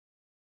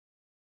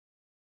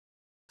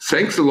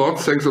thanks a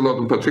lot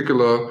in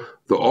particular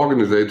the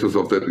organizers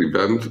of that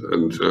event.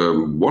 And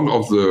one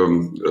of the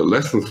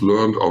lessons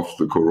learned of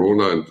the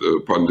corona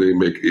and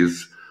pandemic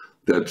is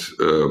that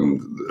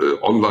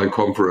online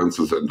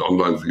conferences and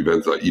online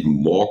events are even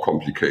more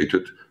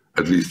complicated,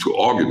 at least to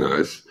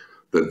organize,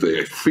 that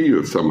they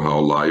feel somehow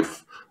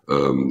live,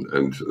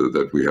 and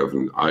that we have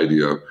an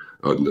idea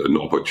and an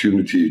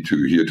opportunity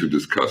to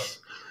discuss.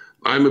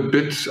 I'm a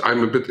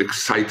bit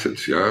excited,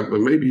 yeah, but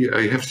maybe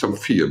I have some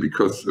fear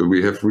because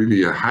we have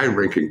really a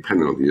high-ranking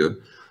panel here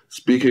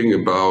speaking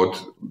about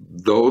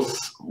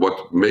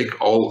what make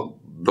all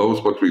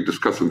those what we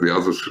discuss in the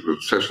other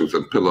sessions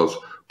and pillars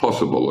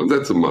possible, and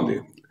that's the money,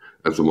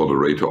 as the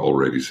moderator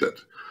already said.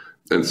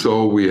 And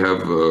so we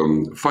have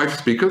 5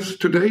 speakers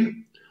today,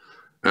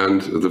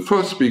 and the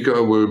first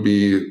speaker will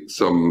be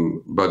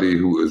somebody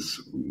who is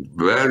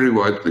very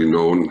widely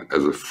known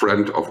as a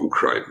friend of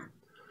Ukraine.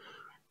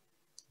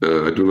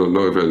 I do not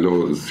know if I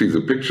see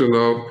the picture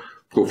now.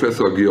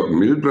 Professor Georg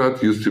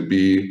Milbradt used to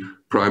be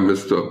Prime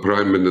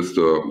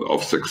Minister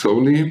of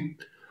Saxony,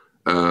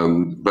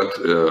 but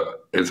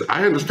as I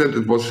understand,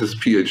 it was his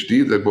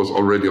PhD that was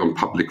already on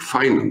public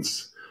finance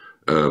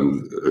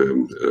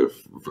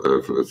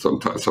some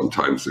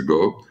times ago,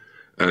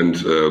 and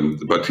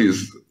but he's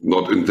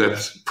not in that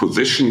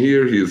position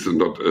here. He is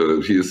not.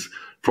 He is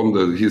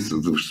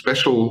the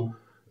special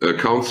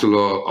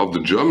counselor of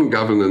the German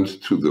government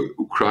to the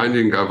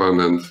Ukrainian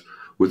government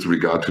with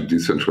regard to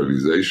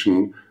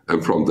decentralization,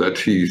 and from that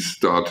he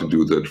started to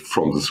do that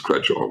from the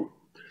scratch on.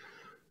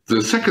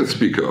 The second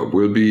speaker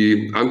will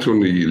be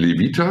Anthony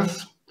Levitas.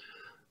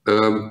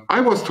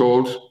 I was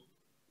told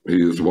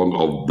he is one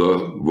of the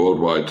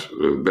worldwide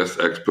best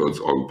experts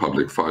on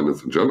public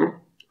finance in general,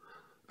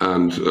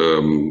 and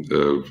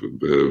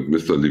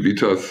Mr.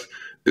 Levitas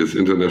is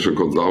international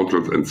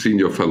consultant and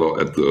senior fellow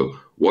at the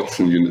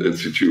Watson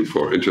Institute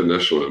for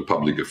International and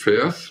Public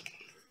Affairs,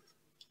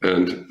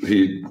 and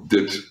he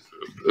did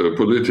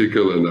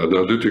political and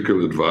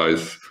analytical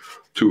advice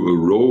to a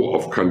row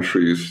of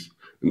countries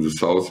in the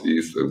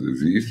Southeast and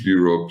the East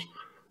Europe,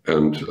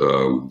 and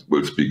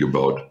will speak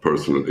about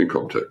personal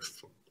income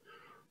tax.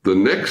 The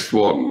next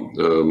one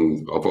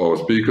of our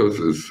speakers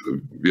is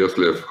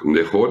Viacheslav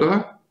Nehoda,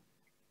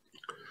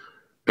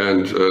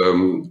 and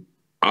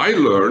I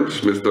learned,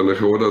 Mr.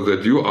 Nehoda,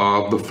 that you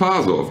are the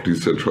father of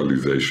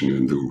decentralization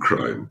in the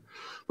Ukraine.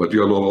 But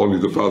you are not only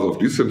the father of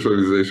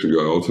decentralization, you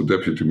are also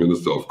Deputy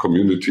Minister of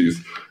Communities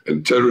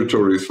and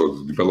Territories for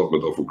the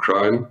Development of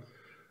Ukraine.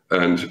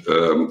 And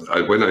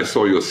when I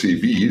saw your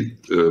CV,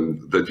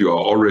 that you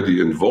are already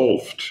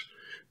involved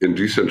in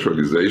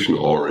decentralization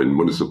or in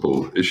municipal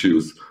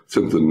issues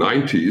since the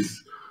 90s,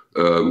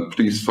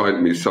 please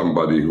find me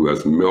somebody who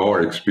has more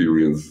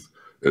experience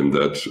in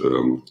that.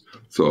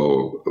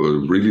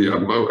 Really,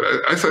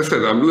 as I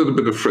said, I'm a little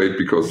bit afraid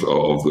because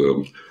of the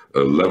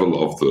level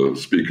of the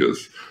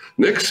speakers.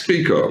 Next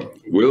speaker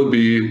will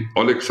be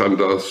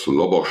Oleksandr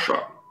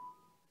Slobozhan.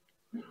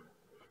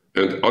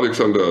 And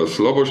Oleksandr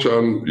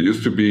Slobozhan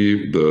used to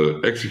be the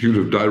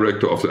executive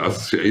director of the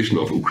Association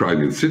of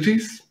Ukrainian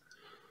Cities.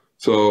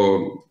 So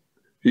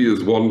he is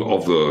one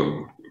of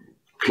the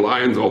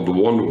clients of the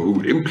one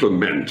who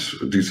implement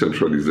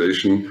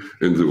decentralization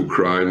in the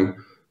Ukraine,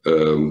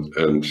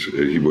 and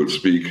he will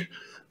speak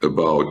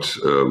about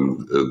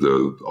the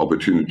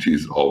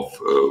opportunities of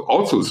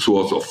also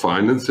source of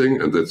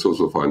financing, and that source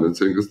of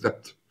financing is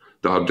debt.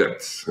 There are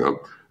debts, yeah,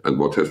 and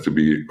what has to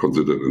be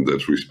considered in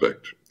that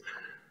respect.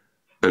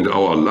 And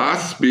our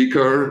last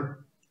speaker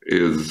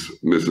is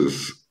Mrs.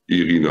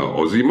 Iryna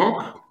Ozymok,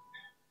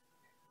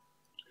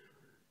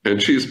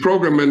 and she is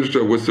program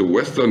manager with the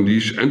Western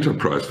NIS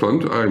Enterprise Fund.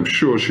 I'm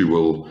sure she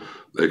will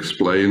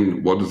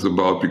explain what it's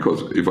about, because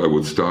if I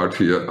would start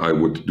here, I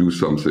would do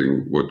something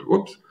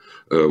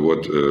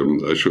what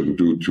I shouldn't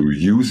do, to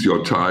use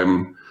your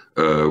time,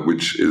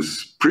 which is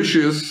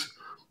precious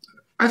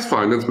as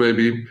finance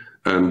maybe.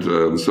 And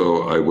so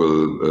I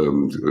will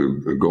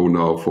go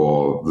now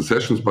for the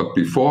sessions. But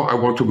before, I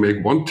want to make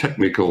one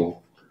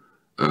technical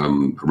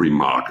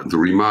remark. And the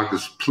remark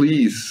is,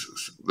 please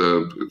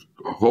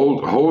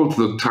hold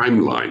the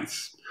timelines.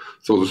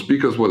 So the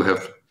speakers will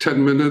have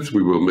 10 minutes.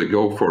 We will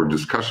go for a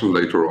discussion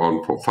later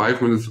on for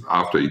 5 minutes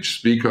after each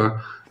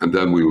speaker. And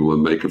then we will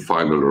make a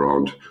final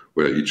round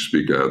where each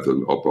speaker has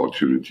an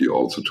opportunity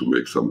also to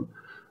make some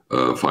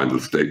final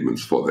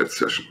statements for that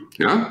session.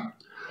 Yeah?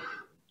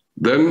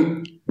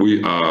 Then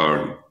we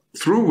are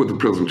through with the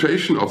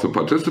presentation of the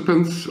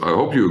participants. I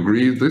hope you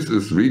agree this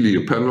is really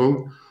a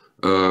panel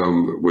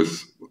with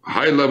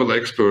high-level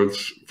experts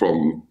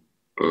from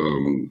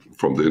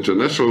the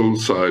international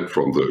side,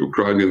 from the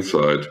Ukrainian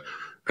side,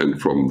 and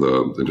from the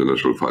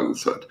international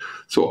finance side.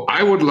 So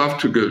I would love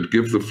to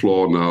give the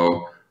floor now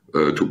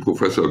to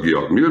Professor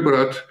Georg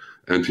Milbradt,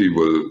 and he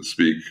will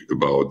speak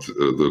about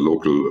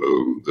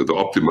the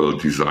optimal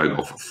design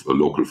of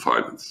local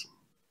finance.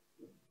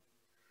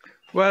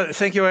 Well,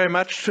 thank you very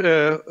much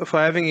for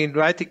having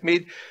invited me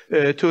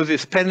to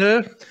this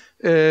panel.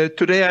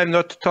 Today I'm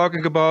not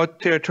talking about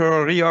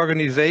territorial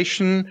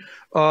reorganization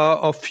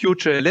of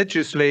future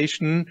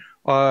legislation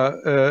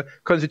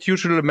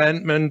constitutional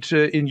amendment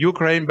in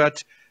Ukraine,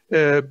 but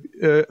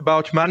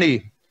about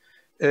money.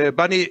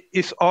 Money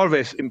is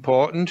always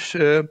important,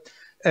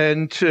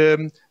 and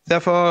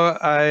therefore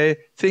I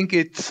think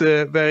it's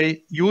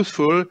very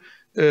useful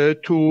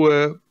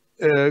to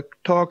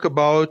talk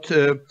about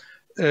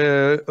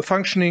a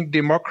functioning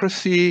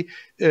democracy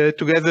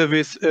together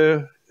with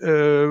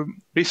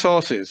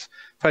resources,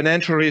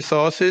 financial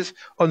resources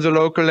on the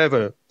local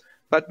level,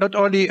 but not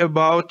only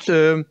about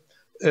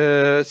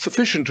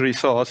sufficient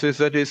resources,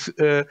 that is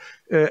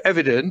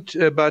evident,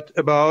 but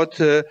about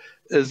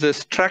the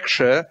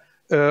structure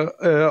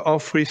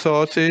of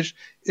resources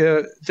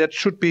that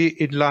should be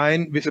in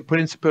line with the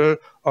principle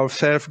of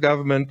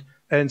self-government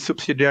and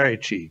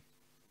subsidiarity.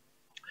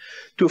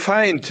 To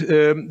find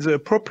the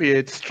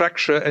appropriate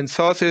structure and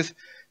sources,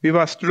 we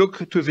must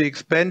look to the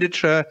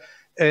expenditure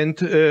and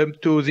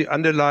to the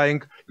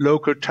underlying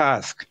local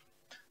task.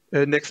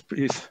 Next,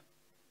 please.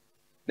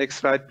 Next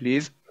slide,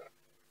 please.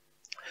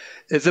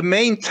 The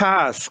main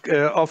task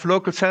of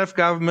local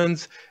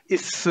self-governments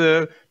is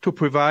to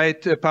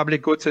provide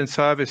public goods and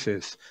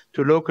services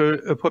to local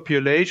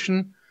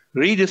population.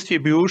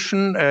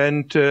 Redistribution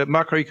and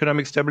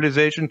macroeconomic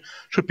stabilization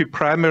should be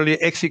primarily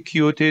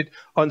executed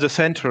on the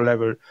central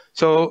level.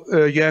 So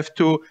you have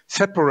to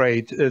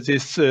separate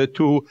these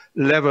two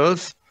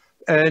levels.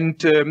 And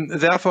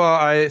therefore,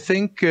 I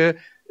think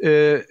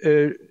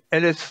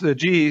LSG,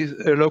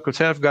 local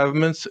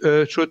self-governments,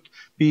 should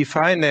be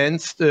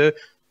financed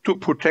to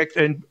protect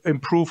and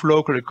improve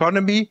local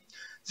economy.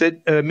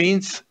 That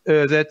means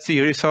that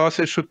the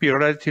resources should be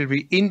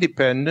relatively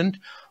independent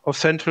of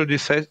central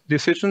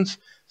decisions.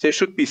 They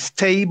should be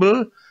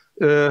stable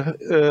in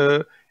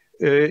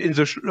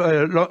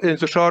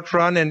the short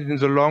run, and in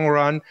the long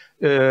run,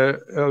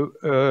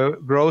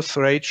 growth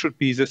rate should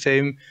be the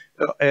same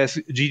as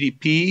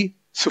GDP.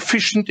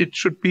 Sufficient it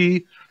should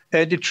be,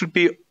 and it should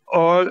be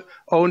all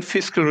own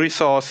fiscal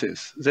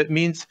resources. That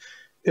means,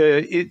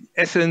 in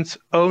essence,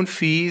 own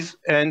fees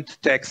and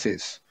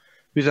taxes,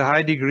 with a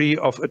high degree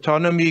of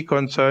autonomy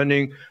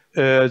concerning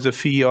the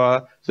fee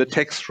or the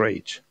tax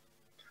rate.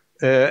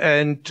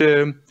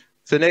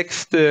 The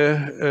next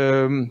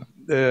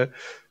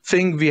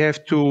thing we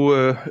have to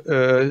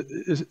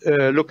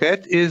look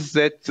at is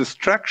that the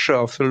structure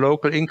of the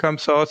local income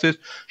sources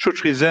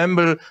should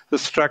resemble the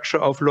structure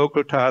of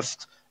local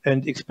tasks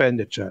and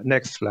expenditure.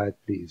 Next slide,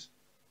 please.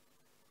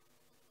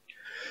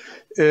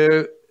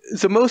 The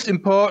most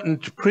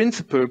important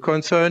principle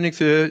concerning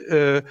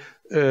the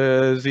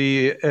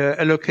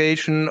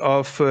allocation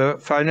of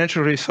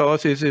financial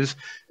resources is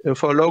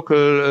for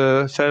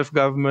local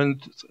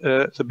self-government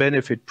the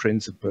benefit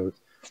principle.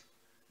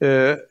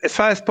 As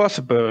far as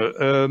possible,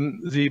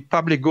 the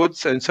public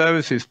goods and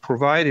services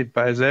provided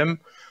by them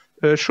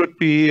should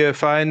be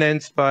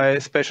financed by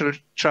special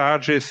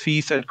charges,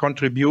 fees, and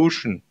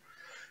contribution.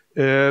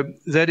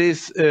 That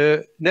is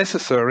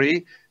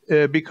necessary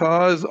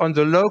because on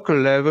the local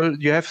level,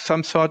 you have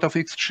some sort of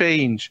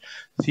exchange.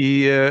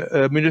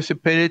 The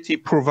municipality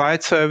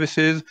provides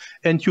services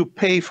and you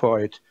pay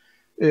for it.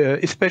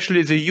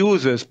 Especially the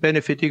users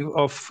benefiting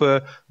of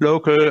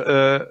local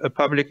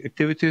public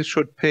activities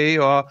should pay,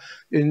 or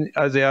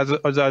on the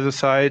other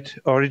side,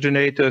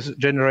 originators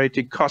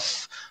generating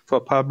costs for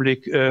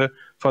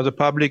the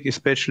public,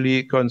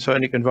 especially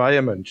concerning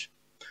environment.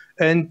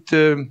 And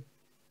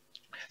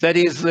that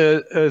is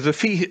the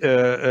fee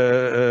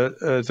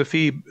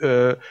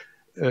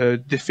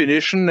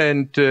definition.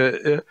 And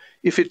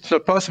if it's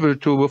not possible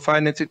to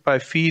finance it by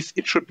fees,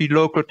 it should be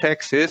local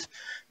taxes.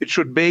 It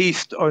should be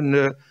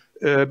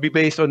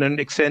based on an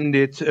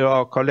extended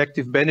or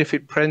collective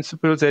benefit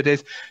principle. That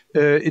is,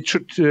 it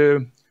should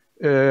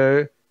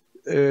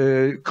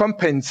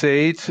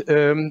compensate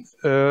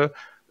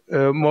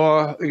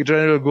more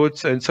general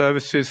goods and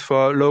services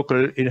for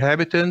local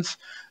inhabitants,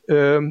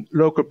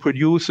 local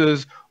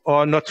producers,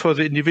 or not for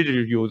the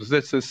individual users.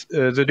 That's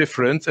the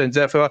difference. And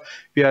therefore,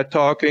 we are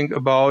talking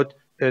about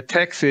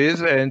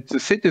taxes, and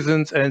the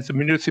citizens and the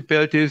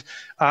municipalities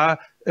are,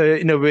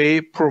 in a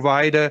way,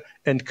 provider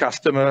and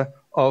customer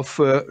of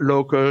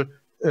local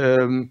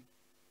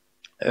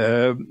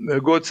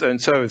goods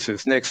and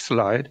services. Next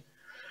slide.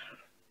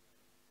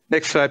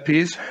 Next slide,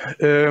 please.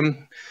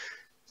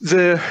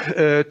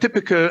 The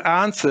typical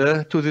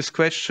answer to this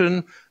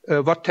question,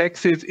 what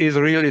taxes, is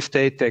real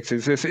estate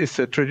taxes. This is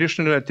a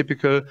traditional and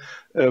typical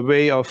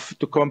way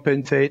to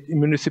compensate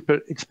municipal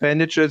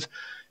expenditures,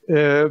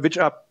 which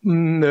are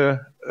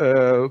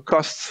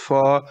costs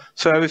for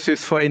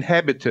services for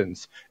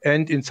inhabitants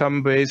and in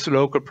some ways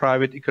local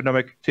private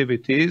economic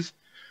activities.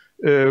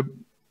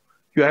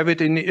 You have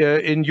it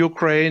in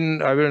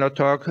Ukraine. I will not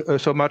talk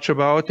so much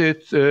about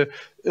it.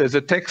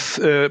 The tax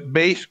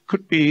base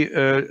could be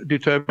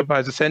determined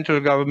by the central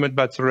government,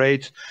 but the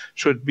rate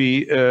should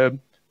be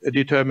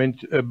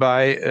determined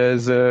by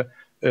the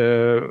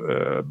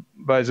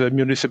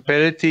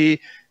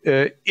municipality.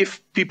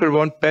 If people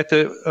want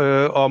better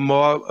or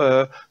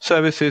more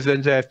services,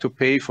 then they have to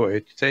pay for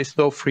it. There is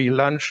no free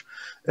lunch,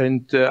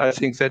 and I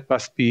think that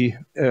must be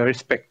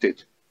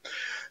respected.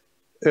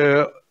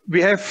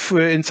 We have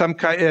in some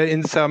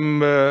countries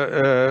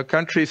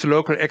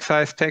local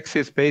excise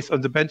taxes based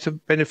on the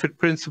benefit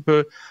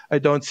principle. I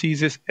don't see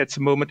this at the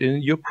moment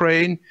in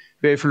Ukraine.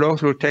 We have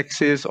local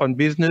taxes on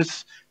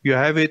business. You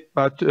have it,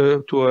 but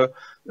to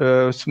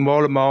a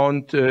small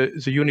amount, the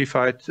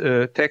unified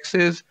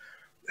taxes.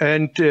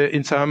 And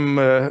in some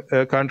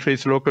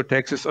countries, local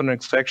taxes on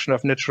extraction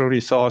of natural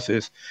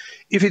resources.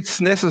 If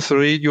it's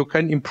necessary, you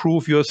can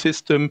improve your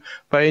system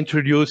by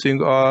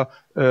introducing or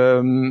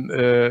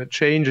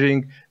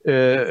changing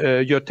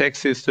your tax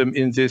system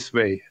in this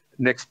way.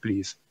 Next,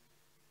 please.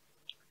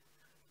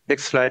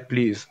 Next slide,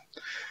 please.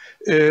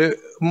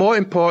 More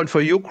important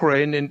for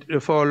Ukraine and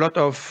for a lot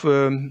of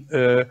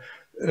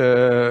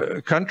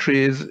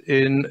countries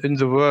in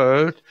the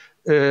world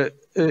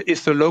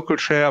is the local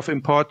share of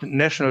important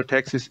national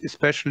taxes,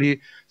 especially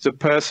the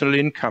personal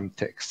income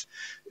tax.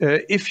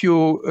 If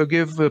you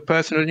give a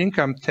personal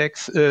income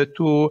tax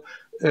to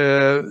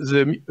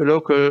the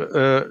local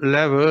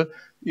level,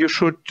 you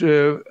should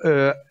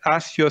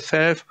ask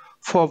yourself,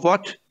 for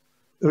what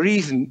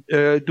reason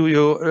do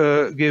you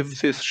give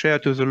this share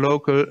to the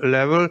local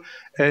level?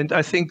 And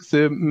I think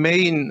the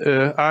main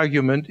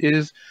argument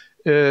is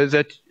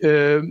that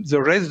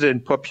the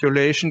resident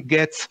population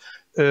gets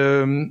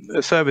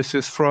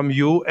services from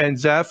you, and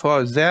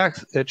therefore their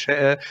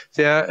share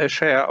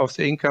of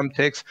the income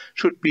tax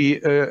should be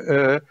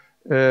go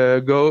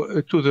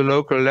to the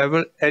local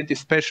level, and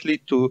especially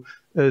to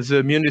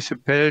the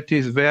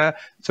municipalities where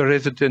the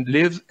resident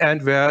lives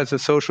and where the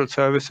social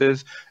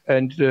services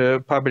and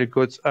public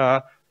goods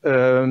are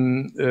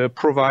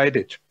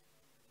provided.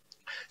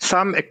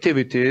 Some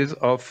activities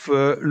of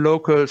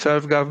local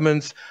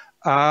self-governments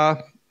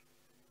are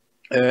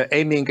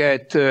aiming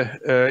at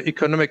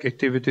economic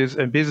activities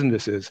and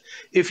businesses.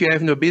 If you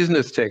have no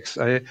business tax,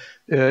 I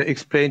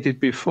explained it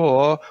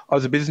before, or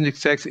the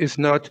business tax is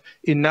not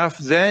enough,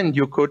 then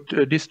you could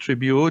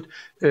distribute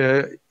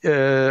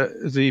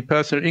the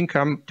personal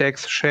income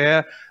tax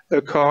share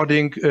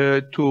according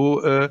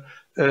to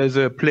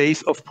the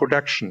place of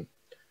production.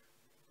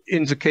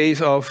 In the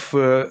case of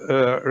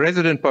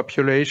resident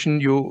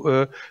population,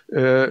 you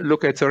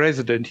look at the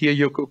resident. Here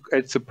you look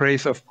at the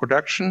place of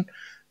production,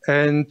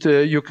 and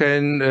you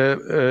can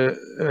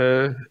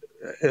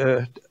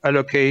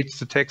allocate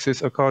the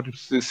taxes according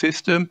to the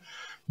system.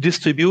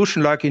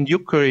 Distribution, like in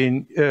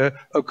Ukraine,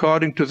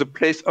 according to the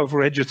place of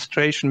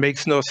registration,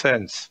 makes no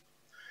sense.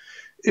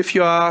 If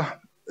you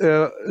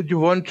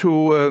want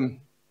to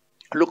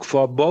look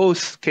for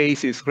both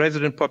cases,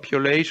 resident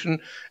population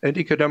and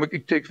economic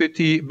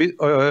activities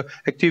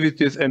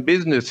and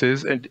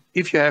businesses, and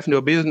if you have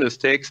no business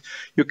tax,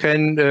 you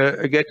can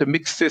get a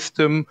mixed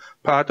system.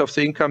 Part of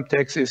the income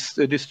tax is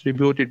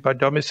distributed by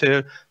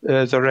domicile,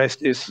 the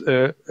rest is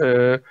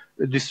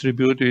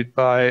distributed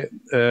by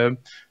a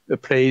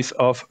place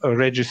of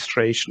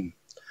registration.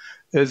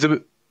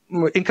 The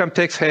income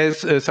tax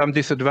has some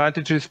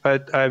disadvantages,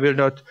 but I will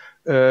not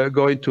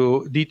go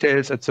into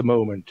details at the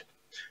moment.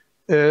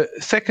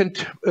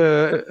 Second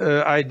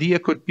idea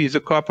could be the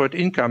corporate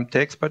income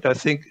tax, but I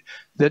think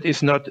that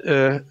is not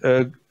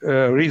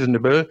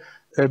reasonable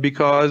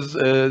because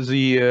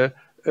the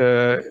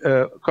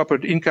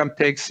corporate income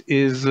tax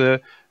is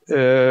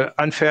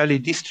unfairly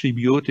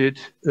distributed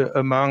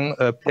among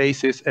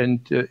places,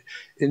 and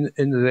in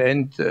the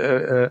end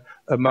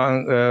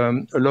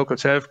among local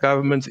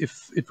self-governments.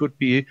 If it would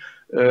be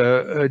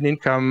an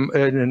income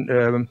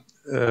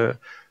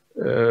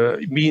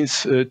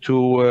means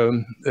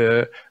to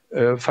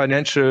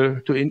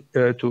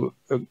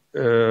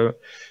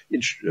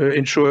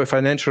ensure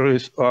financial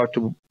or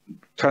to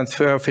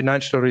transfer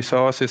financial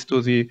resources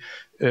to the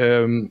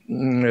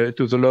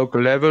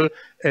local level,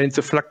 and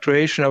the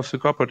fluctuation of the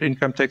corporate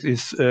income tax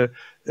is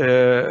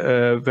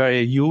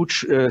very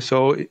huge.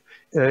 So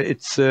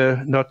it's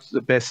not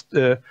the best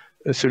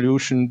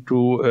solution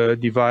to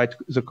divide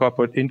the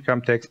corporate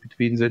income tax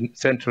between the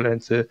central and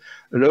the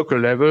local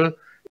level.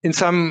 In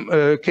some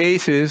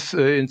cases,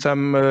 in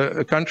some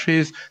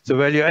countries, the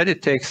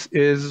value-added tax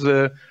is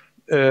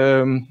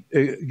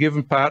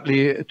given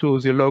partly to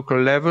the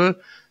local level,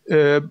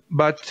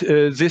 but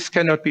this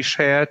cannot be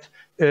shared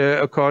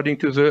according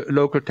to the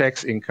local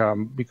tax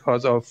income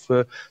because of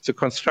the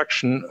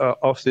construction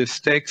of this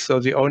tax. So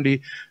the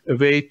only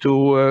way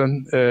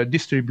to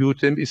distribute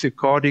them is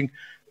according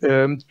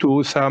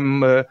to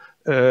some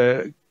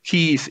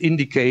keys,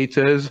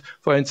 indicators,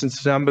 for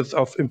instance, numbers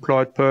of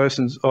employed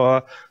persons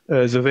or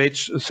the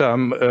wage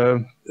sum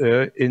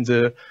in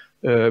the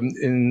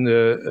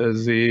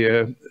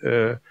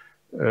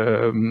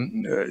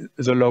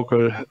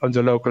local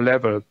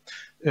level.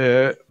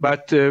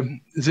 But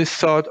this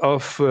sort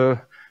of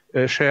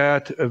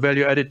shared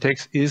value-added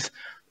tax is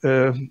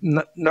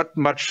not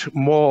much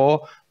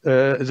more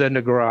than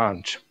a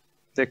grant.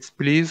 Next,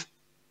 please.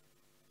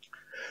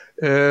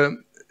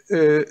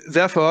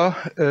 Therefore,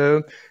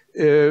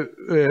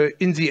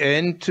 in the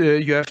end,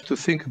 you have to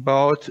think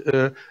about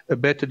a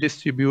better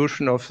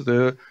distribution of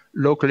the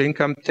local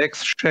income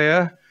tax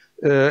share,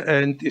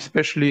 and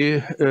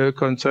especially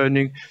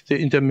concerning the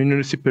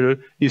intermunicipal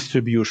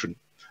distribution.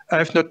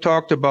 I've not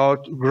talked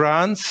about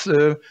grants,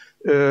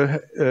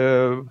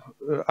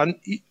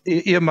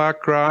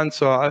 earmarked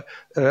grants or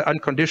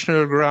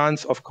unconditional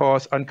grants. Of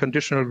course,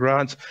 unconditional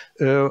grants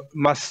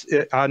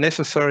are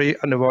necessary,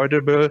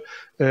 unavoidable,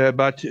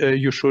 but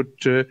you should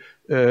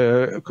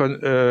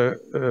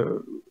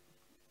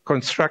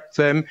construct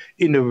them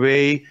in a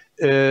way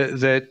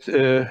that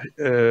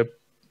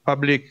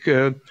public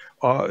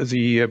or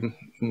the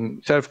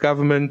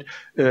self-government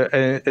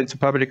and the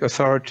public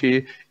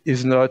authority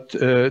is not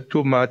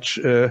too much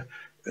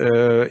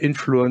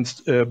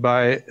influenced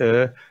by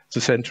the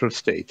central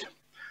state.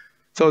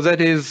 So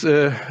that is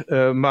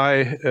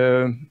my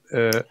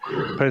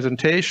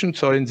presentation.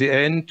 So in the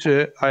end,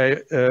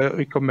 I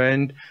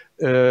recommend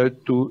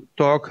to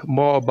talk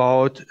more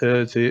about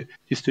the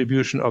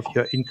distribution of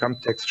your income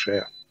tax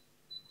share.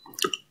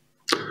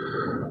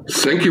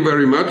 Thank you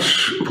very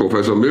much,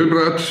 Professor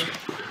Milbradt,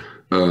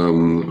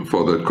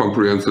 for that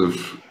comprehensive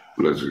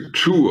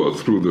tour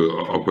through the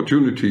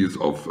opportunities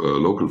of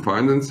local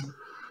finance.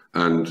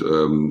 And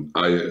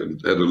I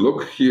had a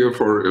look here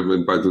for,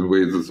 and by the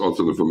way, this is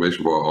also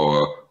information for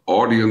our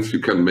audience. You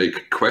can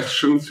make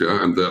questions,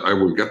 yeah, and I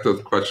will get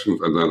those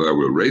questions and then I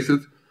will raise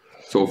it.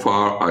 So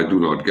far, I do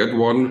not get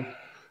one,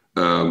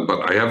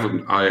 but I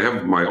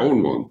have my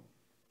own one.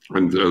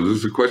 And this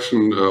is a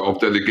question of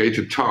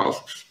delegated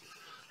tasks.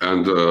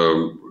 And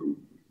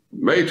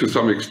may to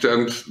some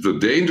extent, the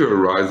danger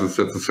arises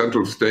that the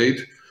central state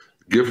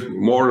give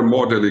more and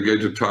more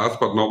delegated tasks,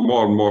 but not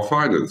more and more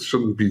finance.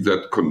 Shouldn't be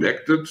that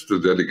connected, the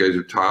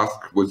delegated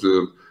task with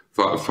the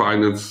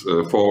finance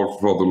for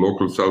the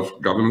local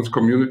self-governance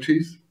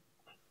communities?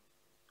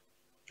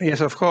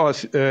 Yes, of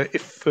course.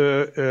 If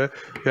you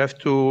have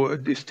to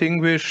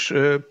distinguish,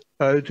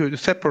 to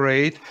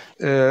separate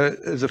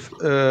the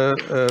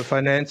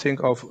financing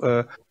of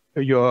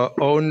your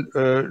own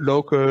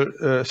local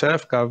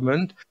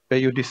self-government, where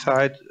you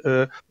decide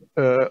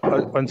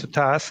on the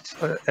tasks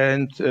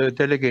and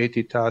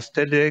delegated tasks.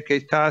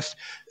 Delegated tasks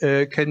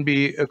can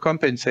be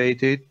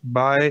compensated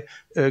by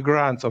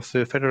grants of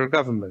the federal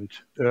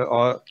government,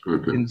 or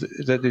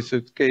that is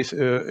the case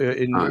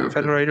in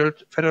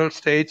federal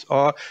states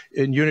or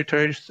in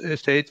unitary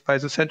states by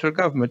the central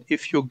government.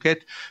 If you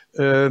get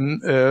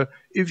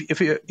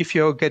if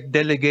you get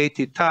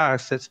delegated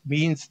tasks, that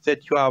means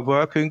that you are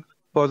working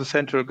for the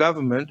central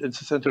government, and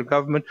the central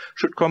government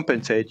should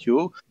compensate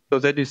you. So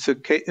that is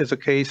a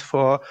case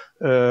for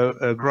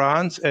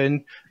grants,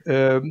 and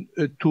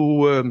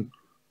to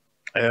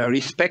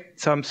respect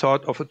some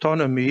sort of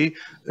autonomy,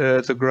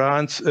 the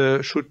grants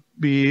should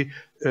be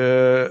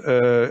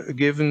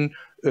given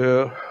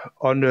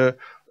on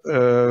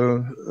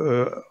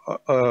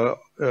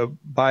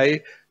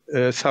by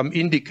some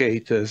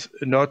indicators,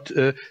 not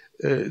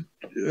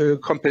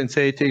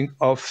compensating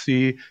of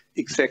the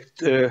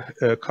exact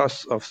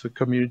costs of the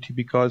community,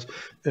 because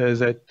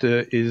that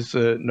is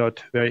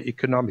not very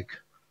economically.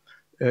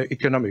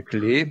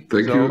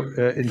 Thank you.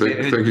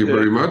 Thank you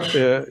very much.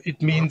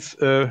 It means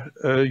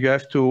you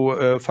have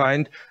to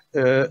find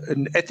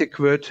an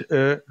adequate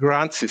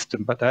grant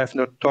system, but I have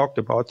not talked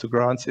about the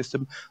grant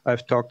system.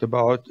 I've talked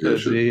about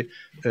the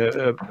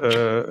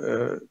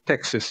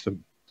tax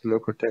system, the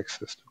local tax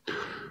system.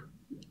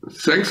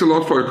 Thanks a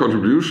lot for your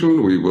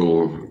contribution. We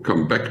will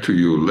come back to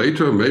you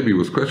later, maybe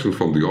with questions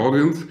from the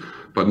audience.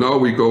 But now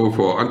we go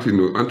for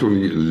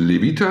Anthony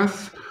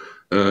Levitas,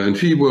 and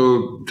he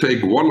will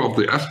take one of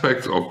the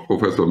aspects of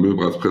Professor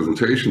Milbradt's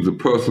presentation, the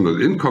personal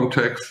income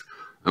tax,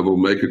 and will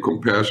make a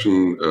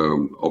comparison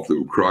of the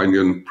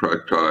Ukrainian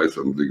practice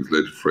and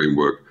legislative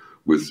framework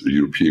with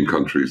European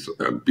countries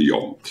and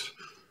beyond.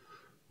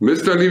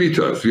 Mr.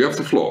 Levitas, you have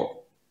the floor.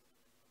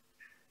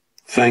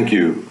 Thank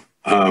you.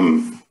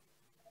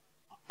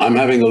 I'm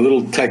having a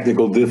little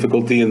technical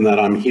difficulty in that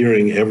I'm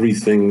hearing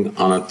everything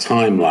on a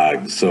time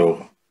lag,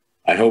 so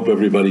I hope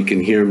everybody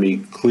can hear me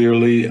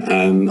clearly,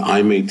 and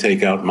I may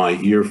take out my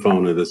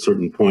earphone at a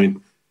certain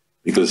point,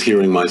 because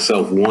hearing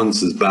myself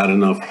once is bad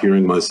enough,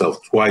 hearing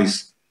myself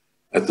twice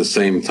at the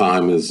same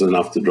time is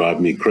enough to drive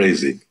me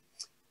crazy.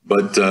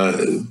 But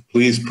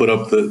please put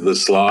up the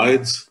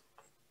slides.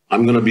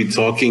 I'm going to be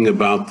talking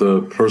about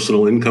the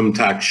personal income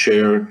tax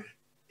share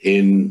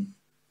in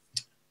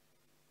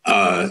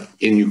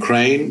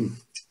Ukraine,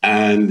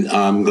 and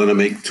I'm going to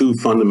make two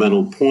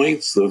fundamental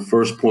points. The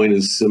first point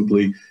is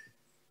simply,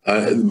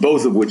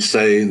 both of which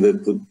say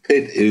that the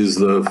PIT is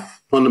the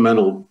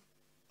fundamental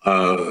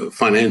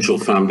financial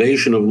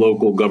foundation of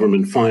local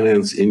government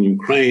finance in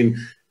Ukraine,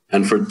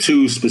 and for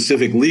two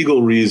specific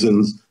legal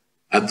reasons,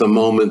 at the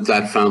moment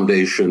that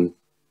foundation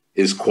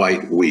is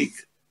quite weak.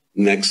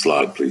 Next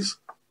slide, please.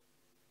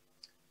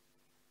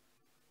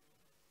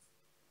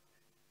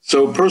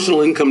 So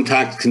personal income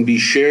tax can be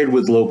shared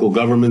with local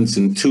governments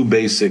in two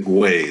basic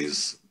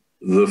ways.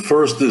 The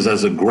first is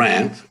as a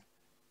grant,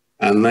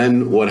 and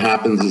then what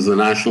happens is the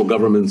national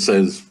government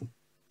says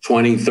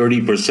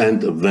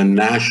 20–30% of the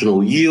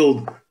national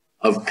yield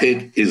of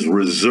PIT is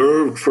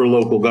reserved for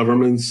local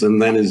governments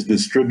and then is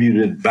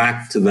distributed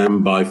back to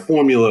them by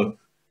formula,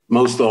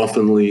 most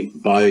oftenly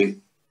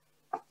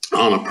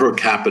on a per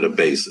capita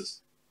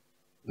basis.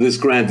 This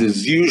grant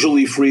is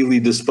usually freely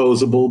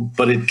disposable,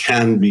 but it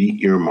can be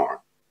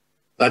earmarked.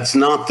 That's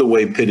not the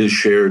way PIT is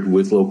shared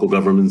with local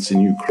governments in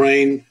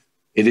Ukraine.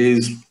 It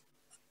is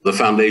the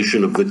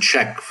foundation of the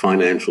Czech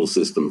financial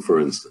system, for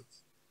instance.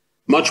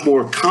 Much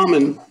more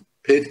common,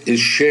 PIT is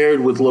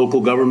shared with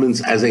local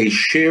governments as a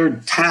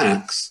shared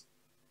tax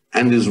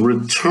and is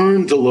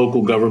returned to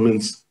local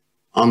governments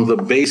on the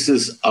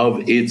basis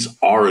of its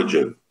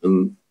origin.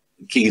 And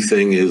the key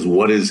thing is,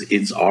 what is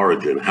its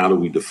origin? How do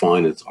we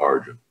define its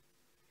origin?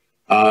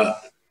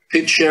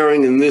 PIT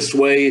sharing in this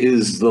way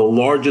is the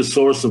largest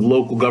source of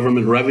local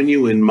government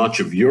revenue in much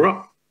of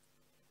Europe.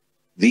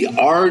 The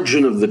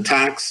origin of the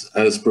tax,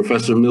 as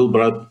Professor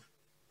Milbradt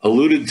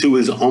alluded to,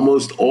 is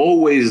almost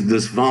always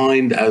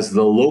defined as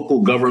the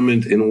local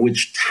government in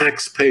which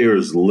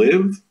taxpayers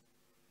live.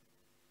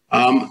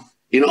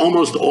 In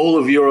almost all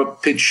of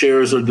Europe, PIT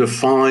shares are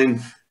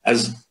defined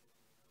as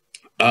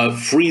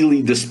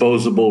freely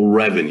disposable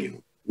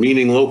revenue,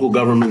 meaning local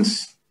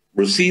governments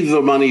receive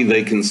the money,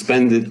 they can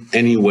spend it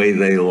any way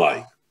they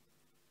like.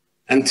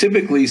 And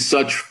typically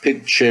such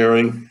PIT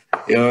sharing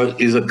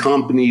is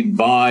accompanied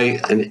by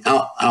an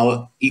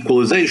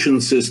equalization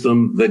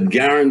system that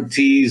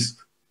guarantees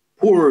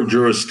poorer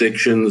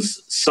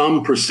jurisdictions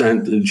some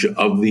percentage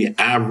of the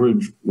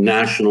average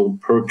national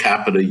per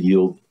capita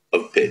yield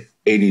of PIT,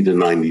 80 to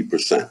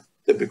 90%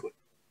 typically.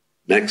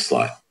 Next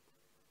slide.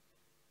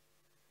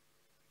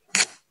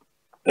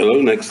 Hello,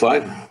 next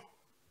slide.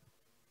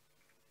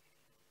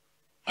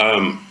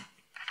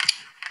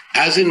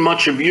 As in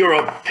much of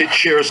Europe, PIT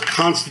shares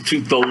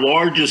constitute the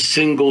largest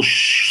single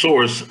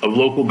source of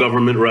local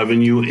government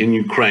revenue in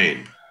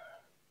Ukraine.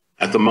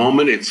 At the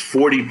moment, it's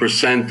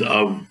 40%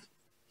 of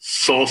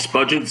SOS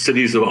budgets,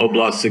 cities of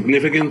oblast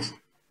significance,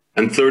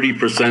 and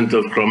 30%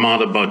 of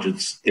Gramada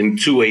budgets in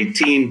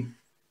 2018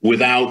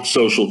 without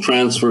social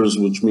transfers,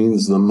 which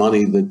means the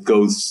money that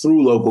goes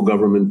through local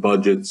government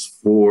budgets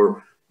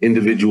for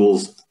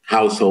individuals,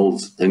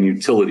 households, and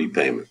utility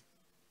payments.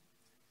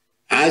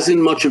 As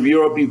in much of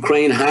Europe,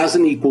 Ukraine has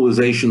an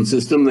equalization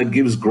system that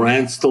gives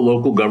grants to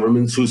local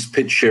governments whose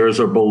PIT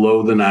shares are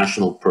below the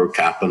national per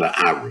capita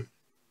average.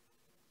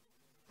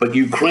 But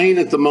Ukraine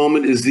at the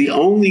moment is the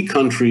only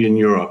country in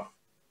Europe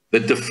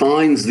that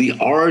defines the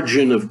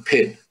origin of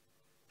PIT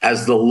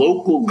as the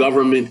local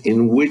government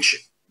in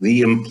which the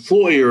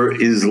employer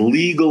is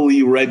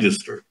legally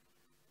registered.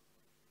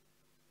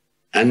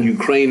 And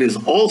Ukraine is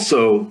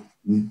also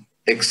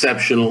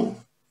exceptional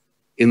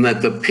in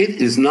that the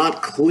PIT is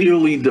not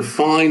clearly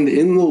defined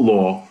in the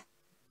law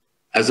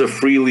as a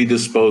freely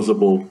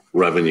disposable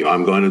revenue.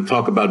 I'm going to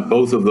talk about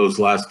both of those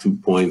last 2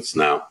 points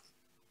now.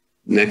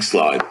 Next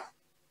slide.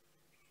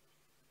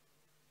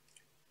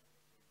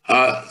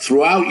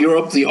 Throughout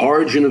Europe, the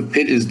origin of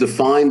PIT is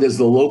defined as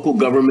the local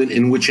government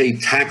in which a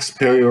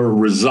taxpayer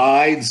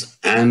resides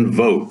and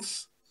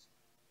votes.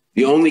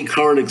 The only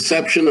current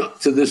exception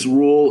to this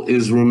rule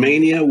is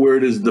Romania, where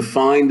it is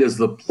defined as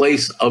the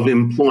place of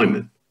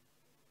employment.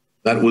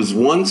 That was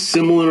once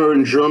similar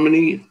in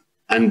Germany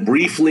and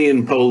briefly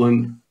in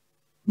Poland,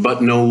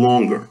 but no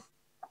longer.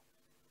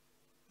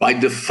 By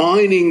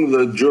defining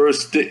the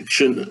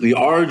jurisdiction, the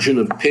origin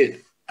of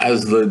PIT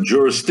as the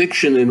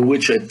jurisdiction in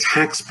which a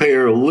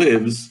taxpayer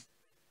lives,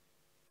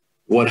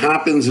 what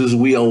happens is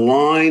we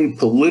align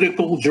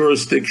political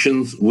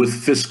jurisdictions with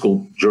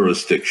fiscal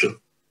jurisdiction.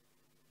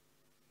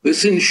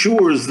 This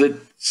ensures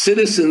that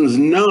citizens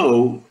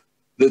know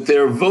that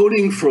they're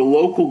voting for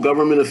local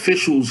government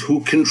officials who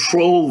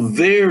control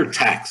their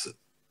taxes,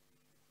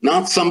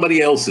 not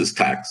somebody else's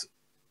taxes.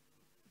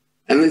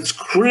 And it's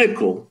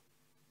critical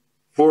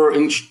for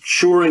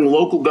ensuring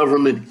local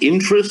government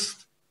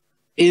interest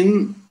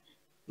in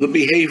the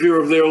behavior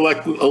of their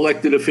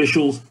elected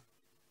officials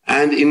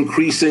and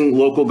increasing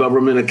local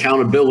government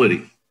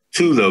accountability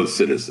to those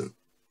citizens.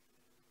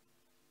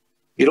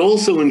 It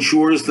also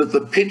ensures that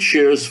the PIT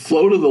shares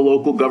flow to the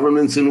local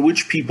governments in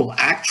which people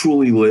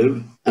actually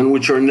live and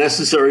which are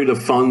necessary to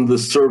fund the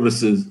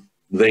services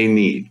they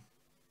need.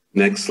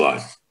 Next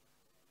slide.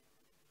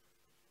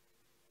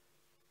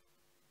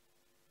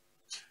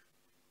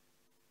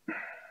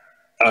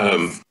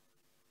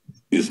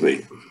 Excuse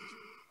me.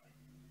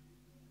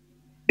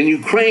 In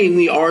Ukraine,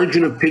 the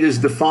origin of PIT is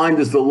defined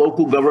as the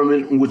local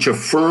government in which a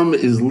firm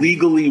is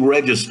legally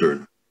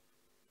registered,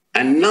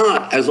 and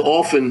not, as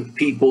often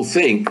people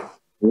think,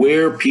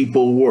 where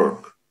people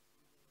work.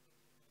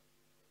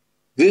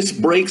 This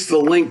breaks the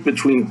link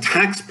between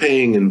tax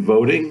paying and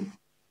voting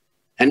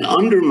and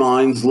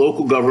undermines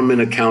local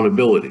government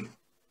accountability.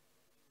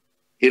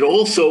 It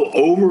also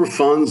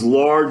overfunds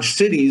large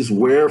cities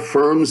where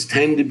firms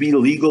tend to be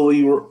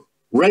legally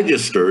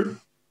registered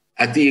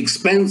at the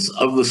expense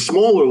of the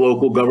smaller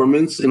local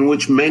governments in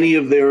which many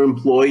of their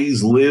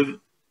employees live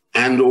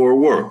and or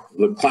work.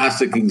 The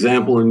classic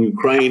example in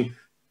Ukraine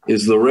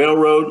is the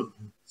railroad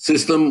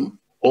system.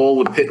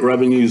 All the PIT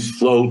revenues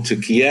flow to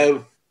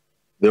Kiev.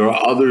 There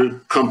are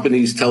other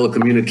companies,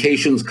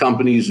 telecommunications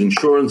companies,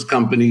 insurance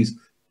companies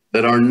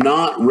that are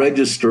not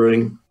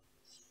registering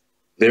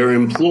their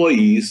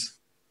employees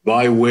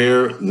by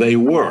where they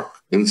work.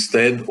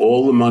 Instead,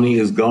 all the money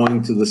is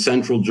going to the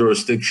central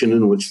jurisdiction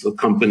in which the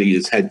company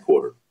is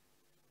headquartered.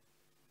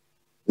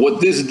 What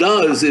this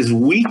does is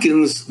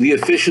weakens the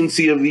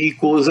efficiency of the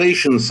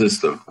equalization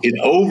system. It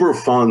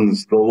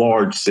overfunds the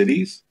large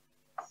cities,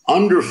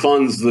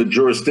 underfunds the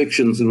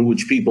jurisdictions in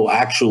which people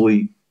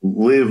actually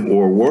live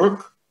or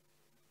work,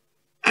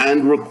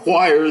 and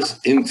requires,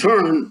 in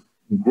turn,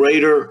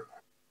 greater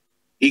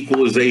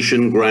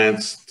equalization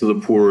grants to the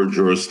poorer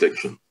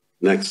jurisdiction.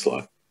 Next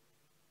slide.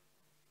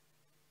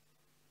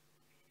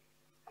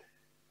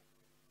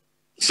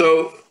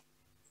 So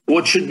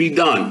what should be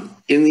done?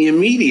 In the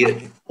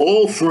immediate,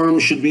 all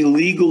firms should be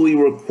legally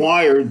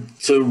required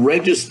to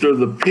register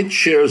the pitch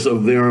shares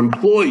of their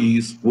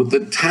employees with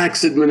the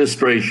tax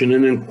administration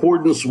in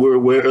accordance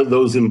with where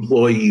those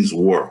employees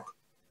work.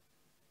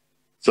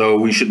 So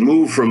we should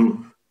move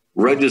from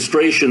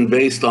registration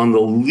based on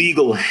the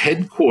legal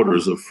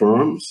headquarters of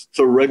firms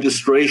to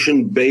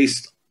registration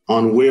based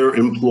on where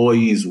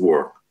employees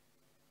work.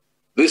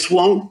 This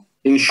won't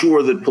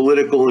ensure that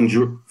political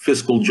and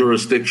fiscal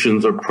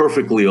jurisdictions are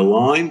perfectly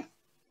aligned,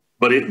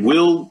 but it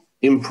will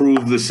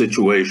improve the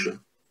situation.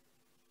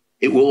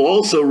 It will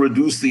also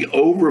reduce the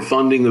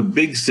overfunding of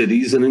big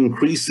cities and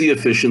increase the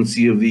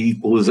efficiency of the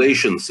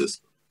equalization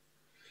system.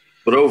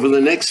 But over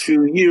the next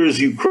few years,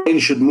 Ukraine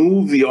should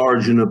move the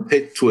origin of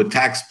PIT to a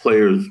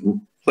taxpayer's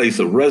place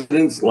of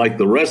residence like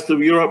the rest of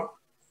Europe,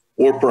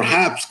 or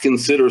perhaps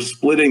consider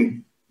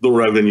splitting the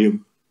revenue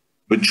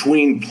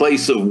between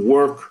place of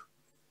work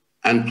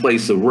and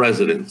place of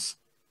residence.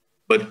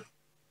 But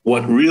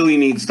what really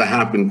needs to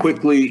happen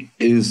quickly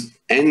is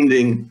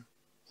ending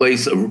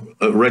place of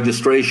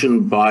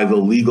registration by the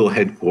legal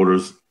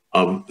headquarters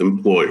of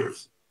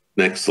employers.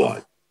 Next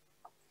slide.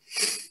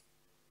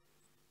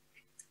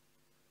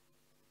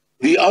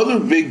 The other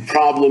big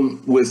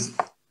problem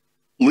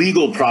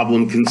legal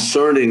problem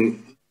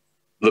concerning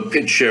the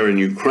pitch share in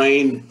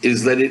Ukraine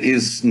is that it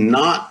is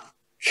not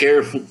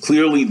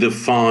clearly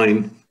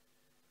defined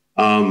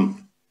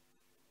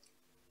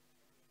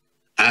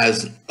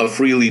as a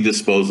freely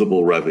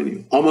disposable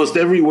revenue. Almost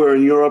everywhere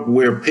in Europe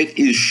where PIT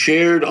is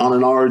shared on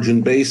an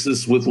origin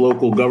basis with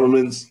local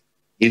governments,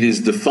 it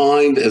is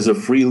defined as a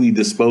freely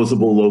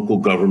disposable local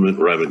government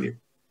revenue.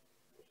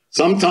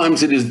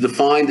 Sometimes it is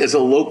defined as a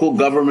local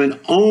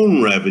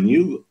government-owned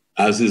revenue,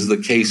 as is the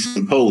case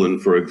in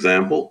Poland, for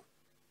example.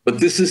 But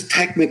this is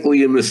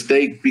technically a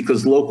mistake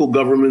because local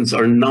governments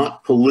are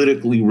not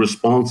politically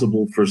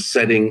responsible for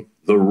setting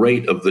the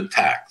rate of the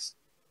tax.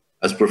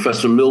 As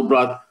Professor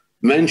Milbradt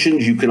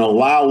mentioned, you can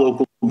allow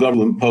local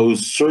government to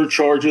impose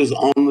surcharges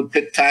on the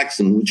PIT tax,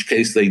 in which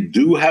case they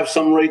do have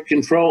some rate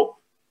control.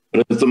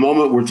 But at the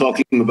moment, we're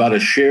talking about a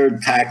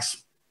shared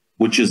tax,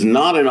 which is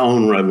not an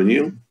own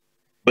revenue,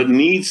 but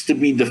needs to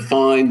be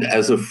defined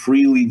as a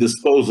freely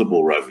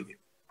disposable revenue.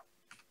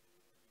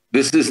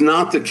 This is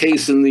not the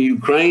case in the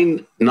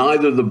Ukraine.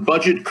 Neither the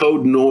budget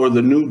code nor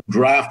the new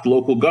draft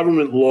local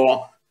government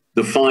law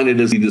define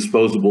it as a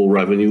disposable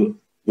revenue.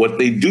 What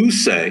they do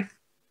say,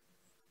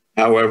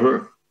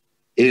 however,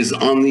 is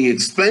on the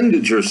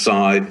expenditure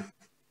side,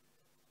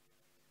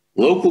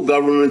 local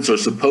governments are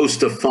supposed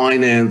to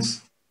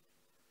finance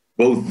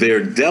both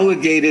their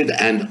delegated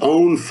and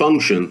own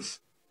functions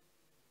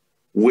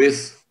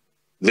with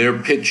their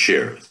PIT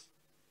shares.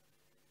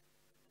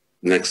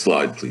 Next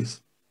slide, please.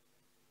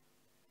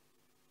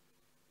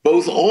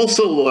 Both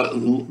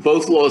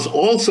laws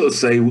also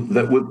say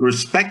that with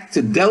respect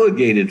to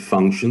delegated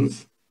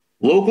functions,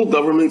 local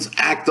governments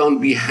act on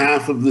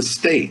behalf of the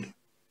state,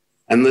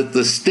 and that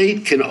the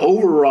state can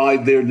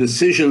override their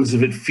decisions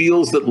if it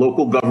feels that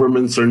local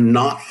governments are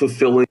not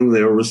fulfilling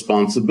their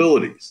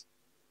responsibilities.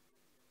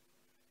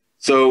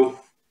 So,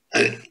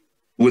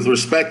 with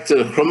respect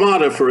to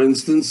Hromada, for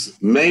instance,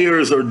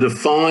 mayors are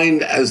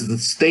defined as the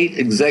state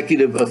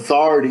executive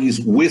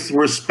authorities with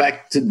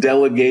respect to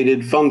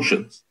delegated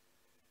functions.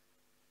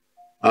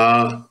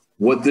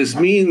 What this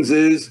means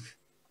is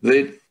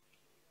that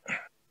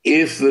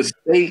if the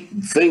state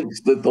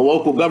thinks that the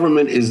local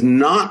government is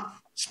not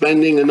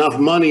spending enough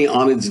money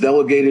on its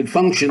delegated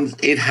functions,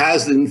 it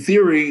has, in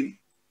theory,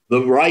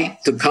 the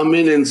right to come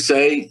in and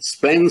say,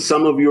 spend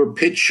some of your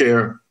PIT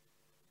share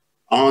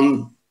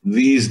on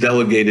these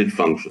delegated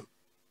functions.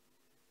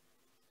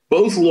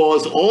 Both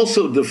laws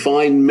also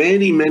define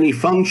many, many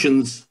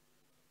functions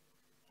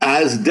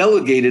as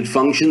delegated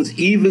functions,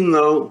 even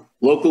though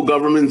local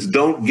governments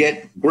don't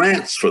get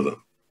grants for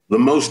them. The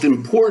most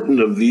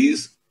important of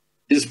these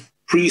is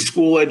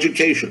preschool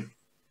education.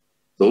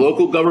 The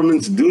local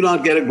governments do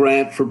not get a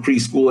grant for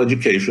preschool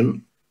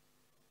education,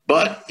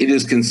 but it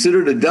is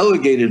considered a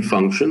delegated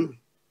function.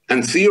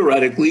 And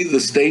theoretically,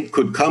 the state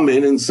could come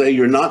in and say,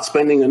 you're not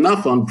spending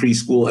enough on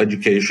preschool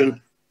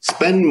education,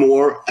 spend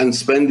more and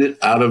spend it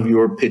out of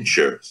your PIT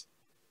shares.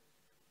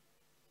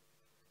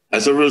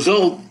 As a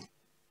result,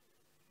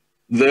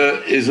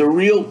 there is a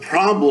real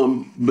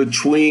problem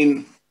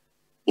between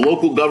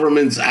local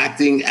governments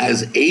acting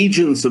as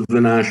agents of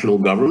the national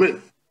government,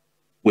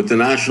 with the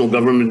national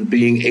government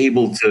being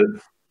able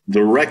to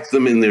direct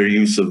them in their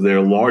use of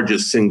their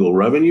largest single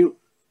revenue,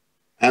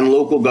 and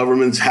local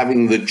governments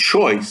having the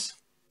choice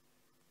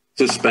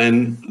to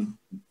spend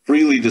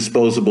freely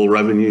disposable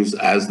revenues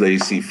as they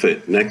see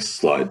fit. Next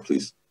slide,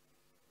 please.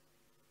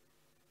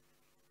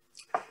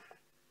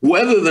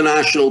 Whether the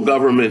national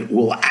government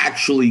will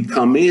actually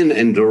come in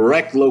and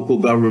direct local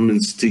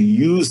governments to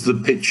use the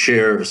PIT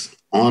shares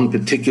on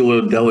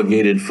particular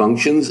delegated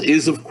functions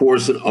is, of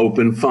course, an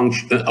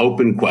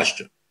open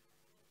question.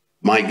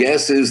 My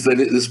guess is that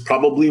this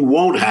probably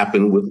won't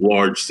happen with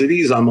large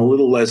cities. I'm a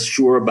little less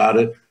sure about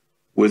it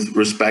with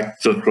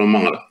respect to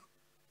Hromada.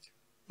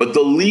 But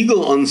the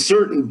legal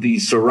uncertainty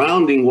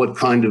surrounding what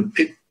kind of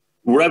PIT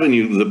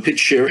revenue the PIT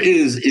share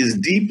is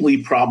deeply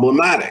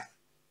problematic.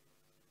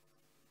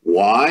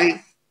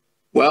 Why?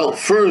 Well,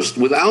 first,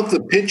 without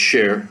the PIT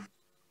share,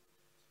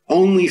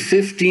 only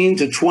 15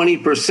 to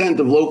 20%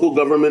 of local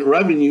government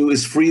revenue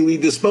is freely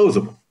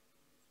disposable.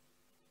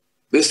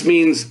 This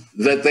means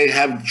that they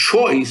have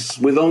choice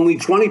with only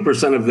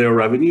 20% of their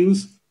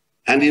revenues,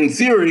 and in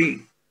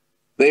theory,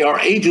 they are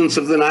agents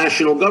of the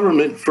national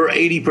government for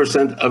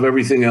 80% of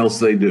everything else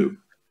they do,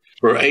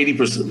 for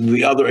 80%,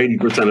 the other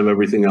 80% of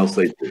everything else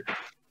they do.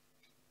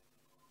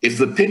 If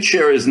the PIT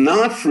share is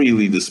not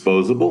freely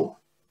disposable,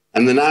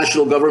 and the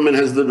national government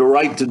has the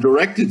right to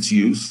direct its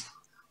use,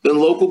 then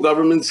local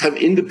governments have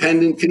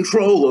independent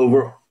control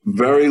over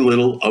very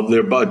little of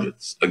their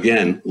budgets.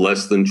 Again,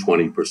 less than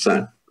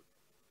 20%.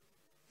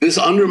 This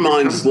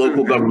undermines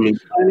local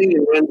government planning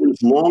and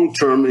renders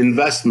long-term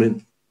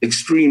investment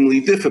extremely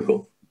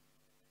difficult.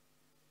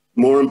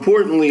 More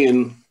importantly,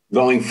 in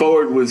going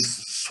forward with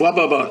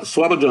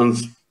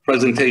Slobozhan's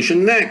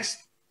presentation next,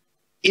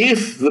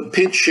 if the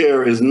PIT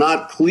share is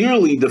not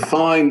clearly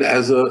defined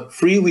as a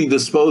freely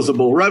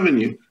disposable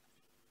revenue,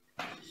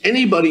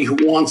 anybody who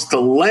wants to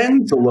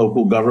lend to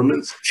local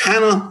governments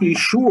cannot be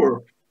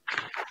sure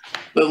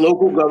that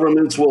local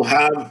governments will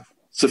have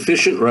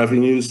sufficient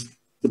revenues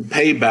to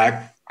pay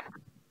back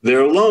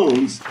their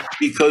loans,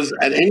 because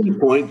at any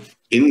point,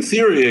 in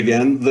theory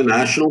again, the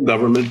national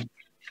government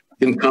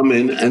can come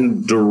in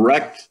and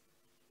direct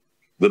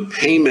the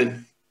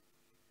payment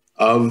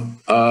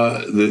of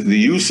the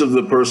use of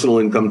the personal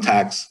income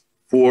tax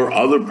for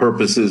other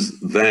purposes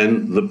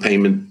than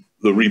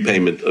the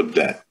repayment of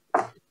debt.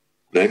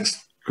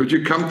 Next. Could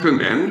you come to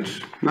an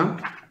end now?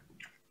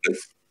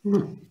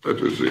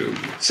 That was the end.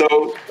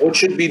 So what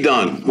should be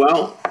done?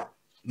 Well,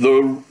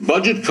 the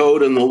budget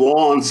code and the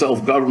law on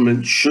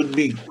self-government should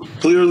be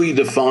clearly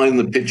define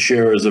the PIT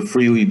share as a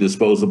freely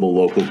disposable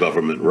local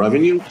government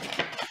revenue.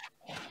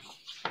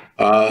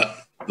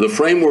 The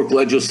framework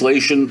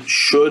legislation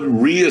should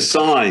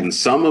reassign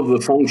some of the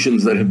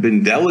functions that have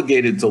been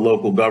delegated to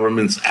local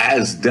governments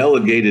as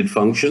delegated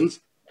functions,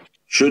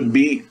 should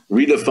be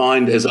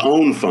redefined as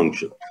own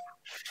functions.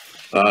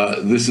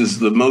 This is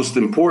the most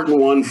important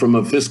one from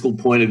a fiscal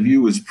point of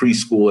view is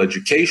preschool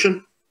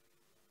education,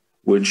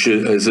 which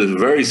is a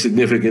very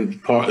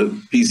significant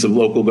piece of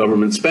local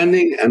government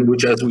spending, and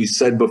which, as we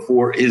said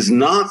before, is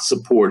not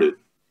supported,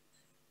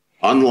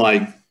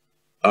 unlike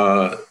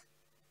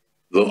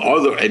the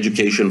other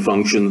education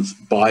functions,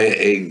 by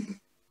a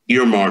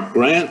earmarked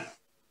grant.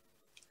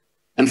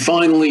 And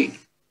finally,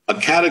 a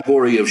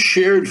category of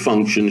shared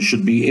functions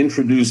should be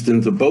introduced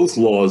into both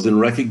laws in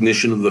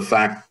recognition of the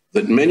fact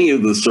that many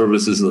of the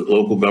services that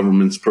local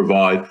governments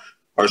provide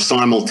are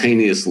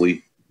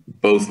simultaneously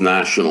both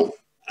national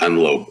and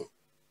local.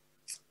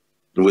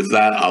 And with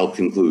that, I'll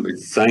conclude.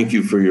 Thank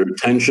you for your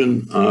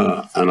attention,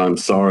 and I'm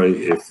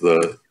sorry if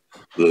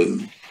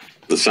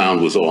the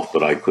sound was off,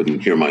 but I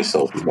couldn't hear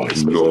myself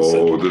twice.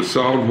 No, the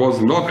sound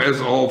was not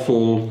as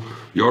awful.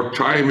 Your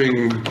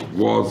timing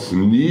was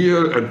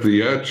near at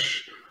the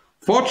edge.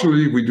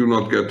 Fortunately, we do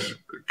not get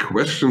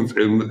questions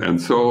in,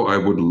 and so I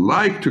would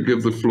like to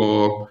give the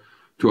floor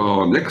to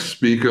our next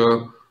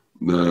speaker,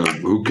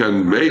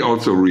 who may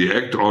also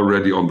react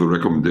already on the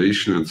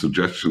recommendation and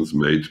suggestions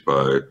made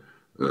by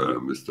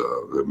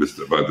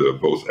by the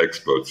both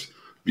experts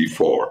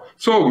before.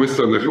 So,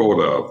 Mr.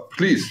 Nehoda,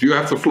 please, you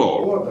have the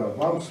floor.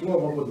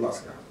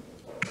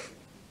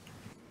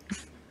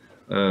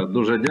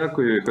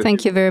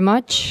 Thank you very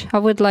much. I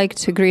would like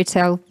to greet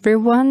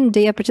everyone,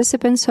 dear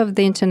participants of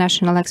the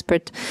International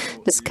Expert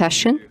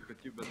Discussion.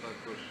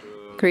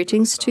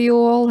 Greetings to you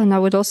all, and I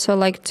would also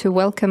like to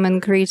welcome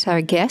and greet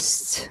our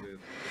guests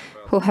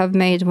who have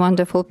made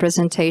wonderful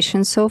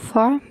presentations so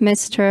far.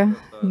 Mr.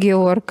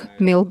 Georg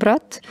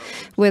Milbradt,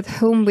 with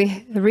whom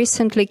we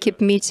recently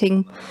keep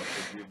meeting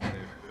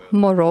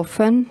more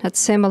often at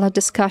similar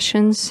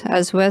discussions,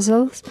 as well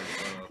as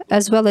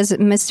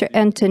Mr.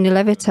 Anthony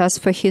Levitas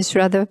for his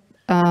rather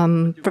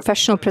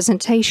professional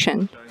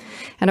presentation.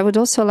 And I would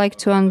also like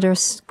to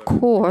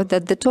underscore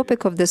that the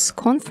topic of this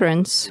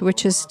conference,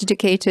 which is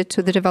dedicated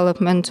to the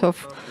development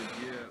of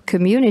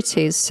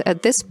communities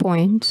at this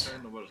point,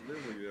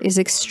 is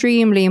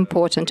extremely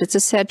important. It's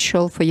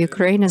essential for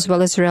Ukraine as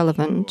well as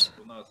relevant.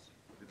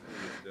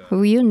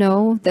 You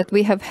know that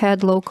we have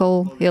had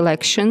local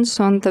elections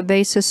on the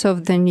basis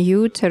of the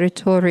new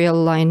territorial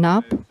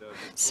lineup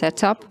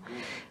setup,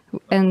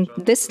 and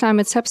this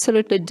time it's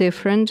absolutely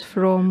different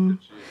from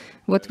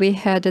what we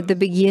had at the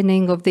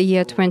beginning of the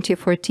year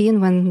 2014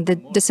 when the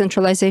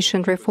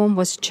decentralization reform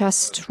was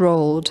just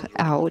rolled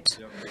out.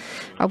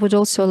 I would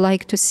also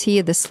like to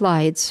see the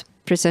slides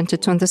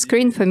presented on the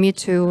screen for me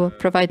to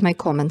provide my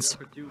comments.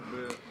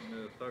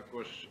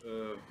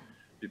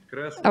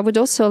 I would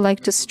also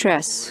like to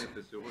stress,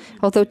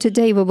 although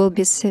today we will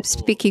be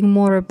speaking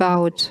more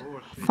about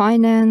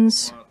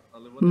finance,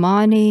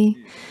 money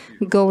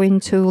going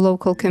to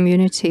local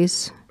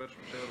communities,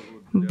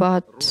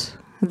 but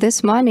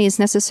this money is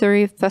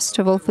necessary, first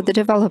of all, for the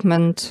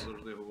development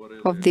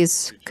of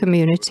these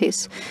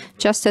communities.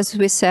 Just as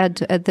we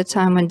said at the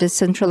time when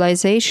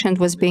decentralization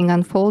was being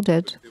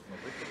unfolded,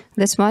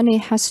 this money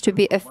has to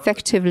be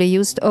effectively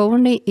used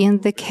only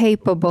in the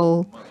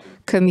capable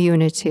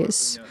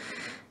communities.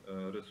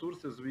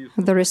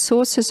 The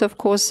resources, of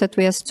course, that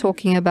we are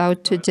talking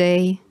about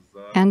today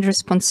and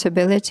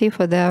responsibility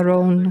for their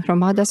own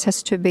hromadas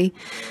has to be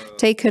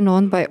taken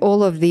on by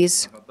all of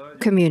these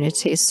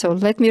communities. So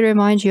let me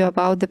remind you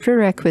about the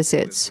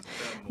prerequisites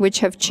which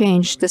have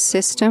changed the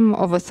system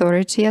of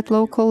authority at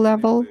local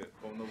level,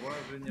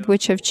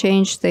 which have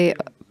changed the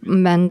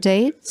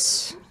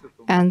mandates,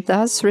 and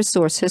thus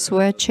resources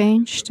were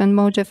changed and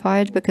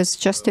modified, because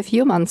just a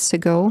few months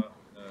ago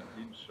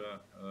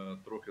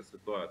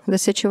the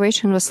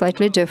situation was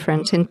slightly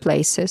different in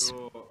places.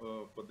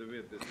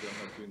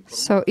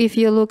 So if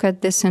you look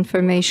at this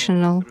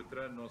informational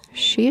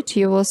sheet,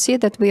 you will see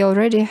that we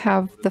already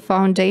have the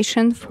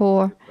foundation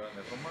for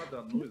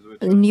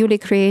newly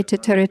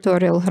created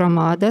territorial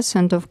hromadas,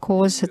 and of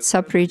course at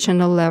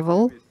sub-regional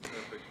level,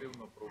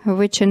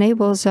 which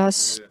enables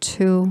us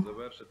to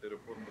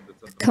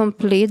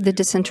complete the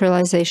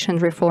decentralization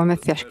reform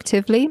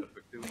effectively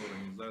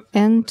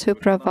and to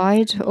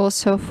provide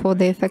also for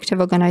the effective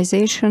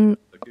organization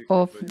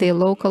of the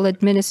local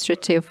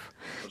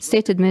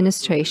state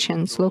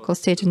administrations, local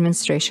state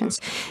administrations.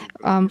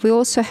 We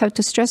also have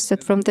to stress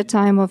that from the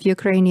time of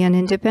Ukrainian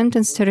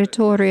independence,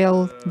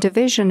 territorial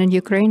division in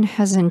Ukraine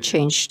hasn't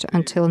changed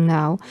until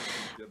now.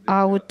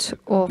 Out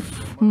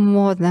of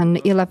more than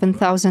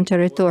 11,000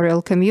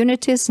 territorial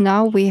communities,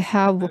 now we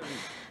have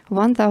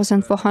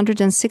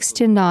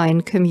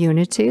 1,469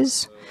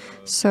 communities.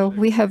 So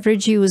we have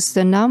reduced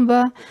the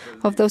number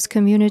of those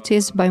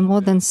communities by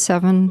more than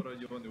 7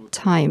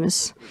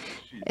 times.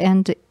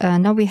 And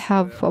now we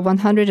have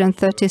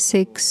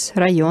 136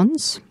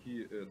 rayons.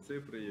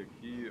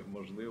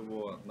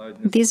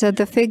 These are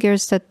the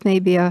figures that may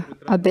be a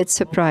bit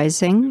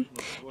surprising.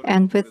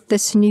 And with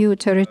this new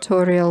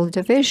territorial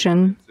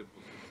division,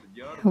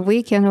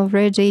 we can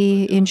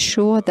already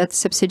ensure that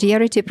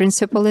subsidiarity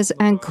principle is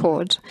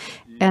anchored,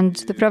 and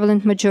the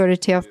prevalent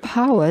majority of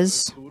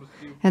powers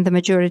and the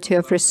majority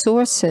of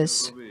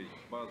resources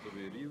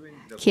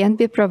can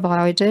be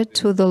provided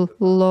to the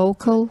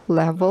local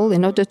level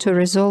in order to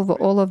resolve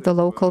all of the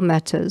local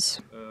matters.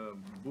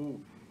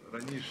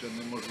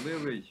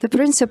 The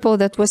principle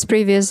that was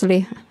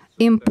previously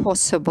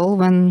impossible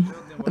when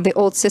the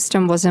old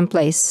system was in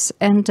place,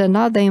 and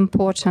another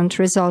important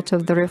result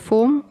of the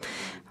reform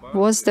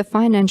was the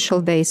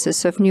financial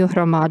basis of new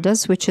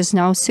hromadas, which is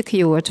now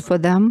secured for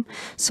them,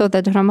 so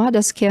that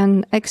hromadas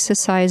can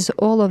exercise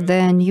all of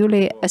their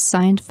newly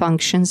assigned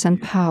functions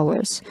and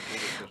powers.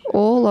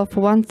 All of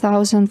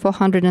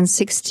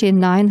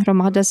 1,469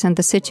 hromadas in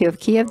the city of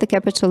Kiev, the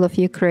capital of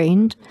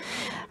Ukraine,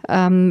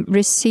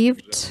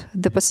 received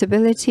the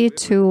possibility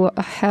to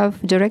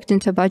have direct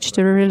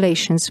interbudgetary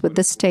relations with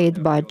the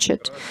state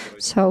budget.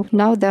 So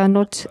now they are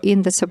not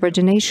in the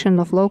subordination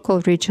of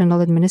local regional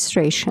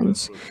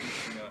administrations.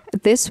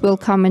 This will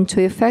come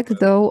into effect,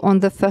 though, on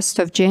the 1st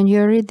of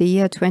January, the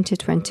year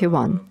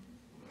 2021.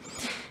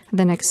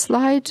 The next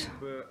slide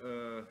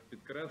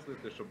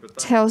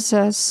tells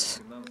us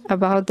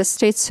about the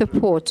state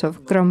support of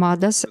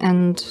hromadas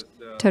and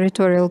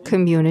territorial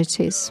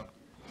communities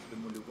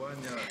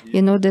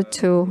in order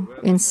to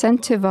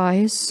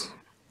incentivize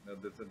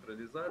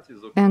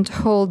and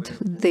hold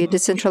the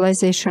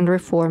decentralization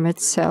reform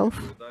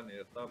itself.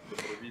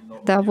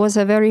 That was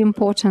a very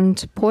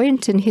important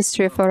point in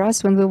history for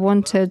us when we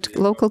wanted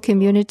local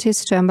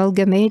communities to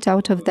amalgamate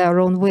out of their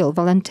own will,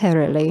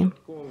 voluntarily.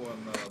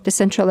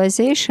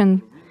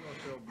 Decentralization,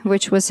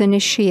 which was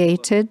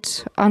initiated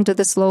under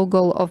the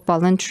slogan of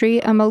voluntary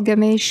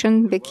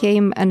amalgamation,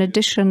 became an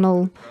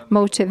additional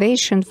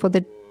motivation for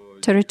the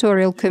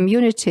territorial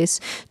communities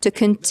to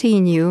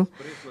continue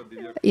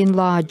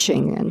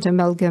enlarging and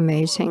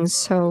amalgamating.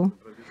 So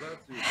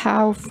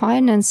how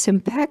finance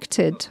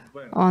impacted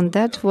on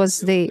that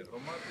was the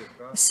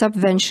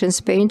subventions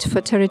paid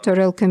for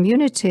territorial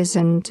communities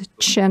and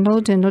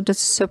channeled in order to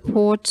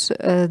support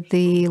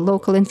the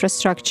local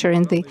infrastructure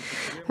in the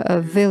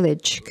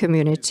village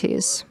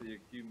communities.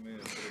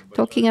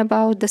 Talking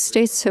about the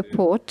state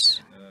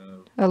support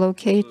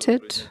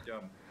allocated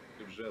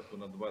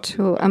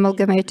to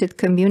amalgamated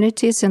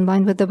communities in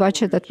line with the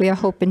budget that we are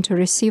hoping to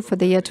receive for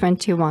the year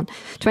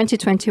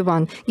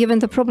 2021, given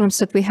the problems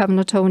that we have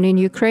not only in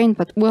Ukraine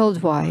but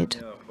worldwide.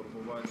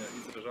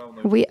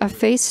 We are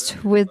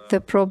faced with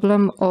the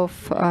problem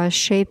of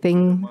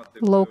shaping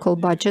local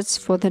budgets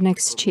for the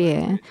next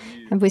year.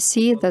 And we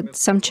see that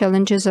some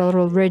challenges are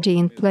already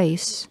in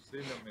place.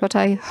 But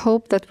I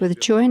hope that with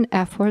joint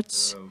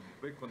efforts,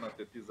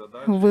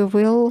 we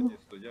will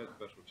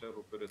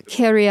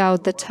carry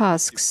out the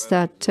tasks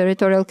that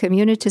territorial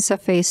communities are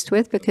faced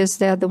with, because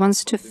they are the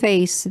ones to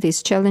face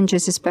these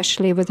challenges,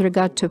 especially with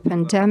regard to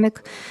pandemic.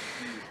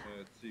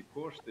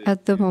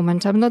 At the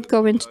moment, I'm not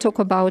going to talk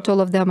about all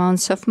of the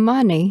amounts of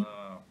money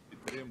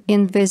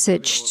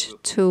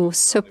envisaged to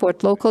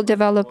support local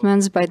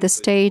developments by the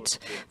State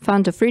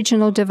Fund of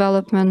Regional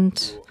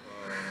Development,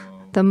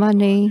 the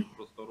money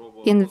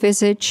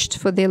envisaged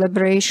for the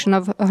elaboration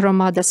of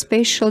Hromada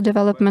spatial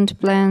development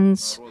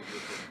plans,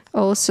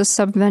 also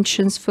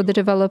subventions for the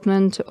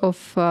development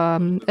of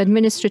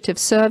administrative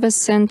service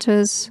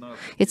centers.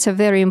 It's a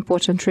very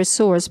important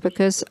resource,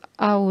 because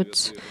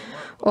out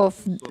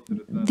of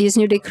these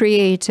newly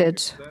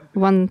created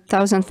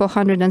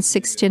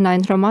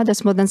 1,469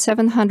 Hromadas, more than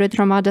 700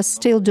 Hromadas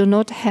still do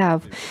not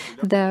have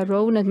their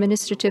own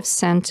administrative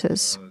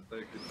centers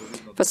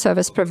for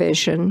service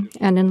provision.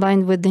 And in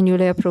line with the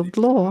newly approved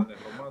law,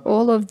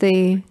 all of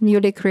the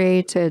newly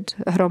created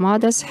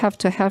Hromadas have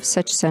to have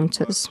such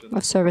centers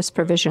of service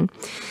provision.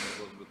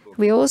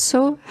 We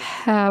also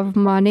have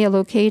money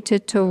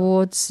allocated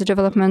towards the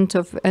development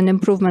of an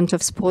improvement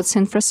of sports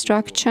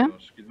infrastructure.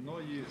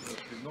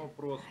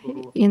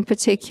 In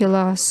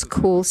particular,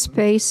 school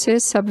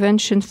spaces.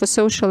 Subvention for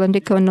social and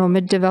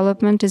economic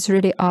development is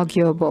really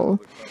arguable.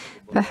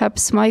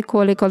 Perhaps my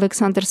colleague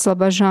Oleksandr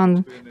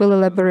Slobozhan will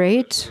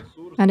elaborate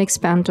and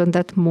expand on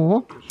that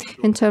more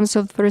in terms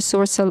of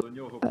resource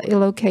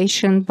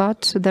allocation,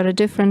 but there are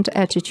different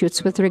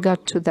attitudes with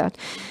regard to that.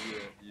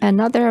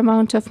 Another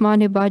amount of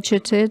money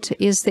budgeted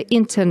is the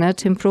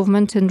internet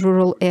improvement in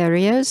rural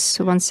areas.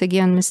 Once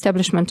again,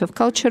 establishment of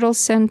cultural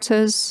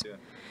centers.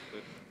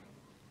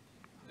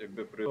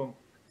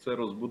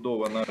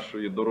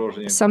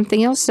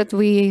 Something else that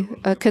we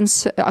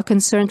are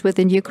concerned with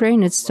in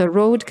Ukraine is the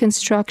road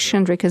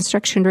construction,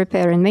 reconstruction,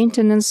 repair and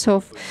maintenance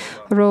of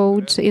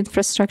road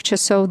infrastructure.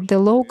 So the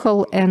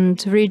local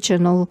and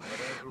regional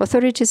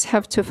authorities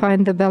have to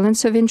find the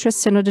balance of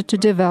interests in order to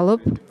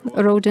develop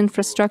road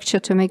infrastructure,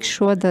 to make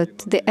sure that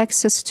the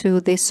access to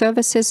the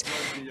services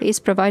is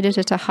provided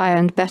at a higher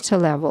and better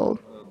level.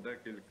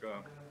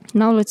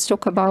 Now let's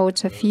talk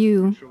about a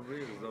few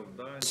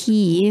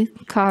key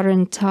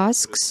current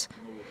tasks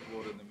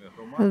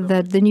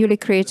that the newly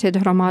created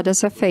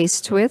Hromadas are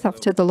faced with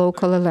after the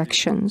local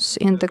elections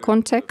in the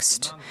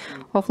context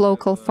of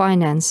local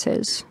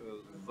finances.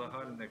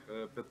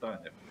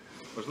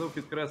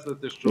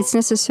 It's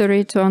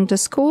necessary to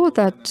underscore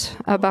that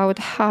about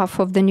half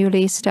of the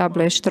newly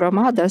established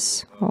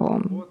Hromadas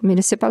or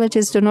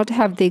municipalities do not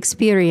have the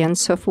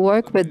experience of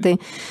work with the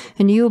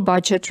new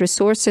budget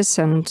resources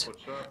and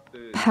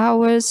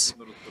powers,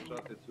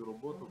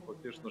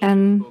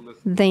 and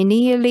they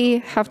nearly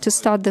have to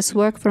start this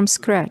work from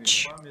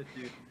scratch.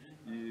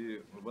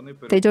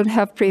 They don't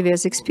have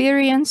previous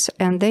experience,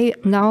 and they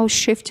now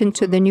shift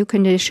into the new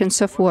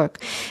conditions of work.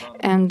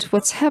 And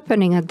what's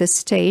happening at this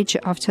stage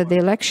after the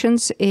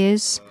elections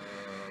is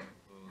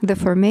the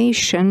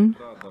formation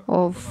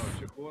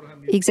of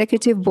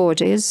executive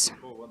bodies,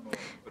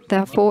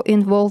 therefore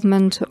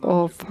involvement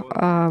of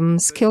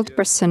skilled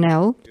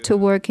personnel to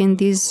work in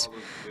these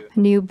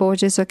new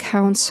bodies or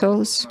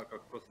councils.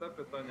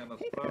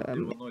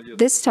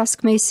 This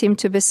task may seem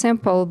to be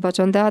simple, but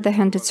on the other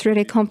hand, it's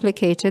really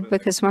complicated,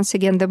 because once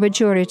again, the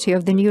majority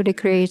of the newly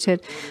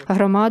created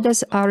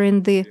Hromadas are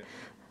in the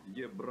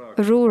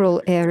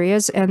rural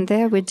areas, and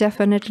there we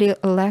definitely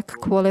lack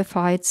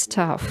qualified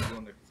staff.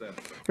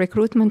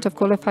 Recruitment of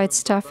qualified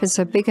staff is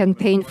a big and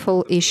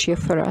painful issue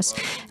for us.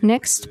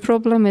 Next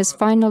problem is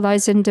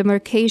finalizing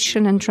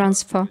demarcation and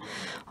transfer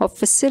of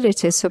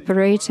facilities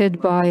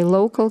operated by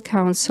local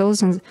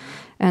councils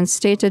and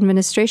state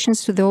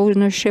administrations to the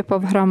ownership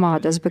of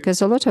Hromadas,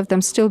 because a lot of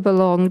them still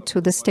belong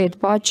to the state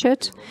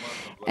budget,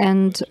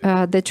 and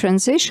the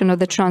transition or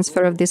the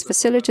transfer of these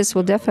facilities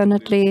will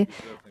definitely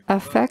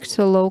affect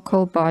the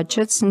local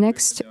budgets.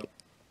 Next,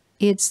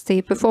 it's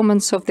the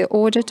performance of the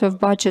audit of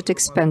budget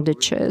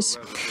expenditures.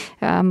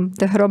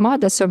 The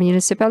Hromadas or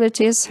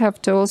municipalities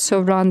have to also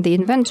run the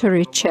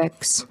inventory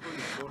checks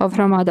of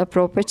Hromada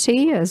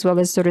property, as well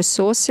as the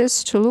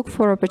resources, to look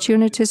for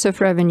opportunities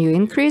of revenue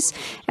increase.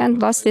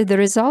 And lastly, the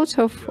result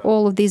of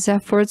all of these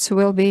efforts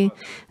will be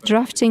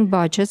drafting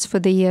budgets for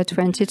the year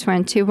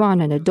 2021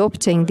 and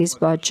adopting these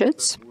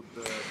budgets.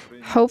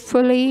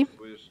 Hopefully,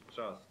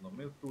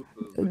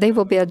 they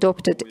will be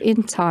adopted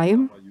in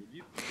time.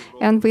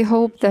 And we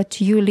hope that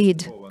you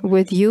lead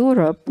with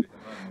Europe,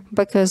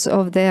 because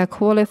of their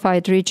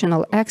qualified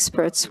regional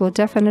experts, will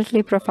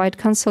definitely provide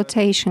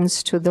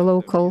consultations to the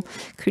local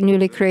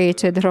newly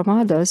created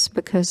Hromadas,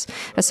 because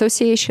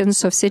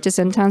associations of cities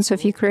and towns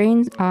of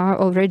Ukraine are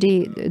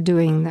already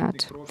doing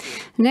that.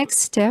 Next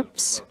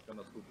steps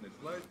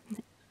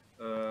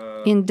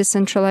in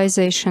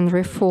decentralization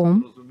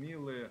reform.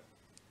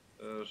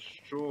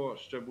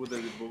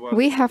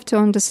 We have to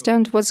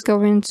understand what's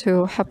going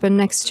to happen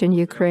next in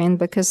Ukraine,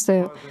 because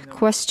the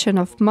question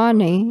of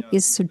money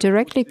is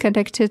directly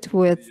connected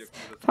with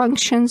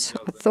functions,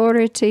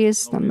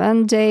 authorities, the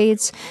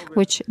mandates,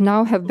 which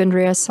now have been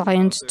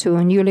reassigned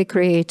to newly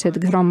created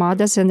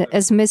hromadas. And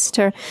as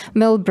Mr.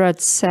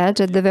 Milbradt said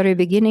at the very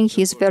beginning,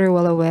 he's very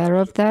well aware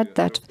of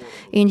that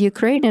in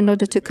Ukraine, in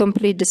order to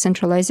complete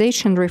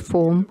decentralization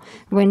reform,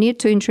 we need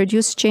to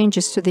introduce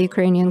changes to the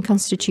Ukrainian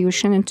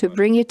constitution and to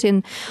bring it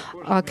in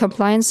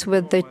compliance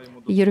with the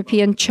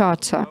European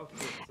Charter.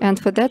 And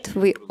for that,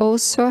 we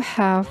also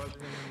have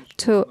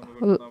to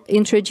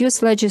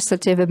introduce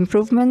legislative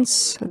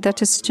improvements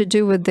that is to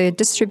do with the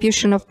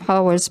distribution of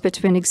powers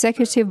between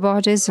executive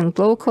bodies and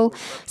local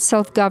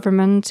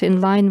self-government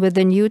in line with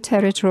the new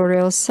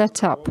territorial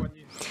setup.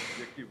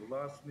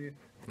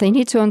 They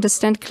need to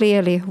understand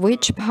clearly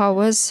which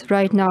powers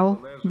right now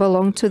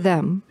belong to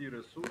them,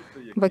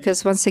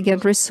 because once again,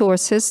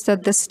 resources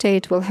that the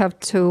state will have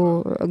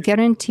to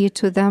guarantee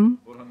to them,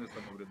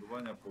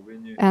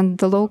 and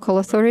the local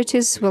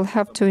authorities will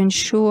have to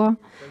ensure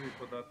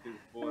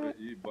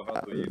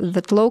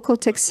that local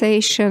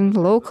taxation,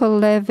 local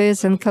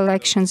levies and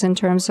collections in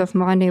terms of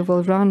money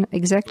will run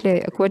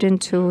exactly according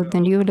to the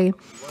newly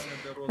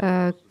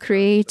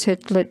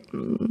created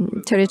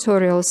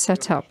territorial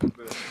setup.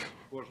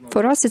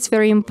 For us, it's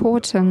very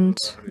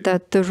important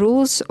that the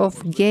rules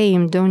of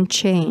game don't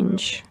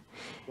change.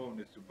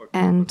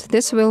 And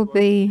this will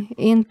be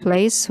in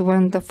place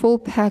when the full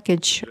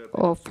package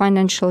of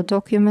financial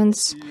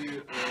documents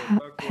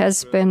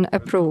has been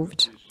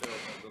approved.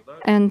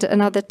 And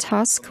another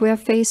task we are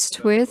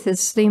faced with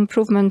is the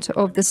improvement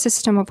of the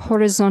system of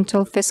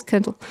horizontal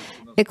fiscal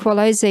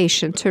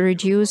equalization to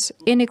reduce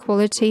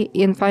inequality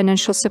in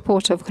financial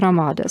support of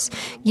hromadas.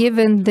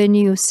 Given the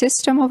new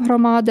system of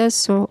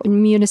hromadas or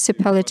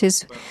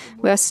municipalities,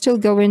 we are still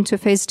going to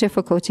face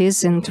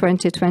difficulties in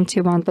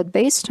 2021. But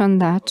based on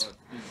that,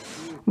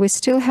 we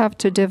still have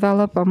to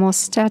develop a more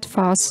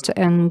steadfast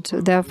and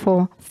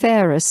therefore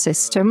fairer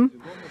system.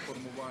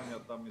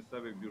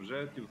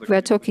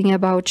 We're talking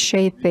about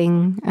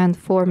shaping and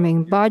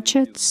forming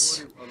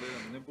budgets,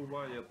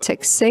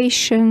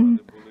 taxation,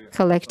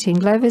 collecting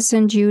levies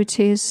and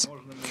duties,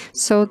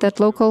 so that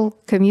local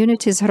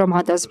communities,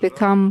 hromadas,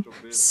 become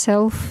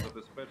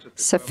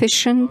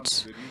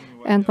self-sufficient.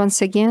 And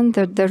once again,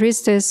 that there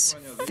is this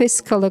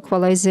fiscal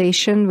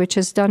equalization, which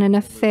is done in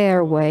a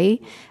fair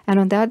way. And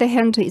on the other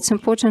hand, it's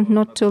important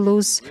not to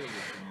lose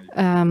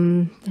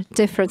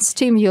different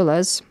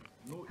stimulus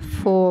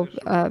for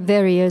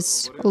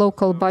various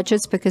local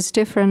budgets, because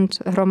different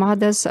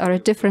hromadas are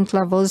at different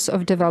levels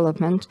of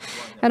development.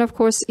 And of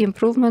course,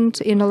 improvement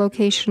in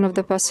allocation of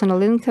the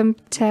personal income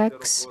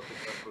tax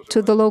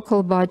to the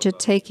local budget,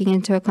 taking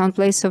into account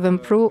place of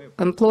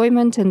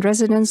employment and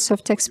residence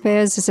of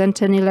taxpayers, as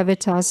Anthony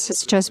Levitas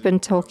has just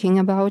been talking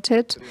about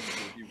it.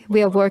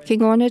 We are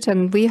working on it,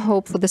 and we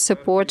hope for the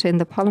support in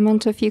the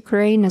Parliament of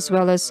Ukraine, as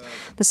well as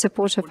the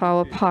support of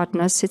our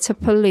partners. It's a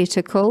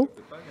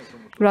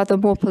rather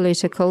more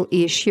political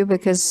issue,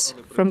 because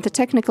from the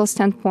technical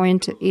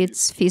standpoint,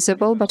 it's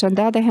feasible. But on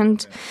the other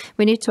hand,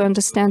 we need to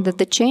understand that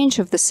the change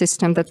of the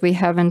system that we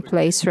have in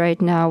place right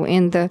now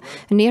in the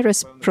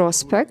nearest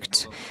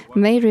prospect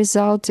may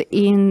result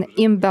in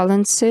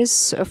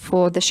imbalances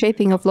for the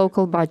shaping of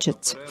local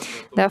budgets.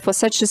 Therefore,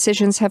 such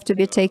decisions have to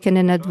be taken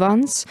in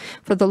advance,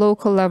 for the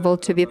local level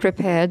to be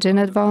prepared in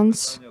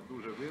advance.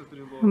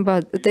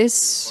 But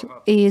this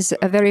is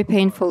a very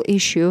painful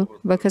issue,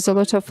 because a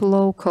lot of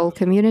local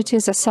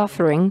communities are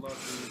suffering,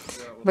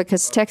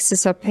 because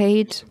taxes are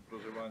paid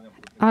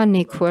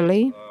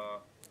unequally,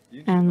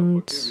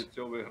 and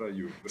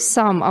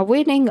some are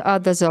winning,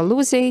 others are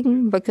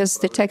losing, because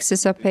the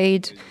taxes are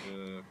paid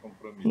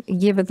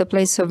given the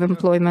place of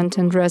employment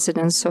and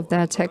residence of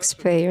their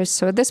taxpayers.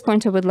 So at this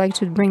point, I would like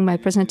to bring my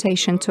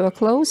presentation to a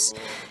close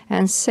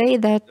and say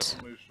that,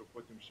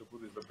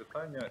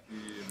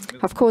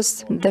 of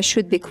course, there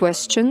should be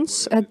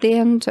questions at the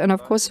end, and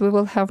of course we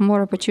will have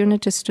more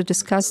opportunities to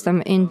discuss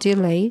them in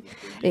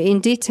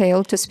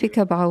detail, to speak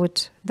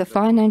about the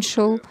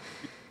financial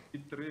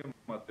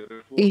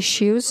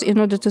issues in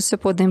order to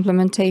support the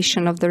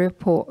implementation of the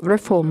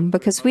reform,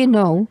 because we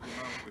know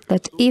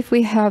that if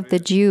we have the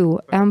due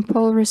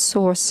ample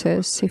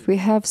resources, if we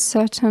have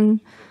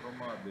certain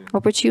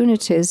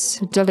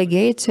opportunities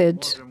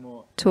delegated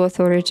to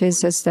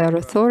authorities as their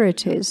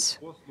authorities,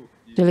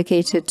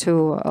 delegated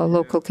to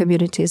local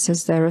communities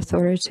as their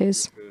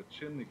authorities,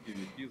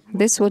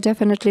 this will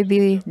definitely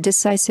be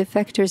decisive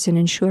factors in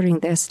ensuring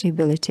their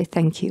stability.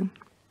 Thank you.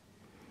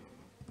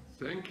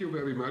 Thank you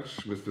very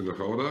much, Mr.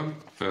 Nehoda.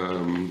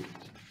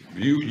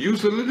 You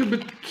use a little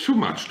bit too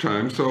much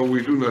time, so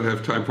we do not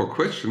have time for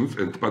questions.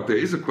 But there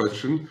is a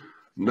question.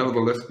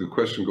 Nevertheless, the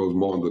question goes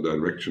more in the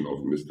direction of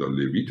Mr.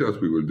 Levitas.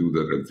 We will do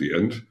that at the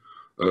end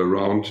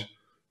round.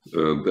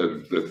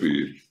 That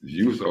we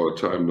use our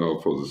time now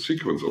for the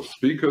sequence of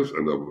speakers,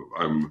 and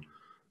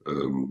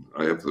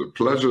I have the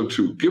pleasure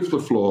to give the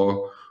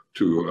floor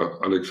to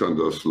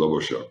Oleksandr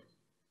Slobozhan.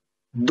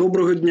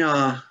 Доброго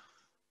дня,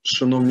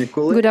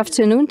 Good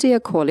afternoon, dear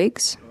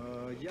colleagues.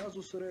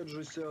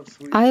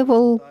 I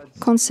will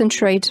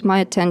concentrate my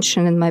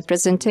attention in my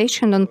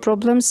presentation on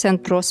problems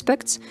and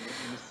prospects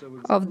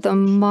of the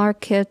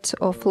market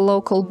of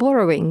local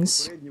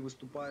borrowings.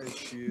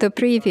 The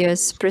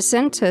previous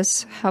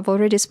presenters have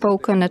already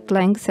spoken at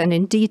length and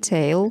in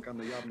detail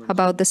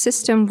about the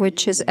system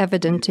which is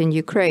evident in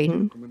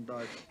Ukraine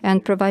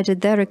and provided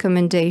their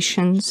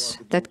recommendations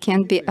that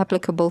can be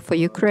applicable for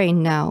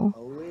Ukraine now.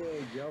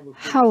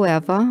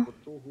 However,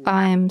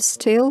 I'm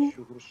still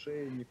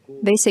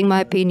basing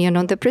my opinion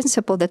on the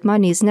principle that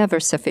money is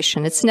never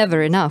sufficient, it's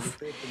never enough.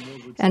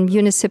 And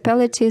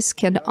municipalities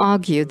can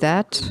argue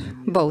that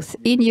both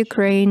in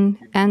Ukraine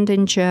and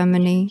in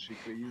Germany,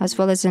 as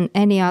well as in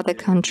any other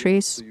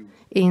countries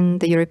in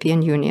the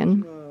European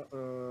Union.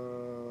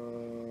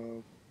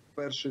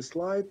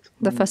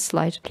 The first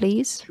slide,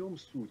 please.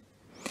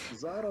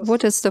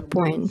 What is the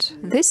point?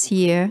 This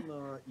year,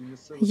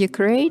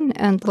 Ukraine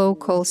and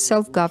local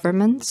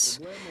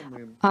self-governments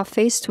are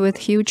faced with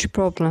huge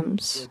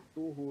problems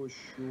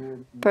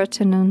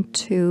pertinent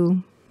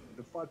to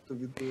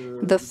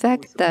the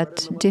fact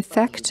that de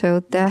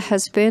facto there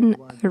has been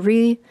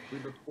a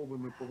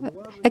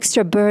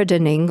extra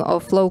burdening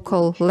of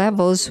local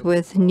levels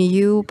with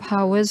new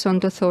powers on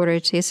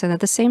authorities, and at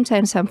the same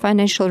time some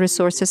financial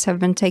resources have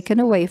been taken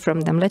away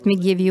from them. Let me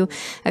give you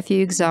a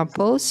few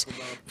examples.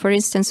 For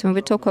instance, when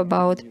we talk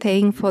about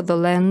paying for the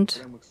land,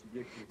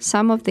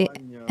 some of the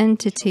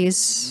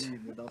entities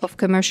of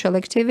commercial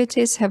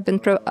activities have been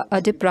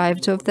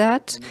deprived of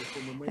that,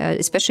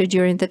 especially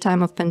during the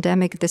time of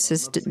pandemic. This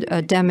is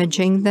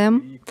damaging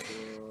them.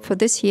 For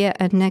this year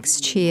and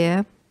next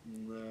year,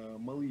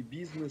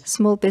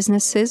 small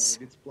businesses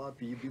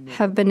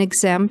have been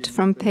exempt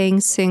from paying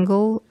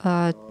single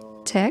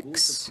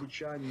tax.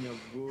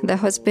 There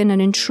has been an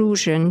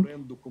intrusion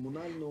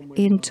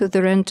into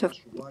the rent of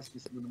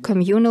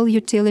communal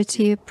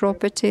utility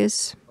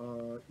properties.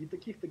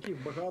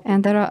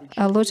 And there are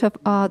a lot of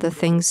other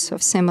things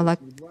of similar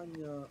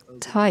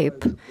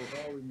type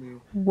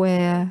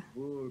where,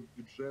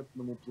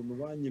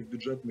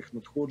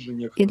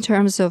 in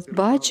terms of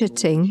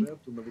budgeting,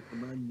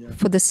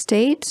 for the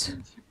state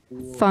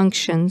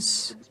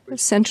functions,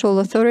 central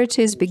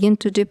authorities begin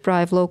to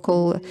deprive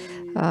local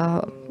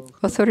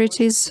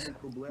authorities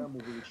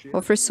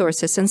of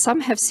resources. And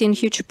some have seen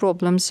huge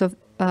problems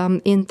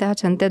in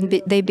that, and then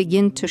they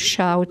begin to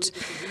shout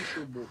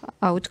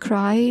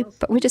outcry,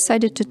 but we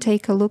decided to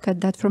take a look at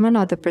that from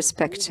another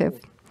perspective.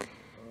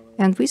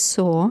 And we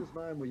saw,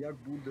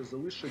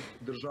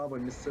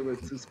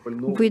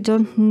 we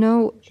don't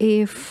know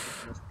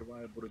if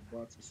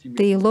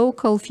the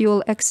local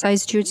fuel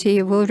excise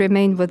duty will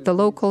remain with the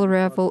local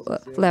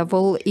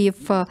level,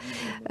 if the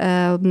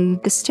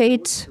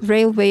state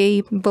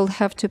railway will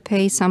have to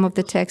pay some of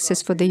the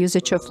taxes for the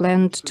usage of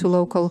land to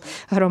local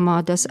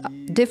hromadas.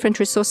 Different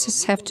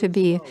resources have to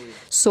be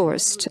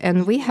sourced,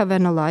 and we have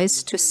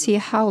analyzed to see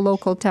how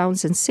local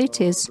towns and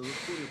cities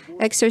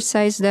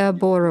exercise their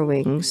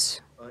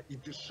borrowings.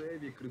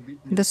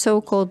 The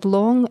so-called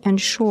long and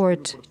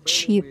short,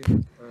 cheap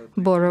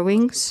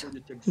borrowings,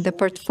 the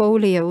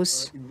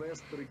portfolios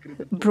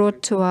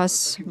brought to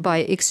us by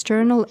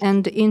external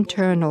and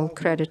internal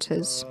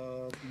creditors.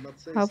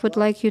 I would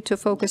like you to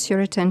focus your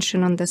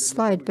attention on this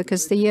slide,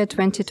 because the year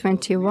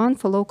 2021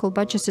 for local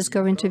budgets is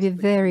going to be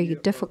very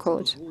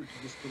difficult.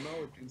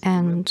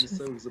 And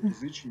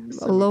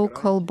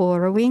local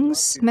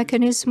borrowings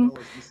mechanism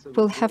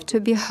will have to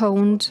be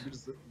honed,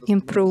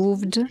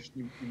 improved,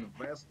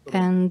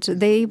 and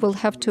they will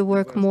have to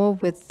work more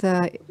with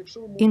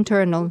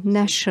internal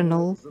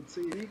national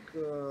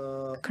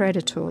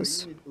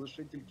creditors.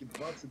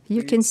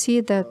 You can see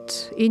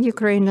that in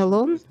Ukraine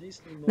alone,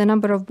 the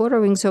number of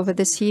borrowings over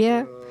this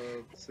year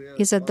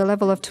is at the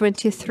level of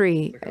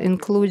 23,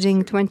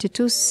 including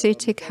 22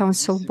 city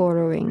council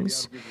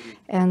borrowings.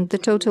 And the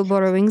total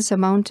borrowings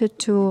amounted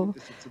to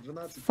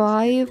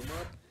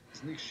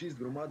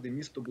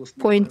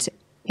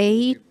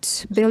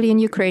 5.8 billion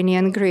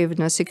Ukrainian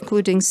hryvnias,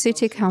 including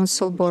city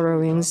council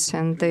borrowings.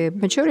 And the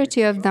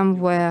majority of them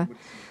were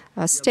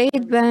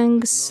state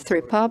banks,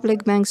 3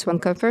 public banks, 1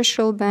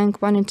 commercial bank,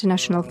 1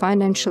 international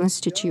financial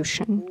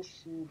institution.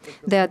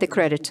 They are the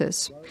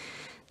creditors.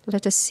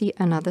 Let us see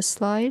another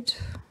slide.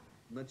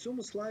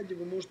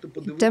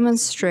 It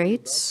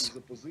demonstrates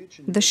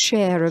the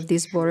share of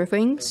these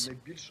borrowings,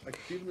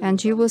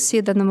 and you will see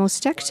that the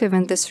most active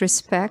in this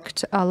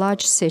respect are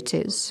large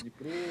cities.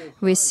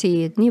 We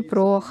see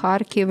Dnipro,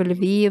 Kharkiv,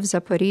 Lviv,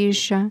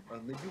 Zaporizhzhia.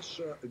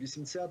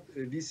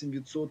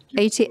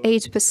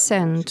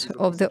 88%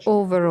 of the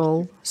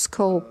overall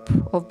scope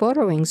of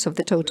borrowings, of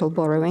the total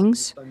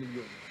borrowings,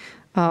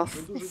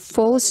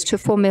 falls to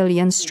 4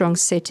 million strong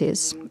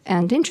cities.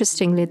 And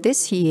interestingly,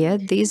 this year,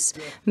 these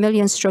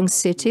million-strong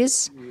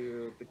cities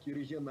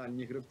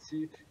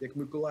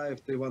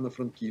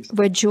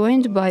were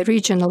joined by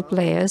regional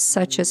players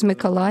such as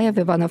Mykolaiv,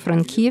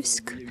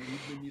 Ivano-Frankivsk,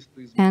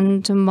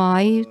 and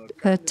my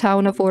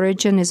town of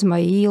origin,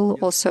 Izmail,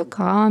 also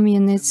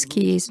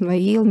Kamenetsky,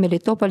 Izmail,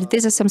 Melitopol.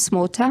 These are some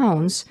small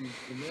towns.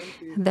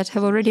 that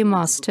have already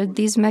mastered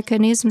these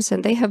mechanisms,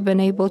 and they have been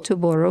able to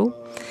borrow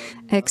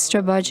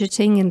extra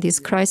budgeting in these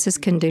crisis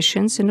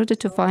conditions in order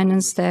to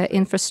finance their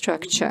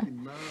infrastructure.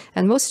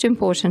 And most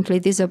importantly,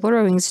 these are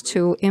borrowings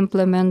to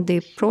implement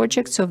the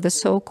projects of the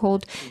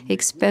so-called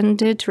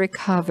expanded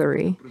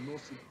recovery.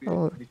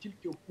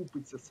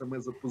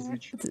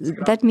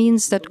 That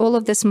means that all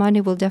of this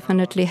money will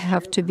definitely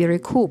have to be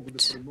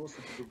recouped.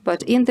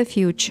 But in the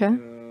future,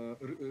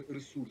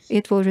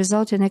 it will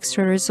result in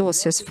extra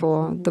resources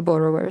for the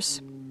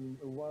borrowers.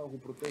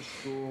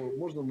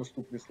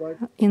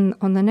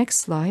 On the next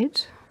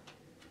slide,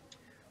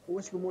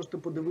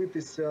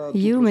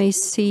 you may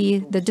see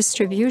the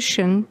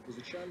distribution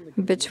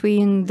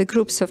between the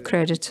groups of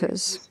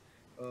creditors.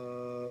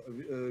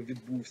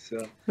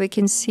 We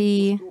can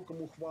see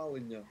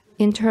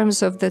in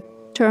terms of the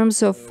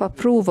terms of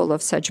approval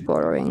of such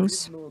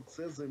borrowings.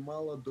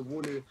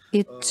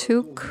 It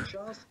took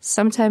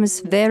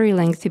sometimes very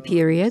lengthy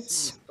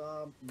periods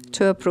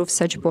to approve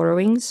such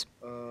borrowings.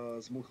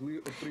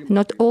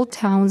 Not all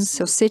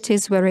towns or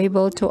cities were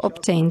able to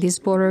obtain these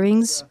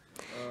borrowings,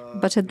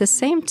 but at the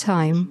same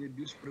time,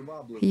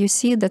 you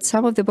see that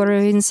some of the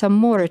borrowings are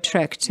more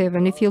attractive.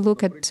 And if you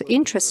look at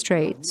interest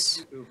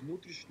rates,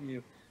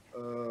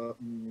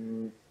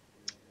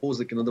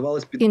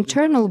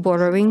 internal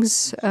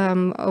borrowings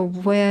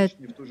were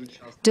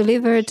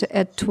delivered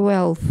at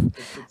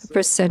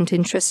 12%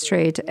 interest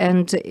rate,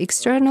 and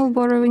external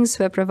borrowings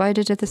were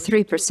provided at a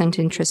 3%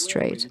 interest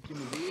rate.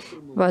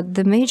 But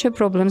the major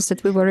problems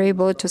that we were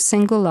able to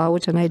single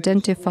out and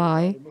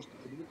identify,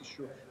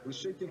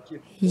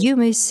 you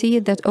may see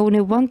that only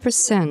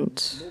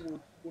 1%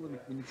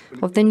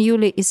 of the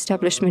newly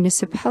established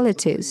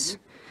municipalities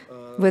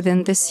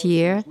within this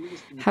year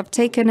have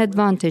taken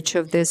advantage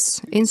of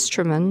this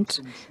instrument,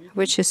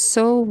 which is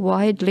so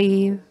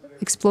widely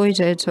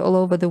exploited all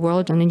over the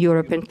world and in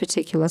Europe in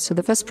particular. So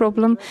the first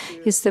problem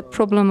is the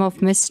problem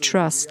of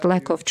mistrust,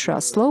 lack of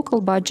trust. Local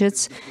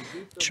budgets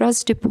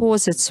trust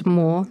deposits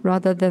more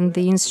rather than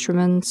the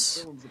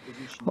instruments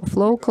of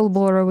local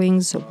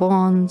borrowings or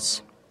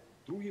bonds.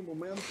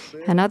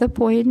 Another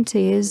point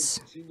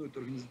is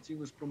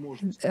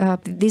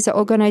these are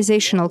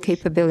organizational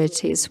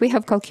capabilities. We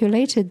have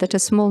calculated that a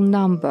small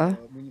number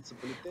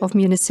of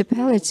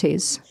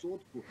municipalities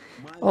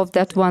of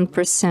that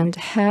 1%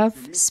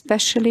 have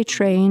specially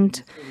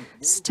trained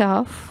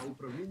staff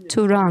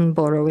to run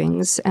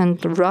borrowings.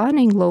 And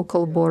running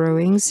local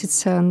borrowings,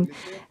 it's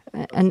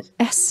an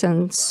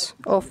essence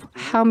of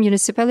how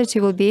municipality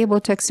will be able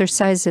to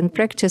exercise and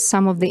practice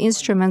some of the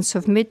instruments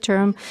of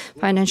midterm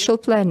financial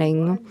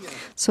planning.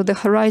 So the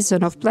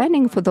horizon of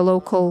planning for the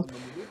local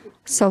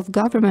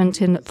self-government,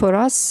 for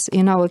us,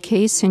 in our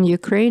case, in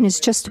Ukraine,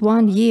 is just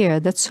 1 year,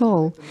 that's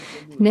all.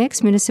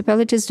 Next,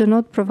 municipalities do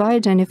not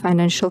provide any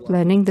financial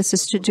planning. This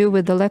is to do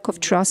with the lack of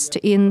trust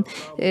in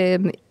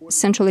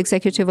central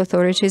executive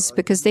authorities,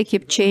 because they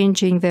keep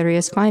changing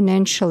various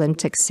financial and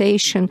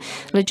taxation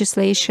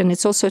legislation.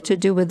 It's also to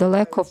do with the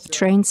lack of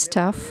trained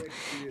staff.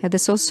 And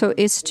this also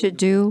is to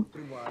do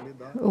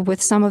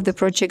with some of the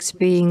projects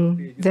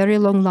being very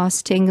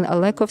long-lasting, a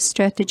lack of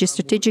strategy,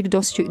 strategic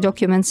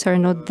documents are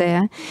not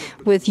there.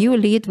 With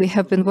ULEAD, we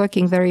have been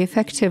working very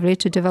effectively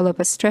to develop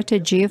a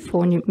strategy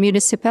for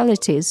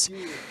municipalities,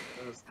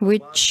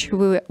 which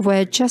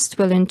were just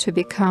willing to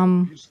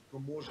become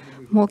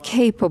more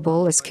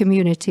capable as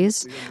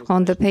communities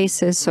on the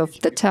basis of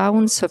the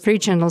towns of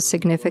regional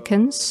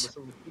significance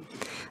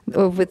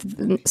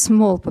with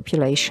small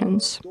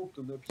populations.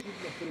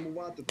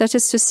 That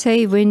is to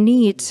say, we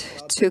need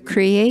to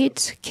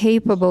create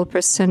capable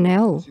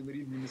personnel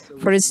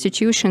for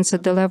institutions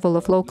at the level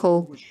of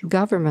local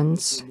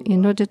governments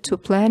in order to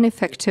plan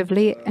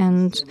effectively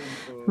and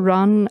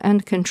run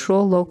and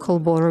control local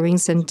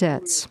borrowings and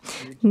debts.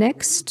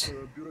 Next,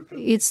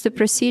 it's the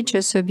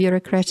procedures of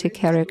bureaucratic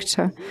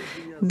character.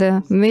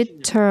 The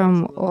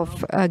midterm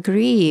of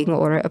agreeing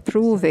or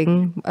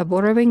approving a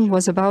borrowing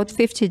was about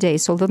 50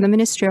 days, although the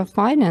Ministry of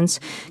Finance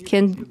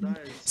can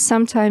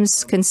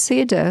sometimes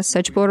consider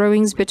such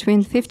borrowings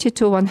between 50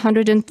 to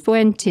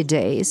 120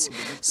 days.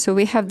 So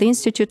we have the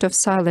Institute of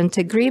Silent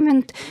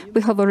Agreement.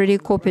 We have already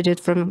copied it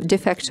from de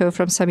facto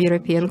from some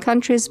European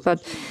countries,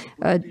 but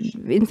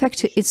in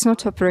fact, it's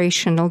not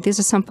operational. These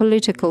are some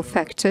political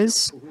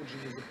factors,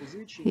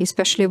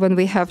 especially when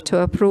we have to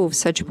approve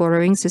such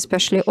borrowings,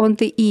 especially on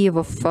the eve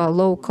of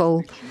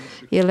local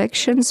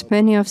elections.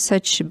 Many of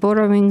such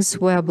borrowings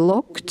were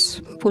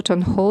blocked, put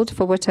on hold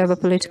for whatever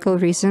political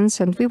reasons,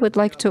 and we would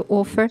like to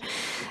offer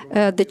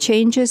the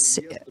changes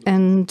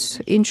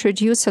and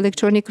introduce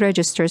electronic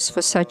registers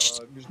for such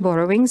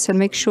borrowings and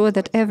make sure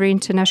that every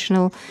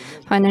international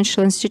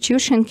financial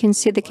institution can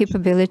see the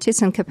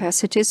capabilities and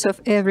capacities of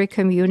every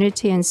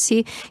community and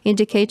see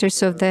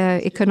indicators of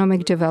their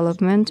economic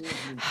development,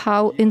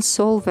 how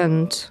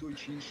insolvent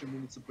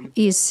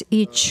is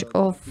each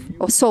of,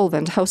 or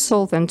solvent, how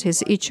solvent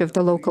is each of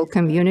the local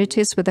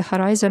communities with a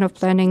horizon of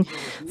planning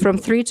from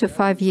 3 to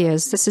 5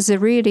 years. This is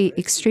really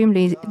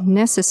extremely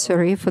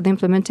necessary for the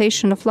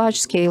implementation of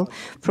large-scale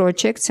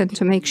projects and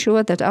to make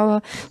sure that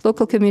our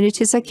local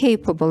communities are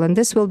capable. And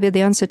this will be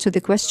the answer to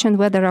the question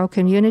whether our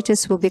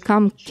communities will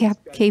become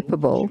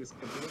capable.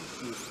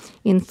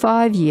 In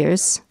 5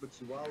 years,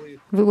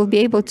 we will be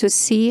able to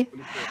see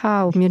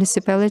how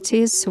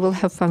municipalities will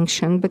have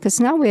functioned, because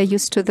now we are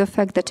used to the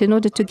fact that in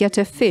order to get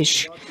a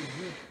fish,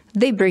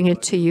 they bring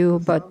it to you,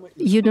 but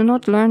you do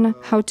not learn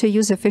how to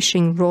use a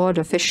fishing rod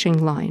or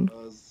fishing line.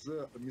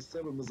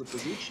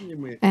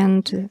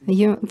 And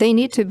they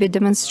need to be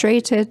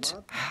demonstrated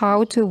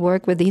how to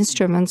work with the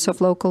instruments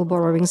of local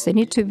borrowings. They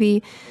need to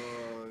be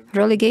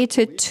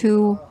relegated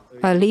to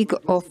a league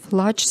of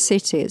large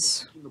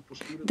cities.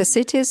 The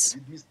cities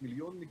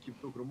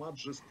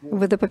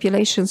with the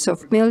populations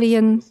of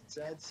million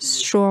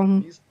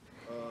strong,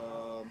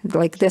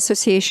 like the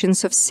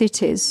associations of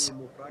cities.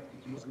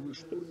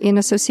 In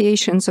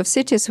associations of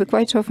cities, we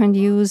quite often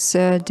use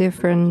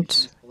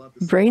different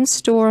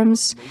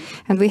brainstorms,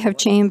 and we have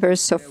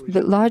chambers of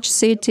large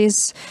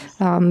cities,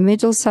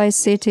 middle-sized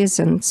cities,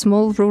 and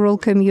small rural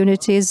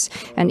communities.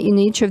 And in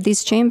each of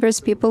these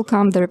chambers, people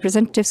come, the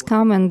representatives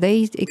come, and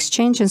they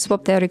exchange and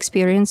swap their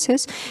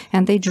experiences,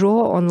 and they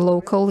draw on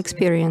local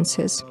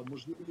experiences.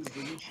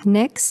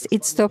 Next,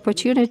 it's the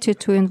opportunity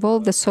to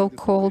involve the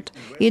so-called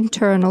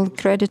internal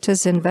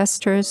creditors,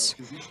 investors,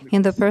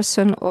 in the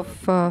person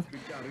of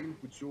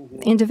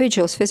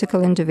individuals,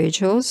 physical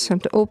individuals,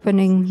 and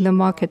opening the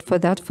market for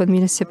that for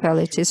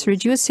municipalities,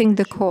 reducing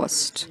the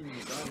cost.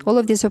 All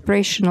of these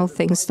operational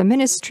things. The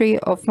Ministry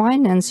of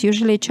Finance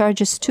usually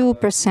charges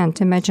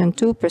 2%, imagine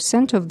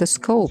 2% of the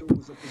scope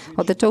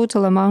of the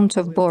total amount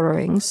of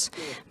borrowings.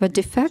 But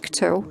de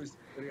facto,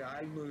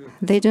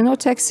 they do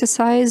not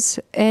exercise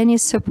any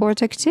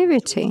support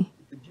activity.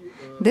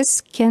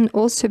 This can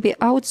also be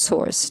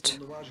outsourced.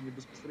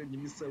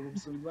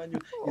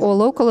 All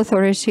local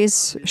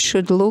authorities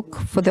should look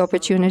for the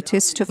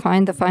opportunities to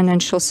find the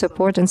financial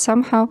support, and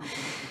somehow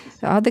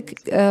other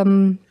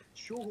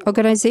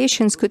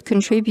organizations could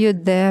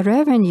contribute their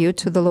revenue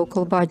to the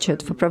local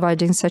budget for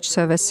providing such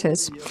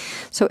services.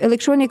 So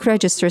electronic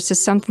registers is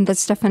something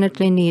that's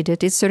definitely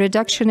needed. It's a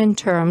reduction in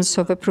terms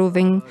of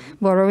approving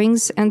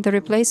borrowings and the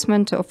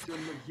replacement of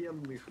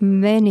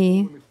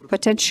many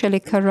potentially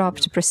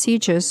corrupt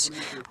procedures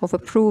of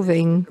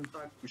approving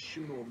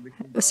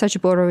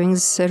such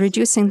borrowings,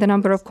 reducing the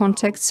number of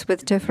contacts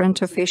with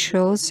different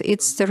officials.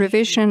 It's the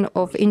revision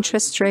of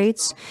interest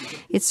rates.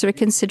 It's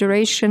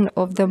reconsideration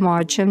of the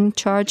margin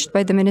charged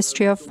by the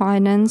Ministry of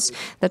Finance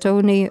that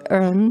only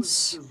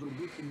earns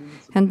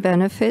and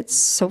benefits.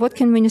 So what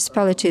can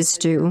municipalities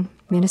do?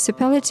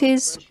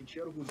 Municipalities,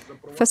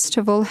 first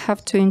of all,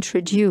 have to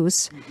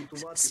introduce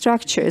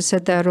structures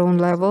at their own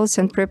levels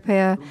and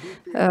prepare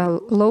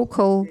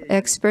local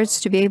experts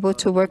to be able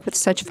to work with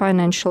such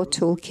financial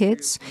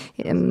toolkits,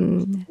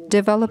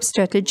 develop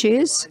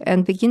strategies,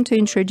 and begin to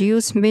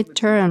introduce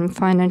mid-term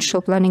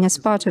financial planning as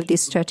part of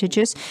these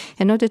strategies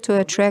in order to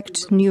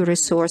attract new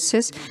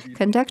resources,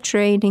 conduct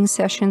training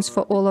sessions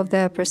for all of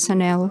their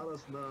personnel.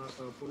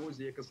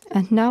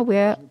 And now we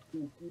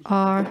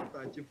are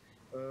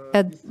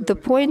at the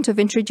point of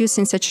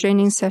introducing such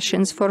training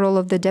sessions for all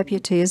of the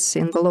deputies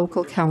in the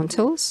local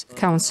councils.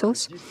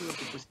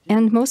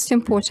 And most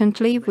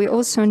importantly, we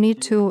also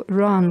need to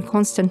run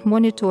constant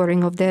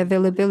monitoring of the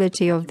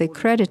availability of the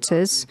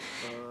creditors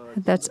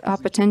that are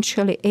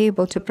potentially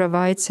able to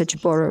provide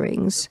such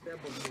borrowings.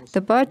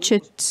 The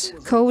budget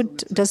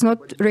code does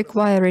not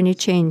require any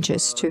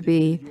changes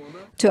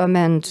to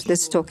amend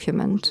this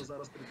document.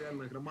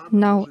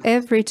 Now,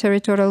 every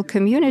territorial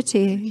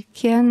community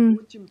can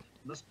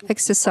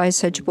exercise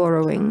such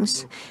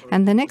borrowings.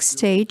 And the next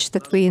stage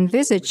that we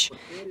envisage,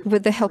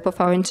 with the help of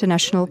our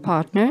international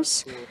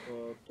partners,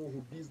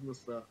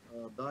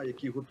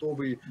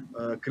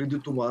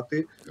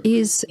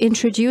 is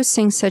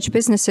introducing such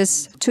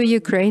businesses to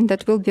Ukraine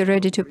that will be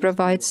ready to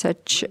provide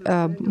such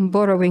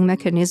borrowing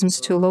mechanisms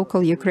to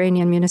local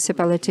Ukrainian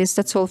municipalities.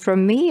 That's all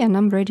from me, and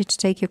I'm ready to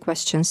take your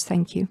questions.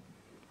 Thank you.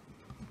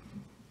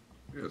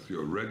 Yes,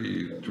 you're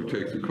ready to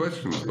take the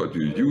questions, but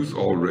you use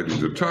already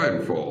the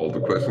time for all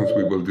the questions.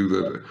 We will do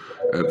that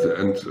at the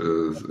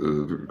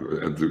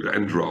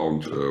end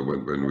round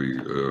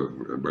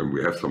when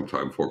we have some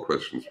time for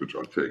questions, which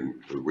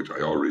I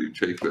already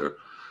take there.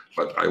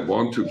 But I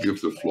want to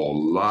give the floor,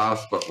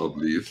 last but not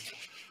least,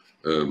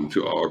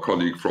 to our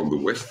colleague from the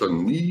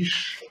Western NIS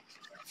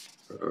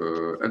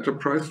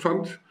Enterprise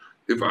Fund.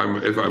 If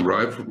I'm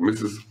right,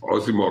 Mrs.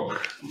 Ozymok,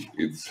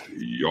 it's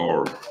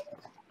your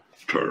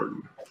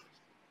turn.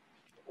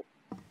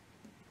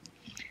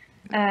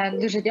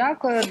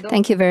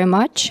 Thank you very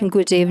much.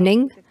 Good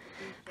evening.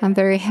 I'm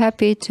very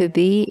happy to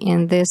be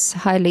in this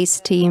highly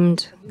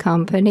esteemed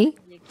company.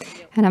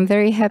 And I'm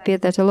very happy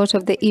that a lot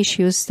of the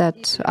issues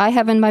that I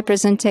have in my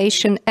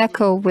presentation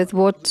echo with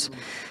what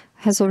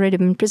has already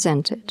been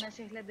presented.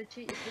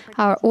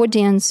 Our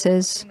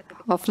audiences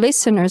of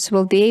listeners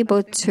will be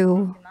able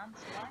to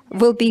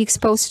will be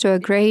exposed to a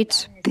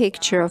great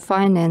picture of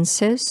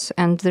finances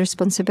and the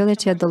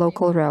responsibility at the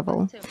local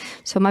level.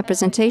 So my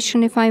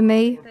presentation, if I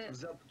may.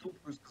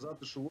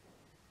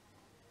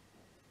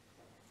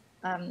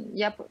 I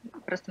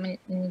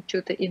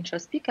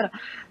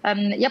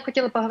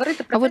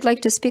would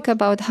like to speak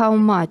about how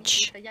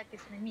much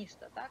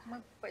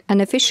an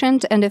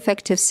efficient and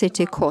effective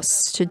city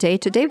costs today.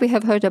 Today we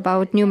have heard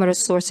about numerous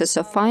sources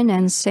of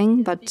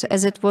financing, but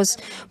as it was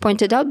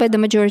pointed out by the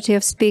majority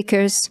of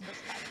speakers,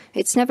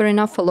 it's never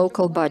enough for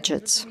local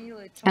budgets.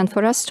 And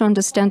for us to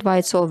understand why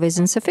it's always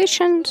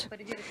insufficient,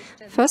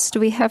 first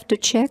we have to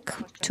check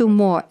two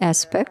more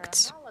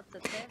aspects.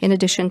 In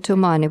addition to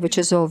money, which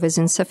is always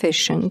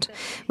insufficient,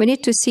 we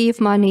need to see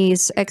if money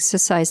is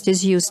exercised,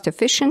 is used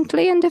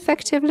efficiently and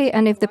effectively,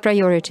 and if the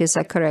priorities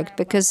are correct,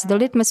 because the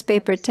litmus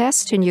paper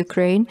test in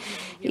Ukraine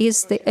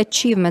is the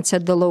achievements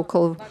at the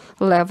local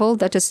level,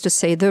 that is to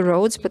say the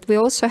roads, but we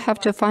also have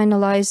to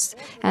finalize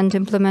and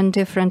implement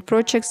different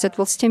projects that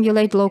will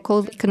stimulate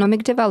local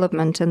economic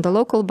development, and the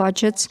local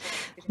budgets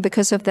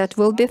because of that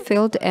will be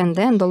filled, and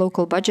then the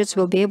local budgets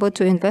will be able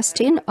to invest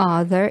in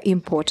other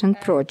important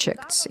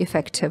projects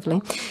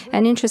effectively.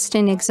 An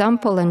interesting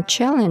example and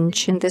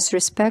challenge in this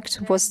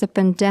respect was the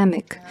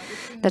pandemic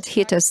that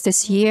hit us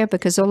this year,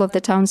 because all of the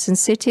towns and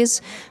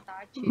cities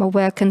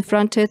were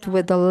confronted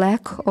with the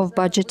lack of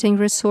budgeting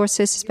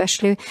resources,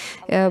 especially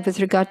with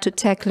regard to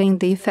tackling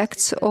the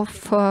effects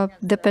of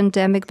the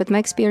pandemic. But my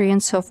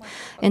experience of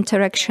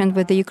interaction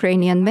with the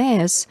Ukrainian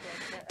mayors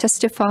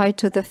testify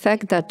to the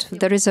fact that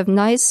there is a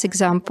nice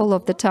example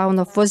of the town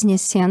of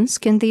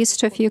Voznesensk in the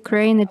east of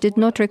Ukraine. It did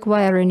not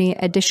require any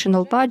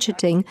additional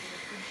budgeting.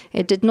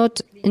 It did not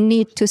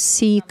need to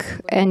seek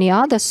any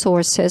other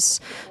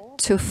sources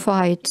to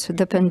fight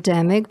the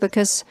pandemic,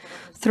 because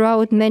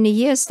throughout many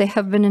years they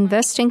have been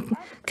investing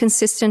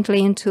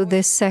consistently into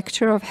this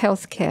sector of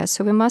healthcare.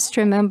 So we must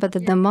remember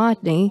that the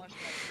money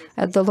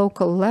at the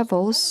local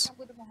levels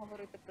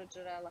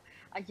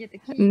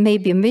may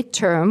be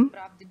midterm,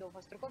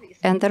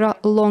 and there are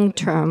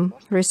long-term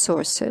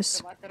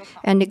resources,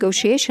 and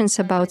negotiations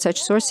about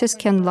such sources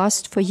can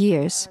last for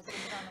years,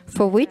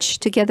 for which,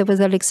 together with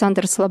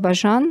Oleksandr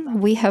Slobozhan,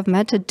 we have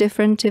met at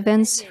different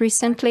events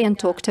recently and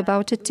talked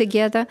about it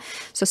together.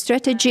 So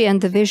strategy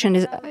and the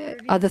vision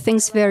are the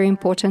things very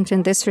important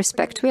in this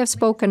respect. We have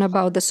spoken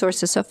about the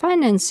sources of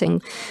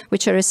financing,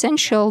 which are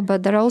essential,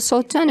 but there are also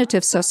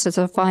alternative sources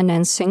of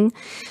financing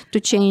to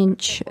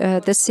change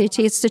the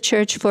city. It's the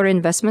Church for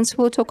Investments.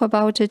 We'll talk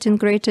about it in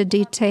greater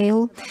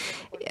detail.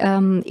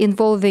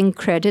 Involving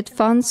credit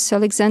funds.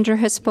 Oleksandr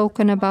has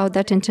spoken about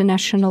that,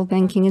 international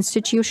banking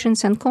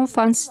institutions, and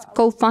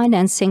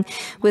co-financing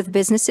with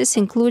businesses,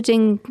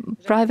 including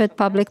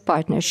private-public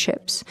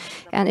partnerships.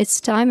 And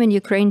it's time in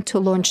Ukraine to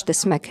launch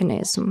this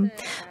mechanism,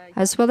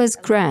 as well as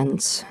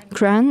grants.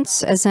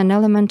 Grants as an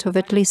element of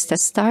at least a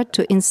start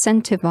to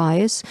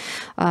incentivize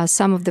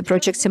some of the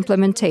project's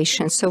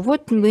implementation. So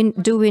what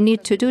do we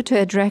need to do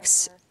to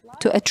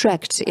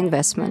attract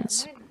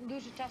investments?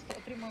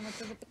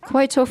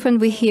 Quite often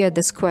we hear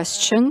this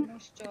question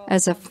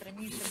as a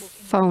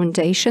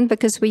foundation,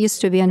 because we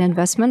used to be an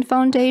investment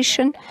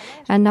foundation,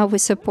 and now we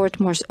support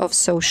more of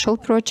social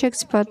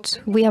projects, but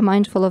we are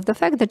mindful of the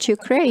fact that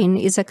Ukraine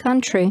is a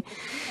country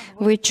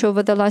which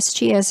over the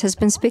last years has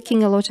been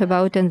speaking a lot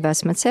about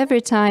investments.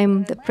 Every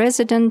time the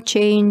president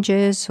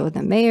changes or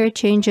the mayor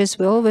changes,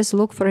 we always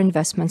look for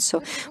investments.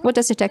 So what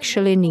does it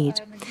actually need?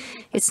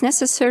 It's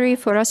necessary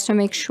for us to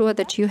make sure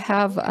that you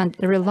have a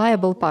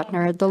reliable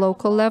partner at the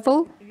local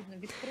level,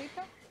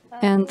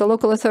 and the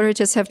local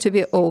authorities have to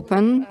be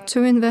open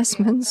to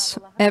investments.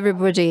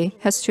 Everybody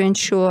has to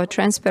ensure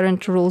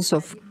transparent rules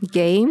of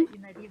game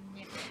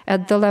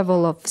at the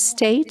level of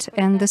state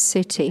and the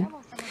city.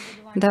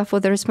 Therefore,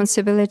 the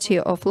responsibility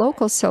of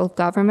local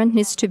self-government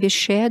needs to be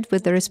shared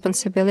with the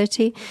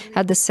responsibility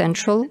at the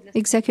central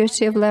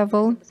executive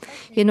level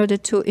in order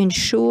to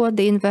ensure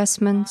the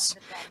investments,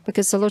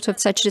 because a lot of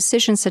such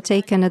decisions are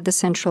taken at the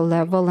central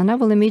level. And I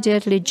will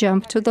immediately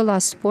jump to the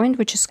last point,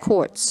 which is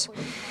courts.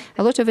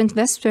 A lot of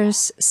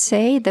investors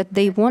say that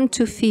they want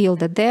to feel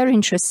that their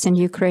interests in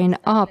Ukraine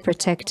are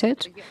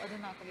protected,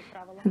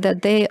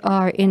 that they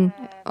are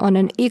on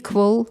an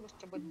equal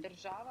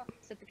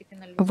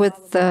with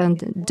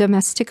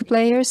domestic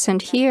players,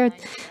 and here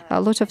a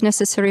lot of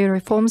necessary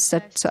reforms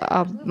that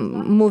are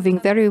moving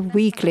very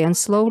weakly and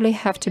slowly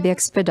have to be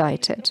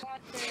expedited.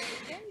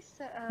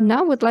 Now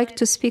I would like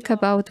to speak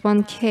about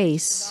one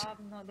case.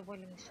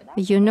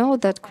 You know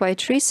that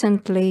quite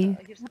recently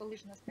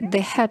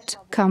the head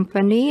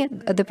company,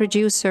 the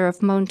producer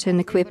of mountain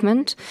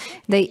equipment,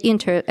 they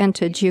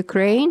entered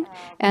Ukraine,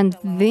 and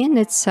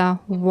Viacheslav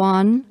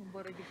won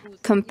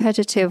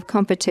competitive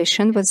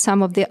competition with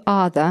some of the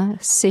other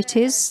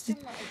cities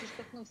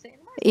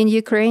in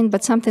Ukraine.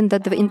 But something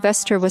that the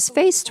investor was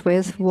faced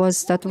with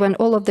was that when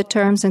all of the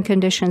terms and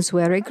conditions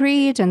were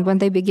agreed, and when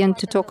they began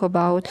to talk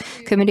about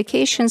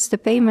communications, the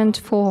payment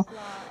for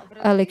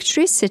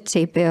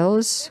electricity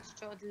bills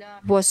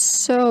was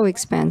so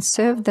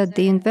expensive that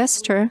the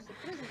investor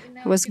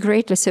was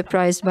greatly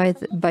surprised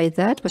by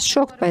that, was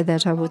shocked by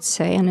that, I would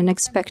say, an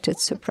unexpected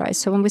surprise.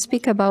 So when we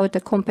speak about a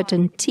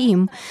competent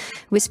team,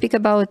 we speak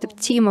about a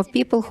team of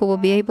people who will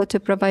be able to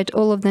provide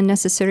all of the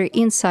necessary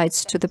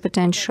insights to the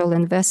potential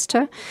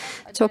investor,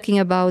 talking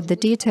about the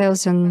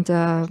details and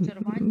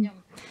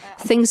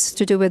things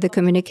to do with the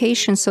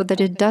communication so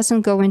that it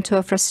doesn't go into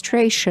a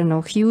frustration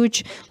or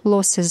huge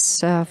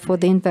losses for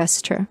the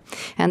investor,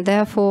 and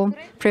therefore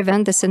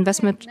prevent this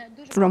investment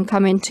from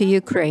coming to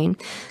Ukraine.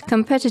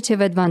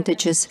 Competitive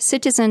advantages.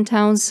 Cities and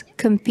towns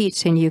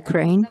compete in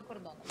Ukraine,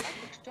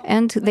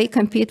 and they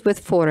compete with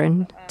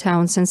foreign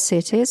towns and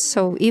cities.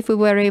 So if we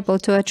were able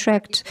to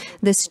attract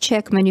this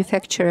Czech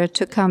manufacturer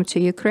to come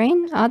to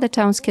Ukraine, other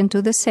towns can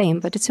do the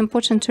same. But it's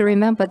important to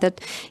remember that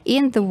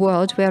in the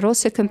world, we are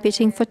also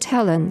competing for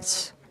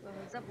talents.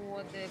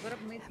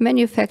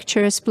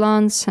 Manufacturers,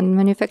 plants, and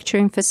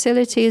manufacturing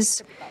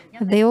facilities,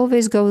 they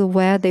always go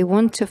where they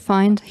want to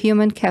find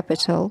human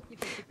capital.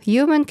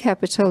 Human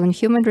capital and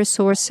human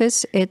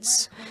resources,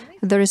 it's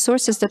the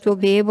resources that will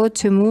be able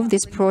to move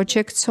these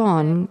projects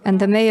on. And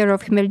the mayor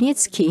of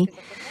Khmelnytsky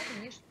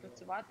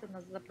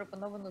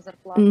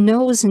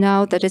knows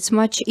now that it's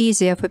much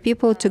easier for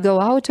people to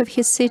go out of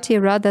his city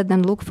rather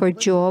than look for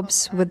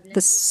jobs with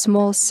the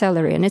small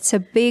salary. And it's a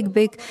big,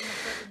 big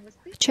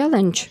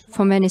challenge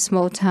for many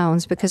small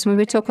towns, because when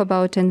we talk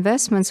about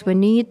investments, we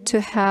need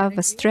to have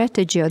a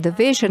strategy or the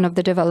vision of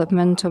the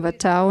development of a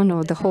town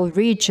or the whole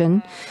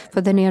region for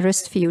the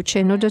nearest future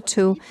in order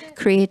to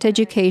create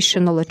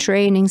educational or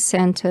training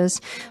centers,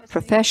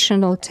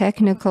 professional,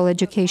 technical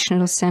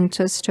educational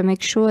centers, to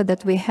make sure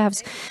that we have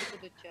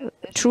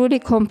truly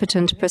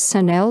competent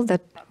personnel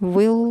that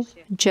will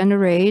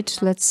generate,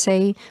 let's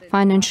say,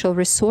 financial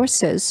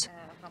resources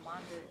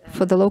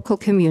for the local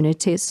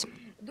communities,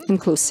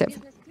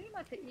 inclusive.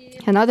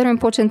 Another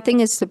important thing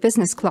is the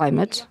business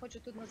climate.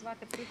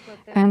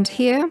 And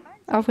here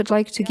I would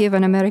like to give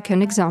an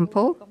American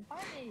example.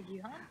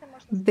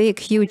 Big,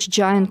 huge,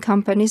 giant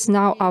companies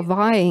now are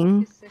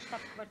vying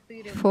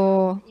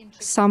for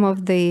some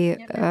of the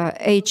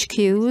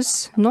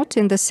HQs, not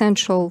in the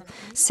central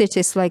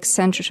cities like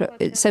San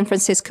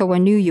Francisco or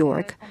New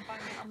York.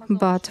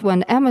 But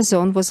when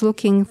Amazon was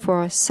looking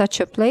for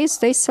such a place,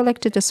 they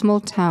selected a small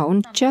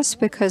town just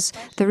because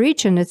the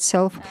region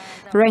itself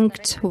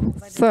ranked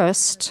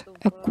first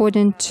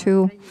according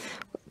to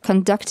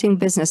conducting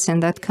business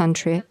in that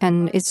country.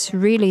 And it's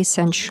really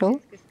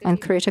essential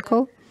and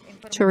critical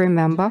to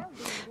remember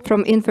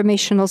from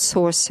informational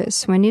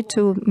sources. We need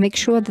to make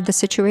sure that the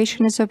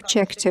situation is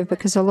objective,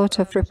 because a lot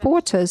of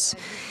reporters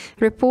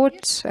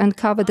report and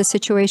cover the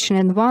situation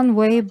in one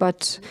way,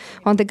 but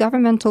on the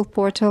governmental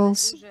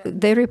portals,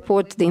 they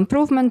report the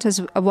improvement,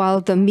 while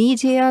the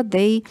media,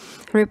 they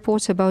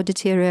report about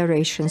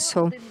deterioration.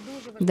 So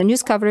the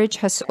news coverage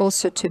has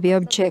also to be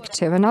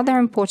objective. Another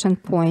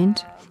important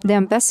point, the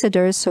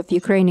ambassadors of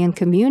Ukrainian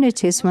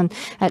communities, when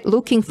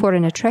looking for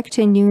and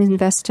attracting new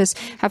investors,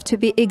 have to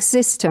be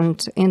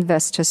existent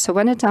investors. So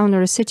when a town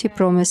or a city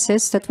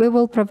promises that we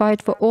will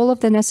provide for all of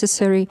the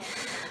necessary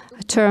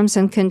terms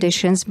and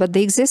conditions, but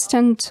the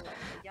existent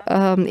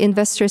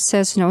investor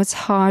says, no, it's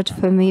hard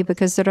for me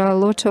because there are a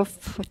lot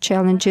of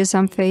challenges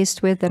I'm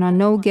faced with, there are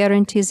no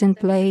guarantees in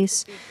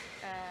place,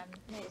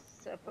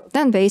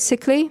 then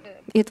basically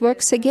it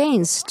works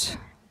against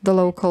the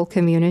local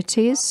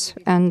communities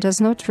and does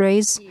not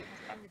raise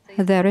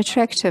their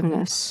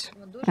attractiveness.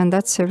 And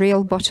that's a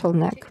real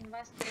bottleneck.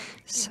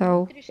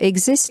 So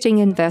existing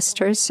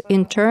investors,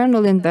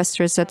 internal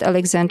investors that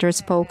Oleksandr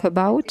spoke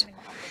about,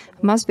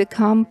 must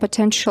become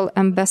potential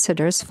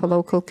ambassadors for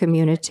local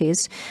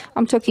communities.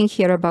 I'm talking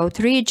here about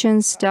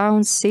regions,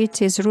 towns,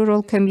 cities,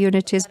 rural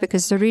communities,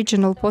 because the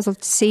regional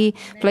policy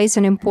plays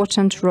an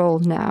important role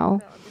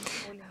now.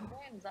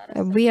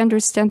 We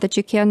understand that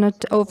you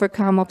cannot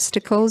overcome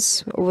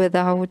obstacles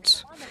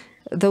without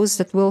those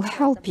that will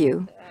help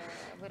you.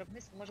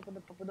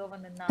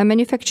 A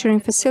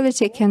manufacturing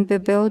facility can be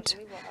built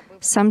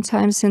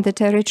sometimes in the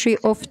territory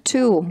of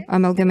two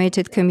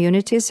amalgamated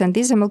communities, and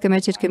these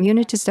amalgamated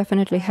communities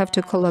definitely have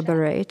to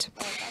collaborate.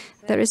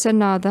 There is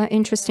another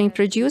interesting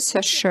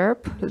producer,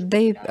 Sherp.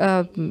 They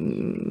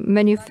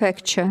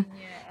manufacture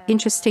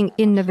interesting,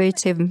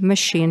 innovative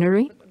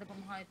machinery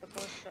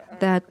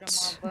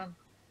that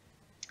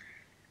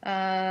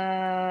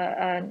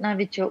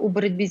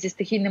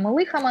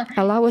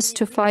allow us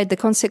to fight the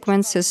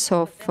consequences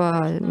of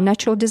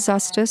natural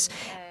disasters,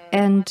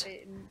 and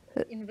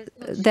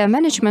their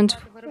management,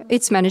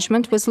 its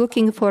management, was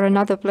looking for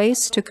another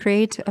place to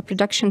create a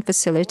production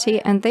facility,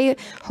 and they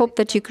hoped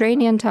that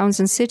Ukrainian towns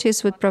and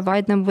cities would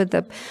provide them with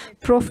a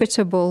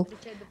profitable,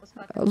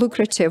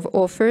 lucrative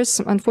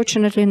offers.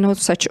 Unfortunately, no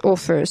such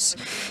offers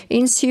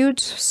ensued.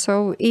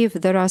 So if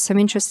there are some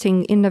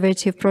interesting,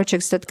 innovative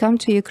projects that come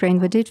to Ukraine,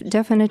 we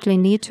definitely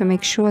need to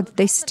make sure that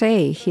they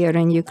stay here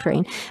in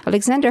Ukraine.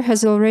 Oleksandr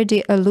has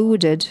already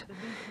alluded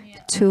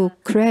to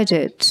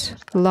credit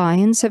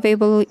lines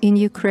available in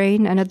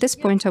Ukraine. And at this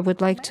point, I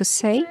would like to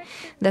say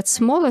that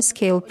smaller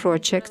scale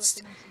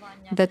projects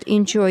that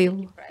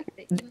enjoy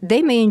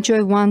they may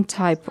enjoy one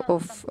type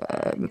of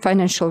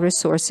financial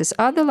resources.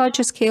 Other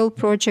larger scale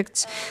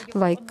projects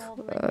like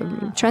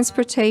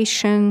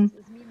transportation,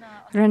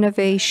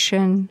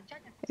 renovation,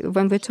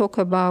 when we talk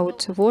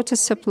about water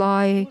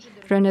supply,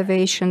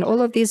 renovation,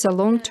 all of these are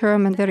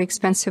long-term and very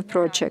expensive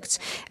projects,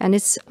 and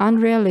it's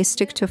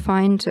unrealistic to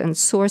find and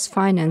source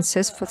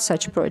finances for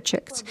such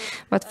projects.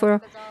 But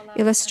for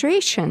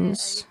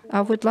illustrations,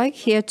 I would like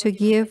here to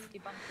give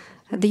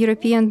the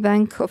European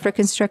Bank of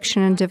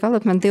Reconstruction and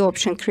Development the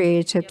option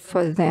created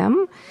for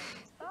them.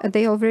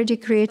 They already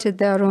created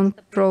their own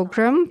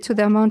program to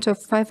the amount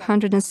of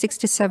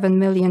 567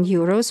 million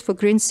euros for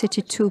Green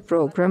City 2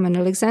 program. And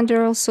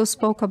Oleksandr also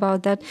spoke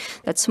about that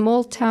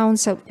small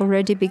towns are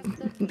already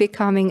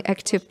becoming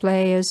active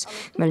players,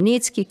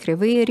 Melnitsky,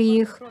 Kryvyi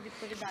Rih.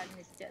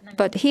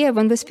 But here,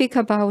 when we speak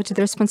about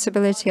the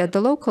responsibility at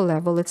the local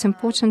level, it's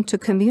important to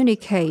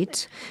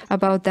communicate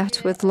about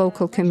that with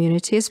local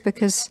communities,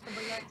 because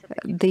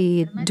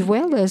the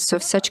dwellers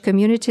of such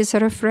communities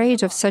are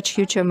afraid of such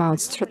huge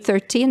amounts.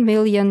 13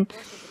 million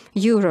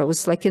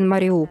euros, like in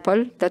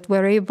Mariupol, that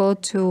were able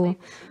to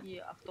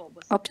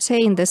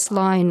obtain this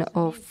line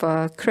of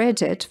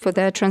credit for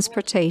their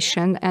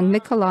transportation, and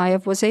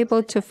Mykolaiv was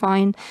able to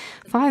find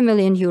 5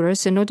 million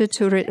euros in order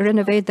to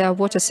renovate their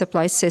water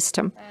supply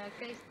system.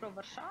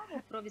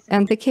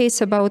 And the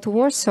case about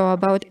Warsaw,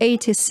 about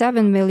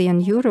 87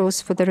 million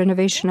euros for the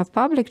renovation of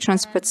public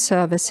transport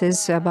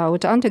services,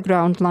 about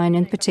underground line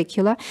in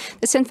particular.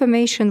 This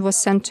information was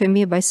sent to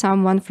me by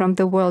someone from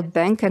the World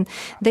Bank, and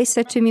they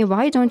said to me,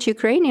 why don't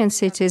Ukrainian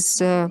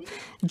cities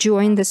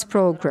join this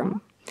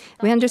program?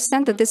 We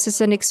understand that this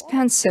is an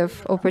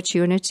expensive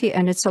opportunity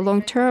and it's a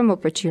long-term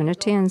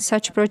opportunity, and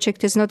such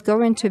project is not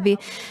going to be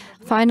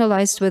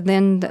finalized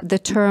within the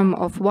term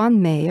of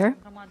one mayor.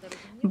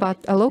 But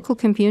a local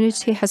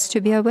community has to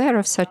be aware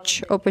of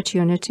such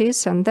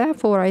opportunities, and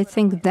therefore I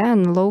think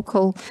then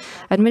local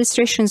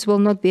administrations will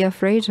not be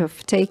afraid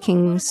of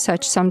taking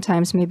such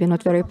sometimes maybe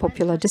not very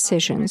popular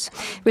decisions.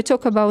 We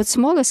talk about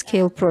smaller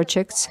scale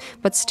projects,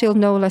 but still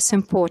no less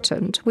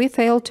important. We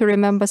fail to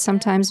remember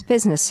sometimes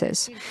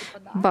businesses.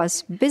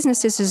 But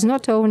businesses is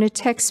not only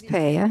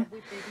taxpayer,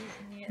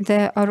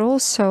 there are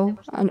also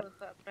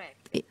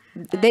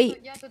they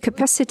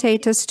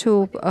capacitate us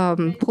to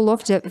pull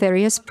off the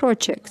various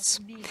projects.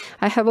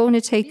 I have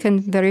only taken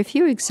very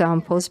few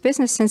examples.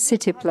 Business and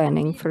city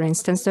planning, for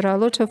instance, there are a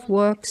lot of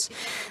works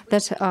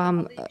that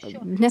are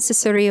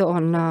necessary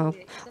on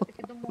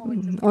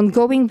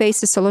ongoing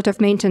basis. A lot of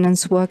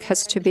maintenance work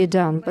has to be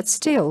done. But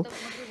still,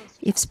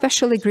 if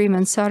special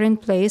agreements are in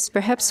place,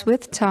 perhaps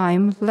with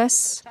time,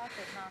 less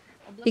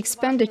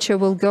expenditure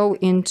will go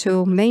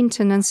into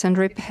maintenance and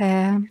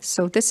repair.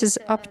 So this is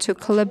up to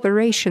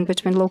collaboration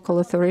between local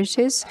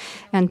authorities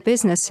and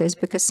businesses,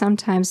 because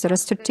sometimes there are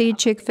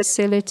strategic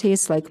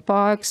facilities like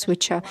parks,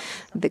 which are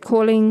the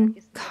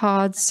calling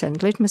cards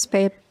and litmus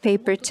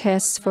paper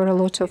tests for a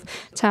lot of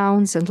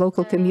towns and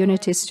local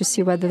communities to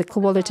see whether the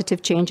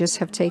qualitative changes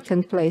have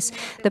taken place.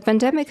 The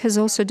pandemic has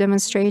also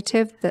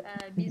demonstrated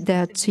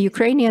that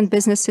Ukrainian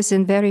businesses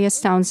in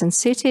various towns and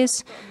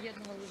cities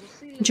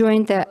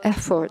joined their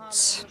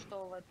efforts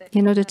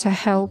in order to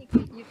help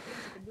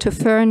to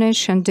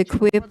furnish and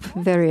equip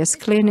various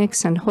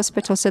clinics and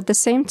hospitals. At the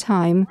same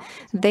time,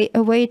 they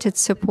awaited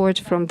support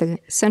from the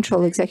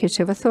central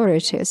executive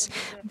authorities.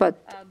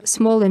 But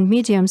small and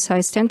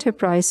medium-sized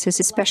enterprises,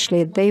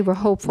 especially, they were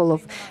hopeful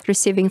of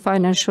receiving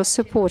financial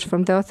support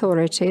from the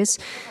authorities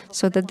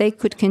so that they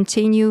could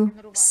continue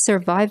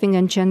surviving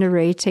and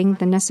generating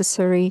the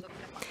necessary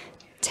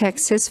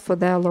taxes for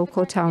their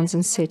local towns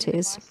and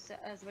cities.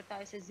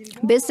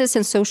 Business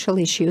and social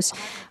issues.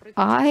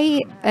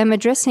 I am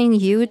addressing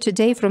you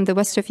today from the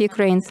west of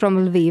Ukraine, from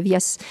Lviv.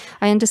 Yes,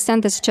 I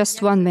understand that's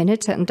just 1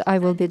 minute and I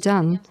will be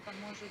done.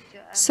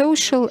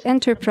 Social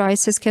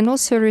enterprises can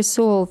also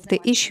resolve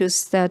the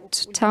issues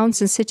that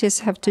towns and cities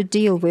have to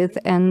deal with,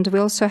 and we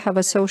also have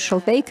a social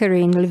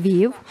bakery in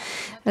Lviv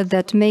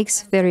that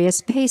makes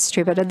various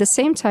pastry, but at the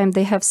same time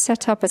they have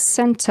set up a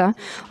center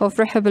of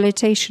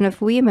rehabilitation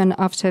of women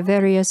after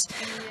various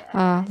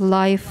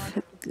life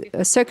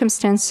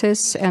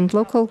circumstances, and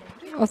local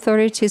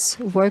authorities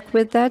work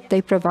with that.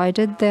 They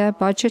provided their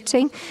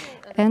budgeting,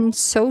 and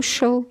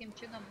social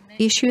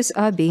issues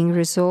are being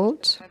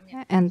resolved,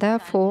 and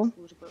therefore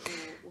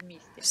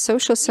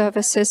social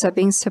services are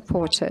being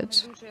supported.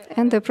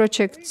 And the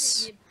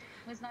projects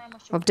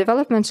of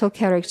developmental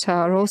character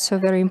are also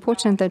very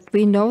important. That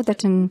we know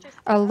that in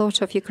a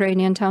lot of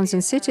Ukrainian towns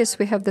and cities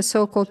we have the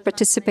so-called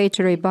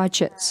participatory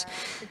budgets,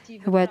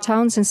 where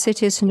towns and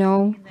cities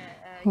know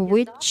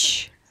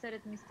which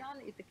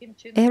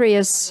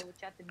areas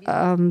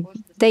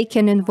they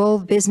can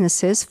involve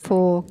businesses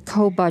for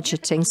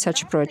co-budgeting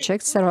such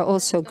projects. There are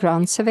also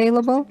grants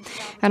available,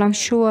 and I'm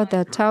sure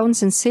that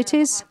towns and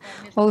cities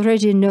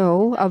already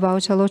know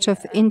about a lot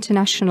of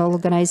international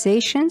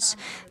organizations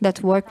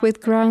that work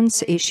with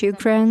grants, issue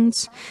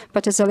grants.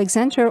 But as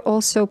Oleksandr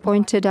also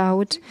pointed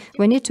out,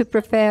 we need to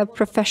prepare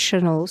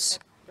professionals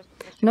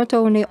not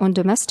only on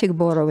domestic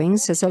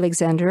borrowings, as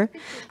Oleksandr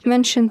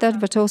mentioned that,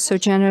 but also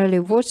generally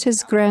what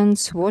is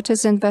grants, what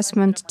is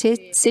investment.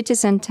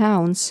 Cities and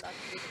towns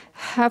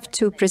have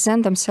to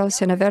present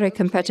themselves in a very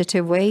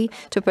competitive way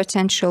to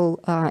potential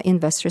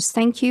investors.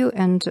 Thank you,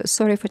 and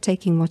sorry for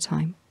taking more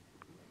time.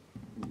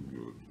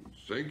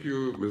 Thank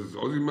you, Mrs.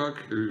 Ozymok.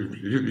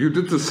 You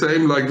did the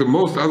same like the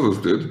most others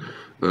did.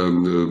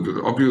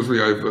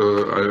 Obviously, I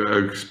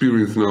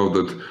experience now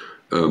that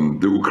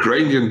the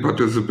Ukrainian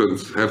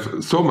participants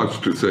have so much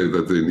to say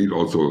that they need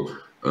also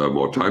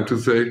more time to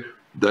say.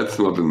 That's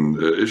not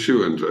an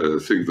issue, and I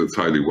think that's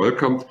highly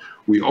welcomed.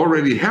 We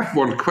already have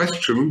one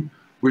question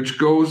which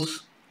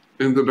goes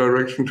in the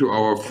direction to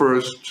our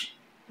first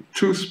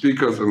two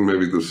speakers and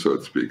maybe the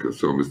third speaker.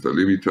 So Mr.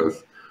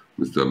 Levitas,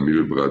 Mr.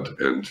 Milbradt,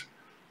 and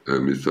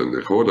Mr.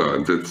 Nehoda.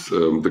 And that's,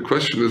 the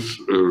question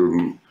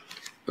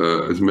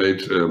is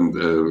made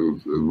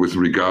with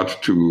regard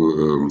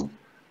to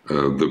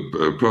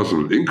the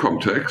personal income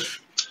tax,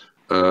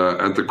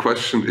 and the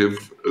question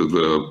if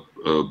the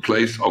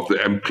place of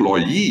the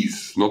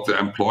employees, not the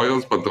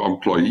employers, but the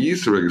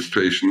employees'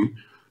 registration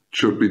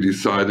should be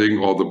deciding,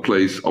 or the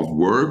place of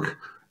work,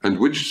 and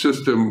which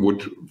system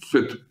would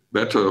fit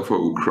better for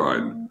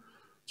Ukraine.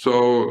 So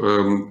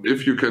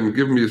if you can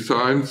give me a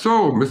sign.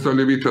 So Mr.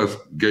 Levitas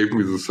gave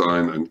me the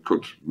sign and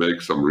could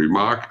make some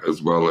remark,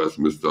 as well as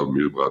Mr.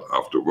 Milbradt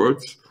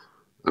afterwards.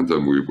 And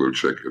then we will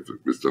check if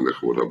Mr.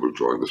 Nehoda will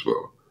join as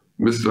well.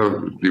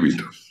 Mr.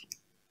 Levitas.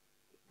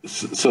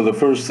 So the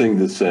first thing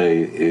to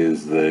say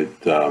is that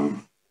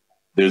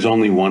there's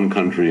only one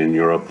country in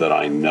Europe that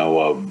I know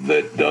of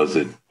that does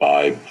it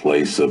by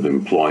place of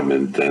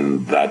employment,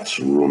 and that's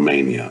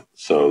Romania.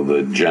 So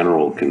the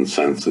general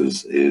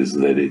consensus is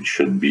that it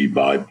should be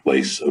by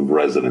place of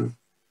residence.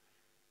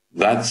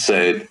 That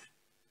said,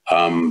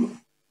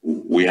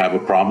 we have a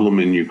problem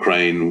in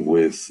Ukraine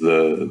with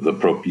the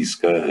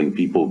propiska and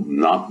people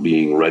not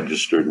being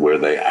registered where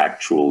they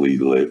actually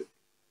live,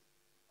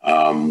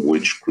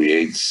 which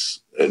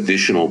creates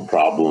additional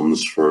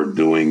problems for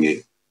doing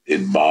it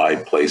by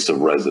place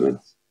of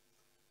residence.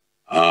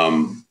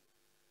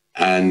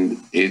 And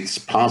it's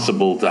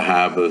possible to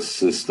have a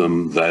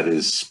system that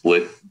is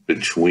split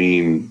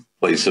between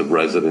place of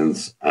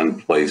residence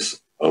and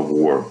place of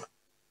work.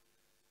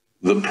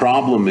 The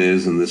problem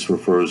is, and this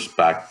refers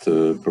back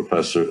to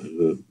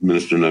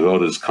Minister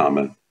Nehoda's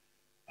comment,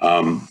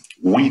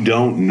 we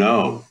don't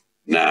know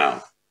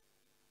now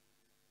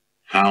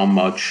how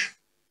much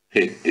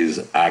PIT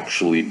is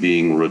actually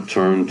being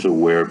returned to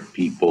where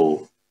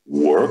people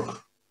work,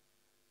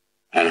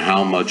 and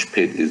how much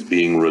PIT is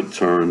being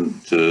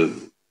returned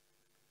to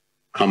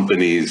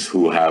companies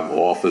who have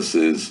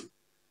offices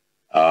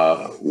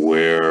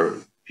where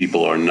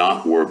people are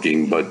not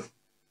working, but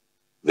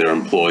their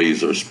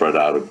employees are spread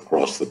out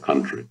across the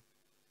country.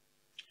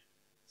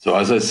 So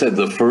as I said,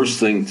 the first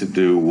thing to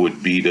do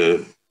would be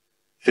to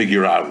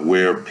figure out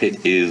where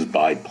PIT is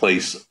by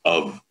place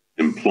of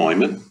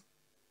employment,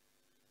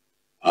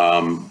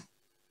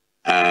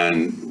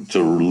 and to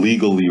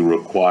legally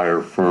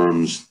require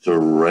firms to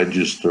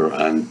register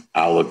and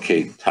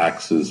allocate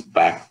taxes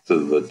back to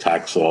the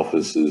tax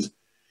offices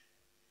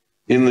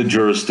in the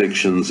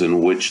jurisdictions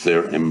in which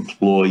their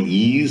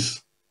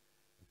employees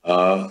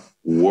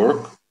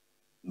work.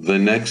 The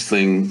next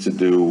thing to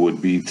do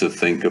would be to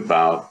think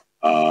about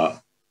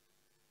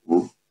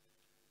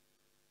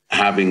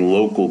having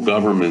local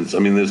governments. I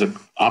mean, there's an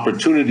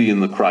opportunity in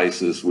the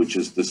crisis, which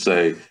is to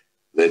say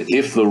that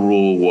if the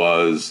rule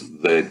was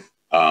that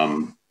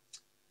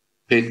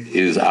PIT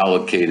is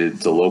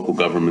allocated to local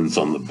governments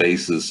on the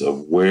basis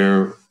of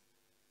where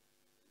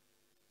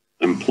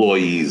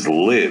employees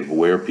live,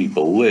 where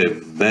people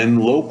live, then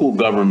local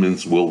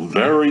governments will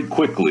very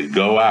quickly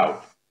go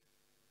out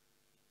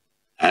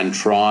and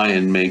try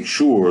and make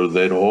sure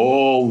that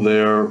all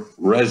their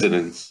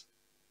residents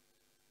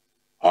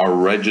are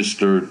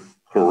registered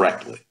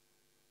correctly.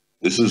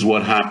 This is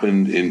what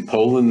happened in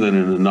Poland and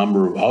in a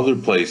number of other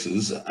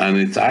places, and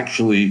it's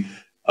actually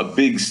a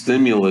big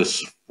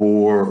stimulus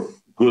for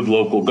good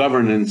local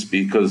governance,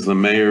 because the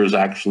mayors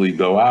actually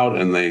go out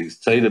and they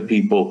say to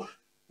people,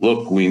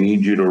 look, we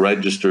need you to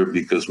register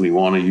because we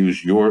want to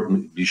use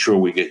be sure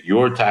we get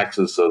your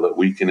taxes so that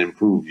we can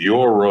improve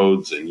your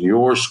roads and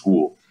your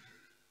school.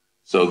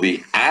 So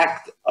the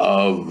act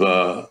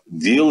of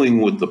dealing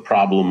with the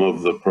problem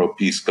of the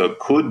propiska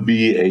could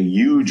be a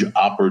huge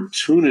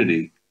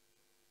opportunity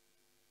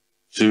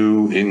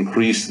to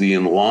increase the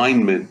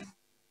alignment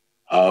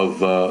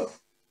of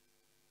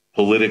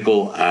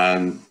political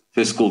and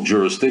fiscal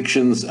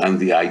jurisdictions and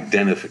the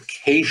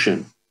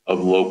identification of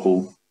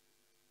local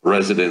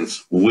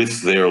residents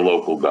with their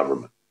local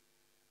government.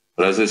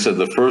 But as I said,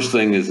 the first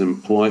thing is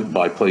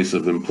by place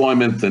of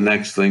employment. The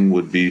next thing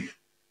would be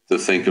to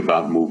think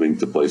about moving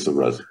to place of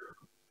residence.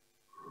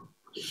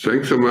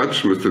 Thanks so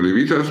much, Mr.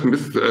 Levitas.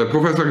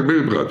 Professor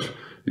Milbradt,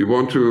 you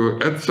want to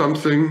add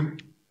something?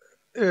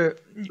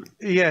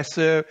 Yes.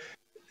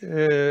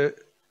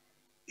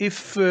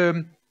 If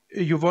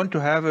you want to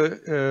have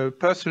a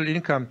personal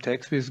income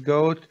tax which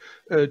goes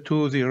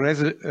to the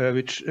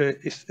which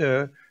is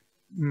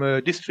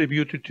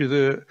distributed to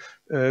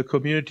the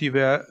community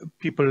where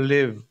people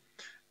live,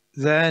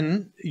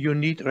 then you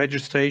need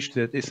registration.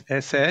 That is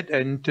as said,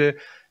 and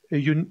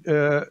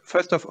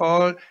first of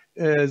all,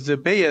 the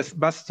buyers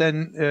must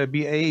then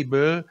be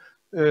able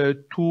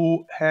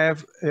to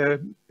have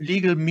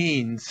legal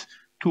means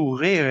to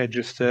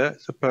re-register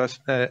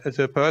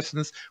the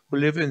persons who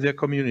live in their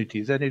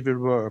community. Then it will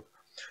work.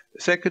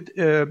 Second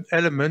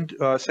element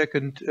or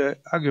second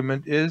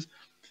argument is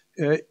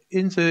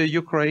in the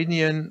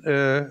Ukrainian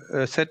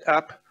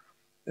setup,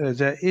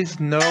 there is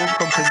no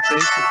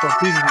compensation for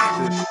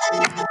businesses,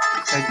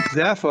 and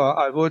therefore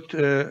I would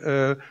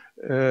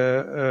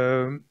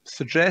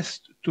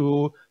suggest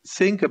to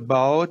think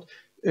about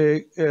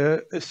a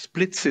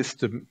split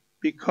system,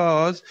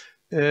 because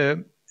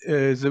the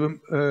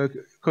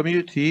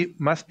community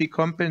must be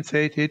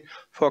compensated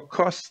for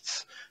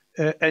costs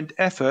and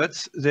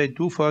efforts they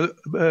do for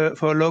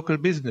local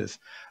business.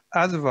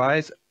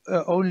 Otherwise,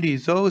 only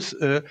those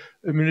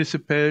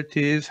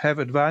municipalities have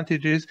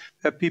advantages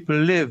where people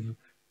live,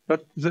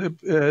 not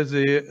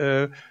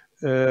the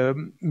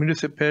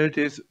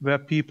municipalities where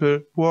people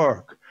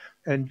work.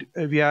 And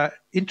we are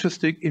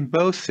interested in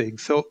both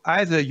things. So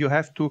either you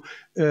have to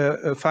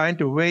find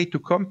a way to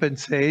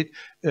compensate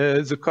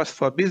the cost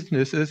for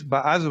businesses by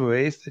other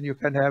ways, then you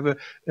can have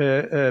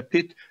a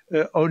PIT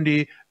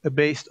only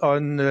based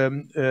on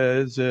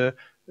the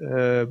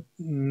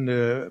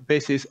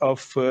basis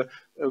of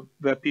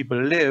where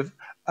people live.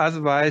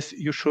 Otherwise,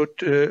 you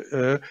should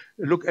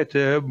look at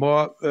a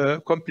more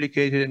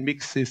complicated and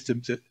mixed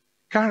system. The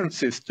current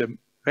system,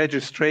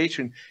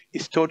 registration,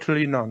 is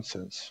totally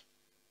nonsense.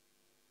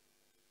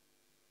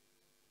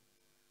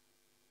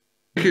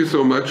 Thank you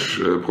so much,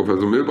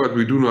 Professor Milbradt.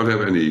 We do not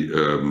have any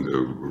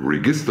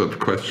registered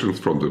questions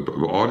from the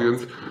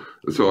audience.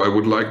 So I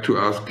would like to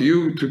ask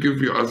you to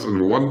give us a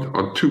 1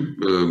 or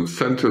 2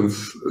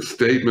 sentence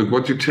statement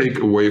what you take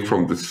away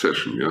from this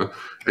session. Yeah,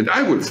 and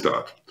I will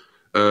start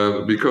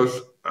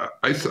because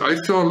I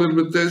saw a little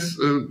bit this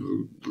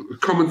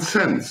common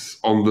sense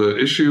on the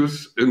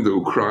issues in the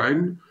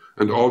Ukraine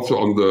and also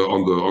on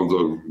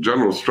the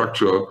general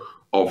structure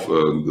of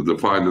the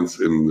finance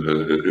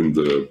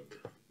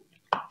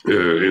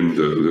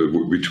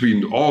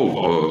between all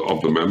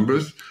of the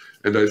members.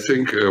 And I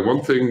think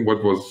one thing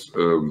what was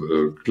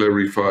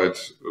clarified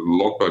a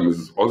lot by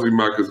Mrs.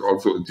 Ozymok is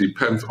also it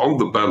depends on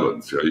the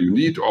balance. Yeah? You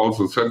need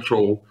also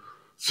central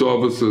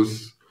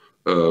services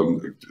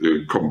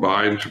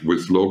combined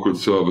with local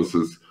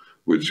services,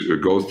 which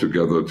goes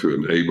together to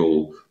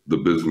enable the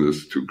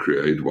business to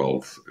create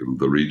wealth in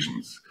the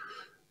regions.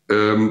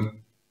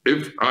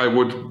 If I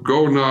would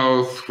go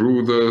now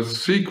through the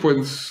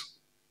sequence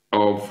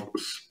of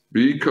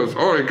speakers,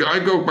 I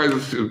go by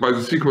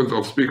the sequence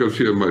of speakers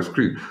here on my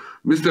screen.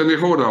 Mr.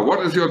 Nehoda, what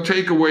is your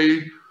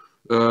takeaway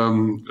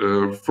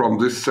from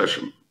this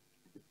session?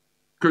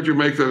 Could you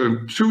make that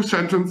in 2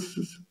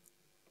 sentences?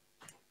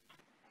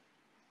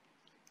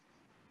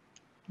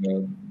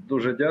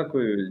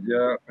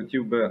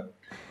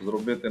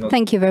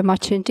 Thank you very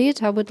much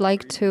indeed. I would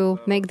like to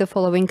make the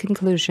following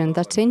conclusion,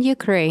 that in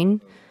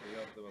Ukraine,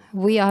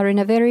 we are in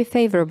a very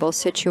favorable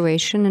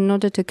situation in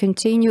order to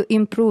continue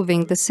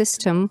improving the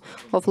system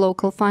of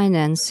local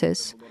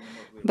finances,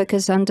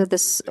 because under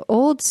this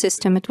old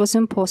system, it was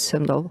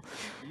impossible.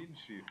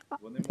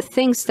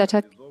 Things that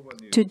are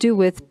to do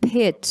with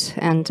PIT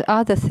and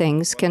other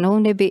things can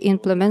only be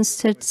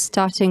implemented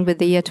starting with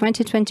the year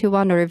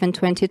 2021 or even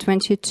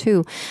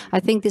 2022. I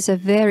think these are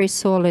very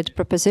solid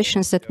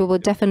propositions that we will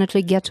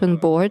definitely get on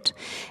board,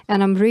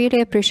 and I'm really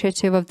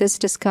appreciative of this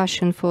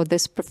discussion, for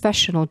this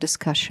professional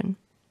discussion.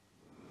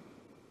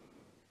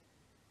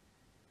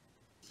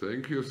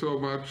 Thank you so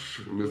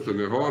much, Mr.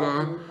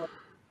 Nehoda.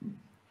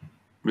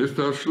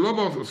 Mr.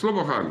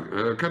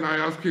 Slobozhan, can I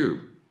ask you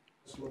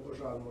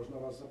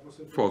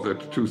for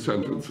that 2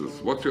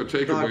 sentences? What's your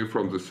takeaway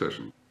from this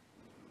session?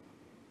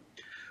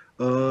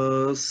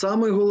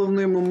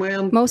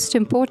 Most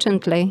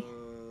importantly,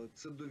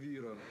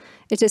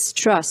 it is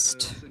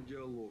trust,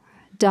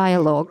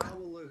 dialogue.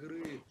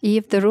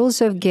 If the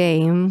rules of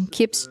game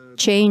keeps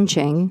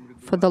changing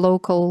for the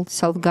local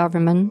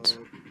self-government,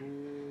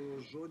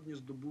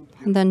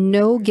 then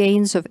no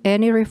gains of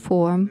any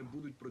reform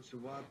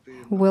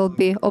will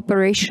be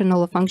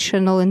operational or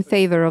functional in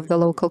favor of the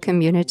local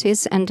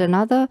communities. And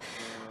another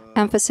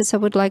emphasis I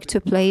would like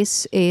to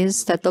place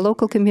is that the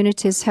local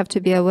communities have to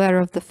be aware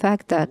of the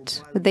fact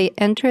that they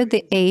enter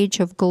the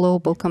age of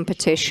global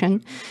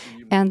competition,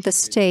 and the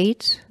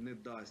state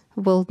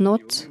will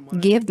not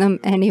give them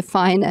any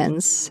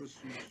finance.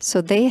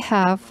 So they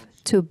have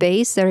to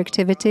base their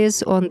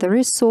activities on the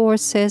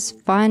resources,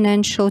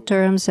 financial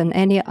terms, and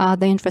any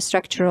other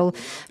infrastructural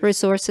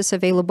resources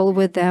available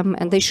with them,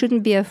 and they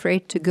shouldn't be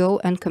afraid to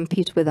go and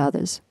compete with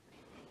others.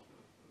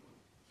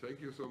 Thank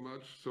you so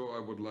much. So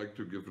I would like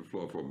to give the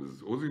floor for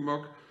Mrs.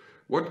 Ozymok.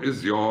 What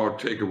is your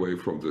takeaway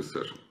from this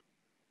session?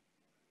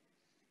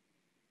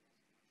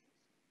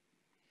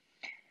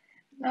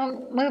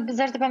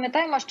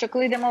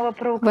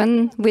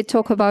 When we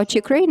talk about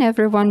Ukraine,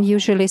 everyone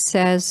usually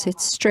says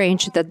it's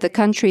strange that the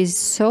country is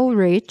so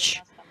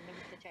rich,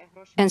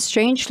 and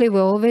strangely we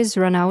always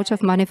run out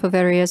of money for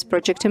various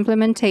project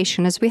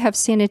implementation. As we have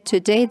seen it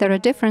today, there are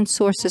different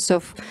sources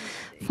of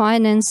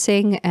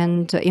financing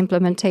and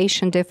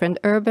implementation, different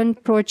urban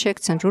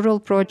projects and rural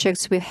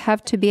projects. We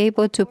have to be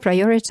able to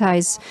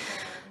prioritize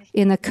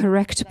in a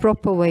correct,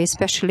 proper way,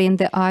 especially in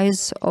the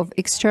eyes of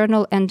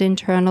external and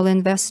internal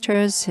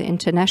investors,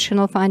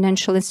 international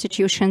financial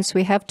institutions.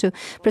 We have to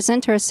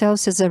present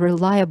ourselves as a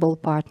reliable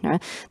partner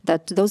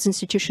that those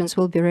institutions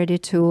will be ready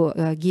to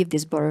give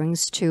these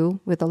borrowings to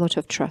with a lot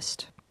of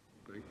trust.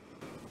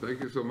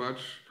 Thank you so much.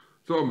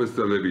 So,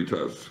 Mr.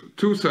 Levitas,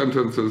 2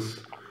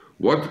 sentences.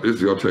 What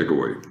is your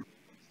takeaway?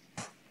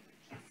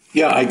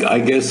 Yeah, I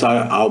guess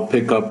I'll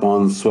pick up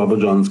on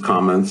Slobozhan's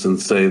comments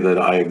and say that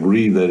I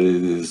agree that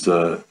it is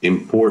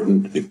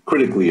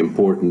critically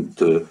important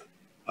to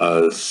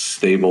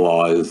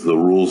stabilize the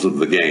rules of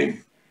the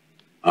game.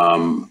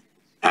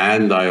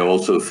 And I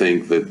also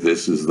think that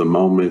this is the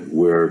moment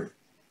where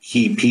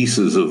key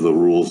pieces of the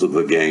rules of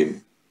the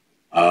game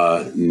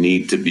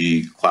need to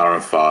be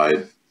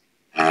clarified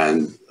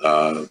and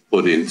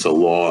put into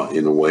law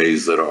in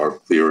ways that are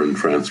clear and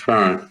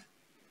transparent.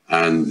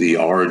 And the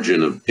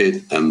origin of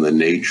PIT and the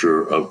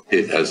nature of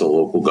PIT as a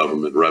local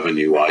government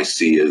revenue, I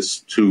see as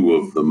 2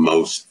 of the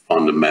most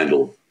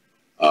fundamental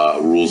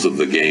rules of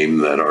the game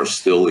that are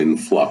still in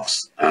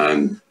flux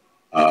and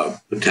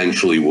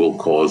potentially will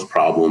cause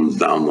problems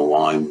down the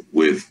line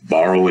with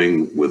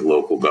borrowing, with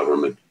local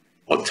government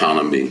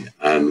autonomy,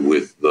 and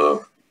with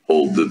the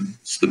whole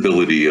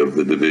stability of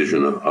the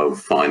division of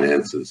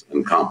finances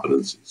and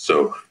competencies.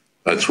 So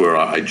that's where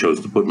I chose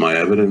to put my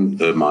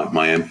evidence,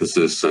 my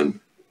emphasis, and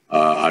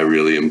I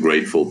really am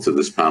grateful to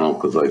this panel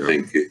because I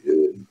think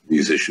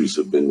these issues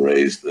have been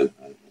raised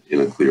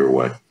in a clear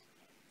way.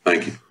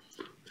 Thank you.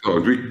 So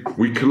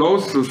we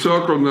close the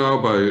circle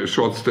now by a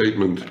short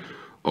statement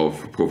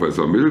of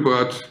Professor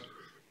Milbradt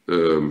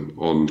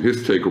on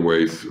his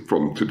takeaways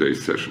from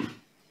today's session.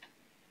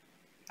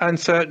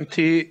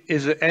 Uncertainty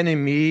is an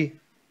enemy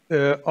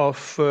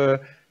of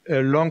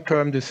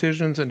long-term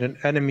decisions and an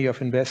enemy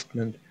of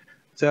investment.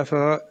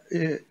 Therefore,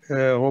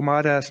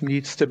 Romadas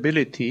need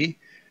stability.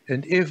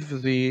 And if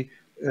the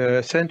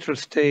central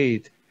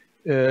state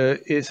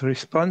is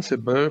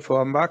responsible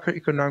for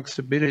macroeconomic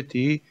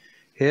stability,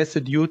 he has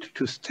the duty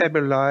to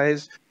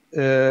stabilize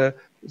the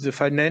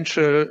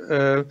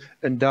financial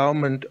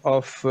endowment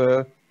of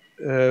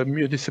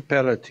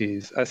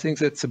municipalities. I think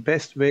that's the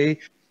best way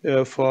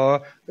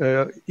for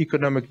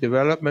economic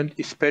development,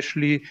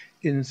 especially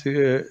in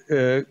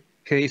the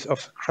case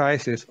of the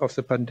crisis of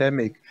the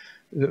pandemic.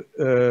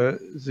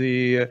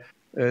 The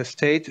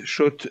state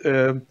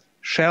should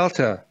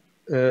shelter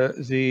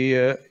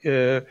the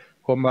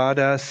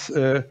Romadas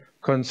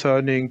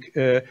concerning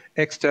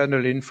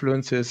external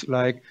influences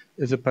like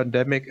the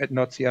pandemic and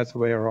not the other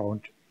way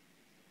around.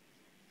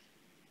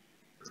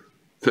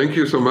 Thank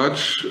you so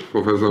much,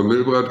 Professor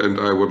Milbradt, and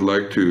I would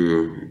like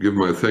to give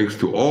my thanks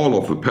to all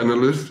of the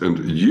panelists. And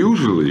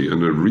usually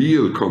in a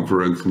real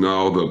conference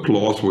now, the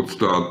applause would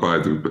start by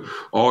the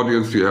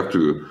audience. You have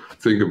to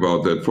think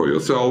about that for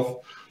yourself,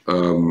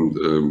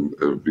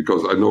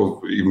 because I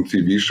know even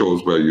TV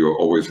shows where you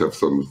always have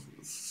some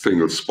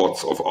single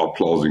spots of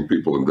applauding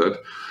people in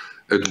that.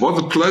 It was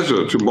a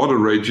pleasure to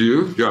moderate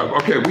you. Yeah,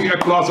 okay, we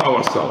applaud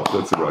ourselves.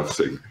 That's the right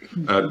thing.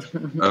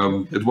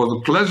 And it was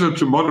a pleasure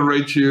to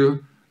moderate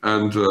you.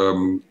 And,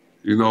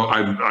 you know,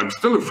 I'm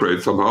still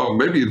afraid somehow.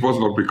 Maybe it was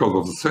not because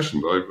of the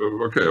session.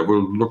 Okay, I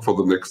will look for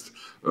the next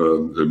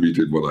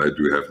meeting, what I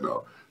do have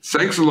now.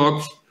 Thanks a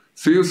lot.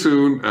 See you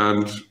soon.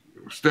 And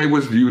stay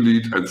with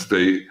ULEAD and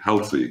stay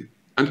healthy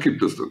and keep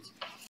distance.